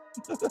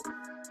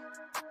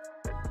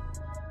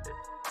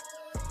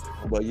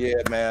 But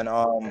yeah, man,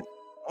 I'm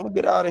gonna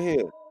get out of here.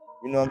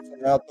 You know what I'm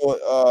saying? I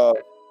thought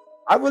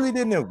I really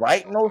didn't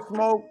invite no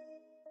smoke,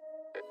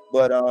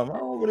 but I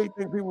don't really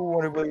think people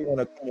really want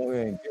to come over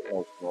here and get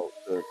no smoke.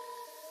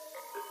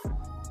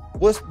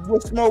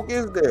 What smoke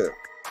is there?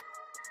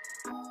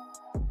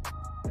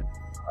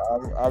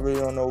 I really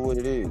don't know what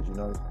it is. You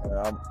know what I'm saying?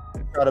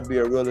 I'm trying to be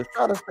a realist,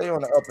 try to stay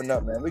on the up and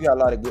up, man. We got a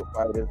lot of good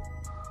fighters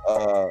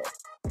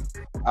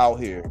out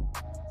here.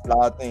 A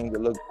lot of things to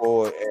look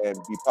forward and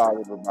be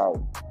positive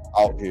about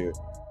out here.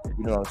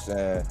 You know what I'm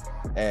saying?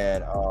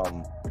 And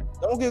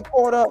don't get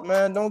caught up,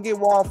 man. Don't get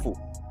waffled.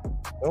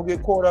 Don't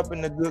get caught up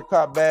in the good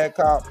cop, bad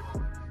cop.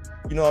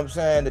 You know what I'm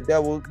saying? The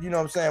devil, you know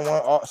what I'm saying?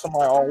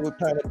 Somebody always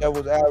playing the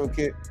devil's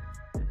advocate.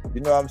 You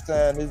know what I'm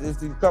saying? It's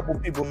these couple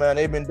people, man.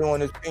 They've been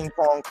doing this ping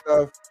pong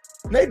stuff.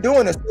 And they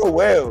doing it so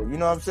well. You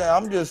know what I'm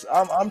saying?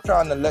 I'm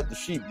trying to let the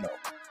sheep know.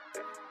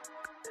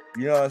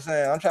 You know what I'm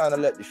saying? I'm trying to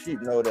let the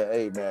sheep know that,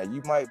 hey, man,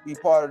 you might be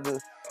part of the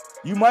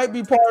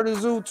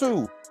zoo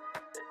too.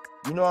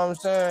 You know what I'm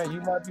saying?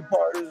 You might be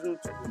part of the zoo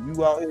too.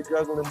 You out here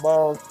juggling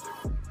balls.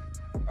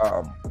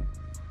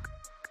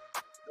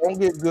 Don't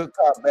get good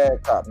cop,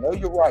 bad cop. Know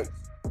your rights.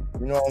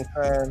 You know what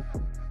I'm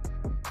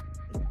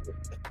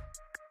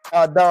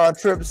saying? Don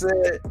Tripp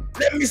said,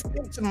 let me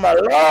speak to my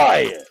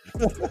lawyer.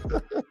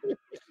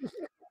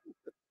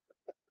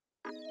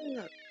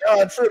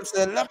 Don Tripp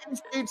said, let me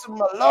speak to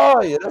my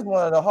lawyer. That's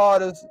one of the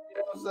hardest, you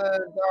know what I'm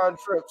saying? Don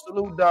Tripp.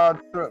 Salute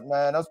Don Tripp,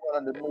 man. That's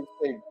one of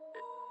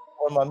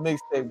my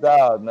mixtape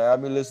guys, man.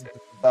 I've been listening to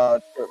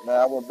Don Tripp, man.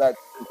 I went back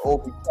to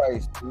Obi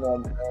Price, you know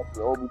what I'm saying?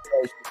 To Obi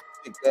Price,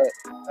 pick that.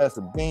 Had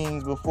some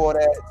beans before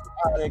that.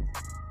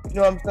 You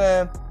know what I'm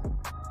saying?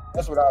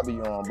 That's what I'll be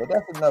on. But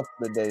that's enough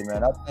for today,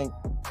 man. I think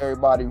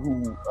everybody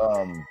who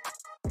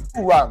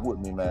rock with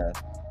me, man.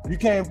 You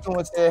came through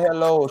and said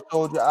hello or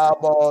showed your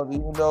eyeballs,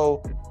 even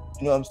though,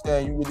 you know what I'm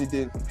saying, you really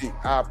didn't speak.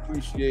 I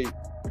appreciate, you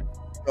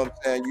know what I'm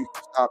saying, you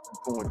stopping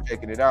through and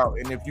checking it out.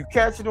 And if you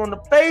catch it on the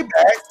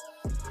playback,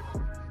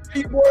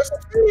 give boys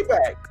some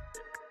feedback.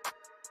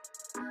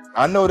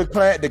 I know the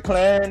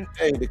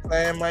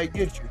clan might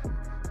get you.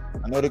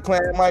 I know the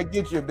clan might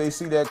get you if they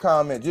see that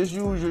comment. Just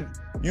use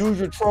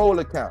your troll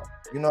account.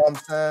 You know what I'm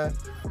saying?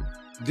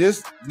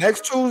 This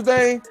next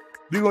Tuesday,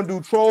 we're gonna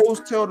do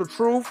Trolls Tell the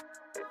Truth.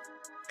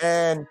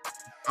 And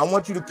I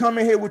want you to come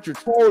in here with your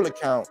troll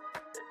account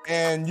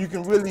and you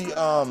can really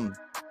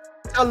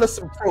tell us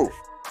some truth.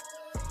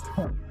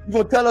 You're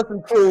gonna tell us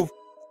some truth,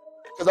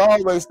 because I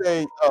always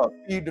say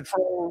feed the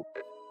troll,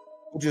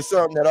 which is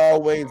something that I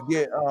always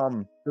get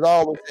because I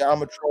always say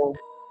I'm a troll.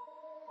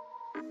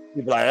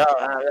 People like,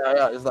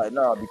 yeah. It's like,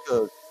 no,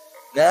 because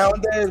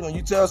nowadays when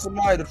you tell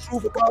somebody the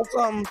truth about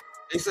something,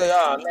 they say,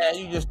 oh man,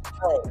 you just a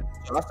troll.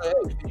 So I say,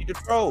 hey, feed the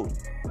troll.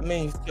 That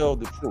means tell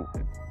the truth.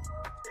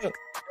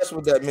 That's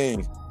what that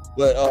means.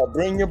 But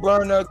bring your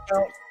burner account,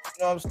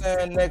 you know what I'm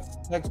saying,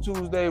 next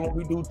Tuesday when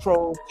we do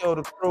Trolls Tell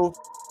the Truth.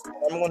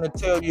 I'm going to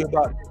tell you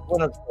about this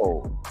winter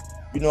troll,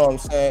 you know what I'm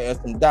saying, and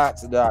some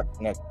dots that I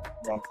connect,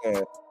 you know what I'm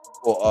saying,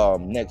 for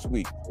next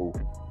week. So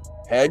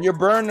have your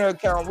burner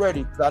account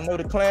ready, because I know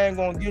the clan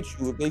going to get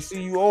you. If they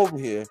see you over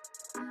here,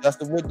 that's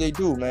what they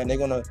do, man.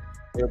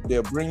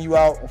 They'll bring you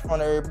out in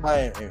front of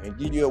everybody and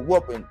give you a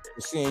whooping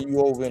for seeing you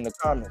over in the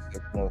comments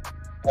section,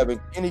 having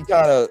any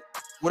kind of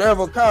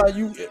whatever kind of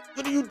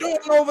what are you doing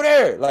over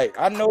there? Like,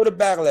 I know the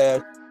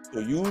backlash, so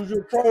use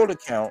your troll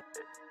account,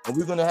 and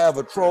we're gonna have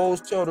a Trolls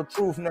Tell the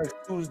Truth next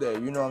Tuesday,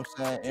 you know what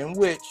I'm saying? In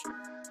which,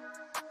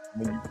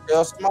 when you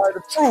tell somebody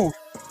the truth,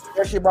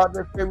 especially about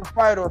their favorite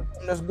fighter or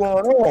something that's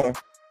going on,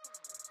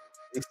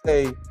 they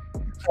say you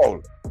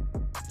trolling.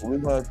 So we're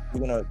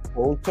gonna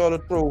Trolls Tell the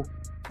Truth.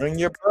 Bring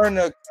your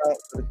burner account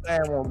so the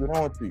fan won't get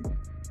on to you.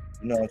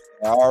 You know what I'm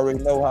saying? I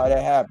already know how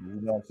that happens.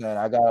 You know what I'm saying?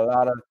 I got a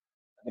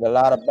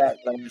lot of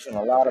backlash and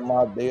a lot of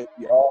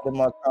all of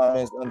my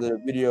comments under the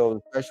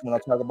videos, especially when I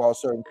talk about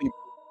certain people.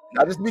 And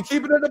I just be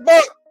keeping it in the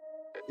buck.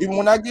 Even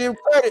when I give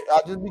credit,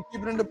 I just be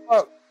keeping it in the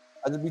buck.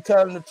 I just be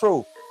telling the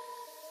truth.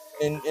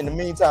 In the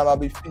meantime, I'll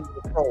be feeding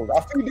the trolls. I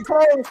feed the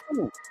clones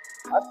too.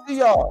 I see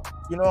y'all.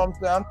 You know what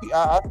I'm saying?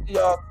 I see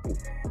y'all too.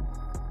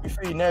 We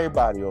feeding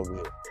everybody over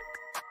here.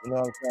 You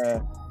know what I'm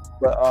saying?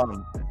 But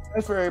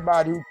thanks for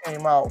everybody who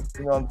came out.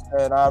 You know what I'm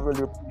saying? I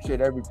really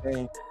appreciate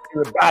everything.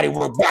 Everybody,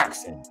 we're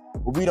boxing,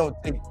 but we don't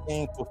take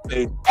things for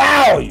face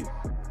value.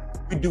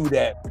 We do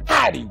that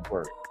body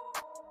work.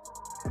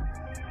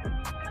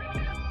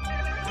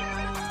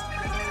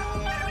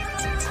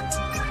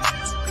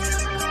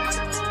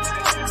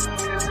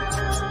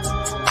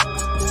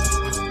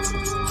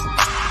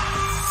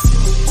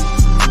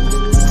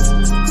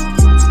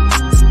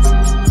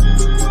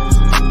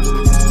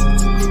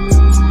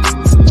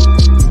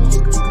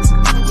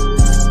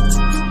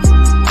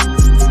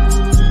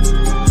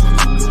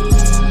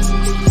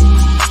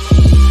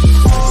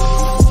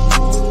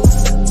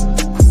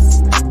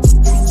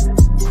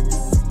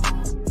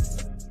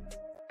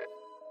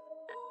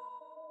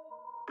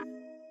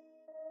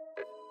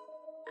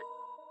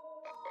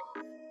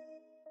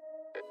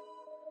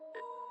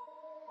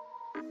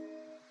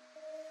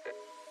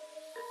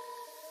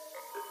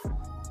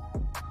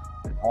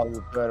 I'll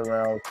just play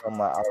around with some of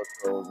my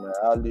outros, man.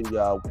 I'll leave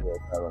y'all with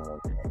another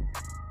one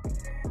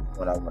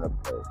when I want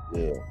to play.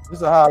 Yeah, this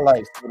is a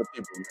highlight for the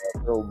people,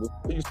 man. So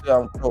before you say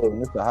I'm trolling,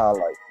 this is a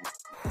highlight.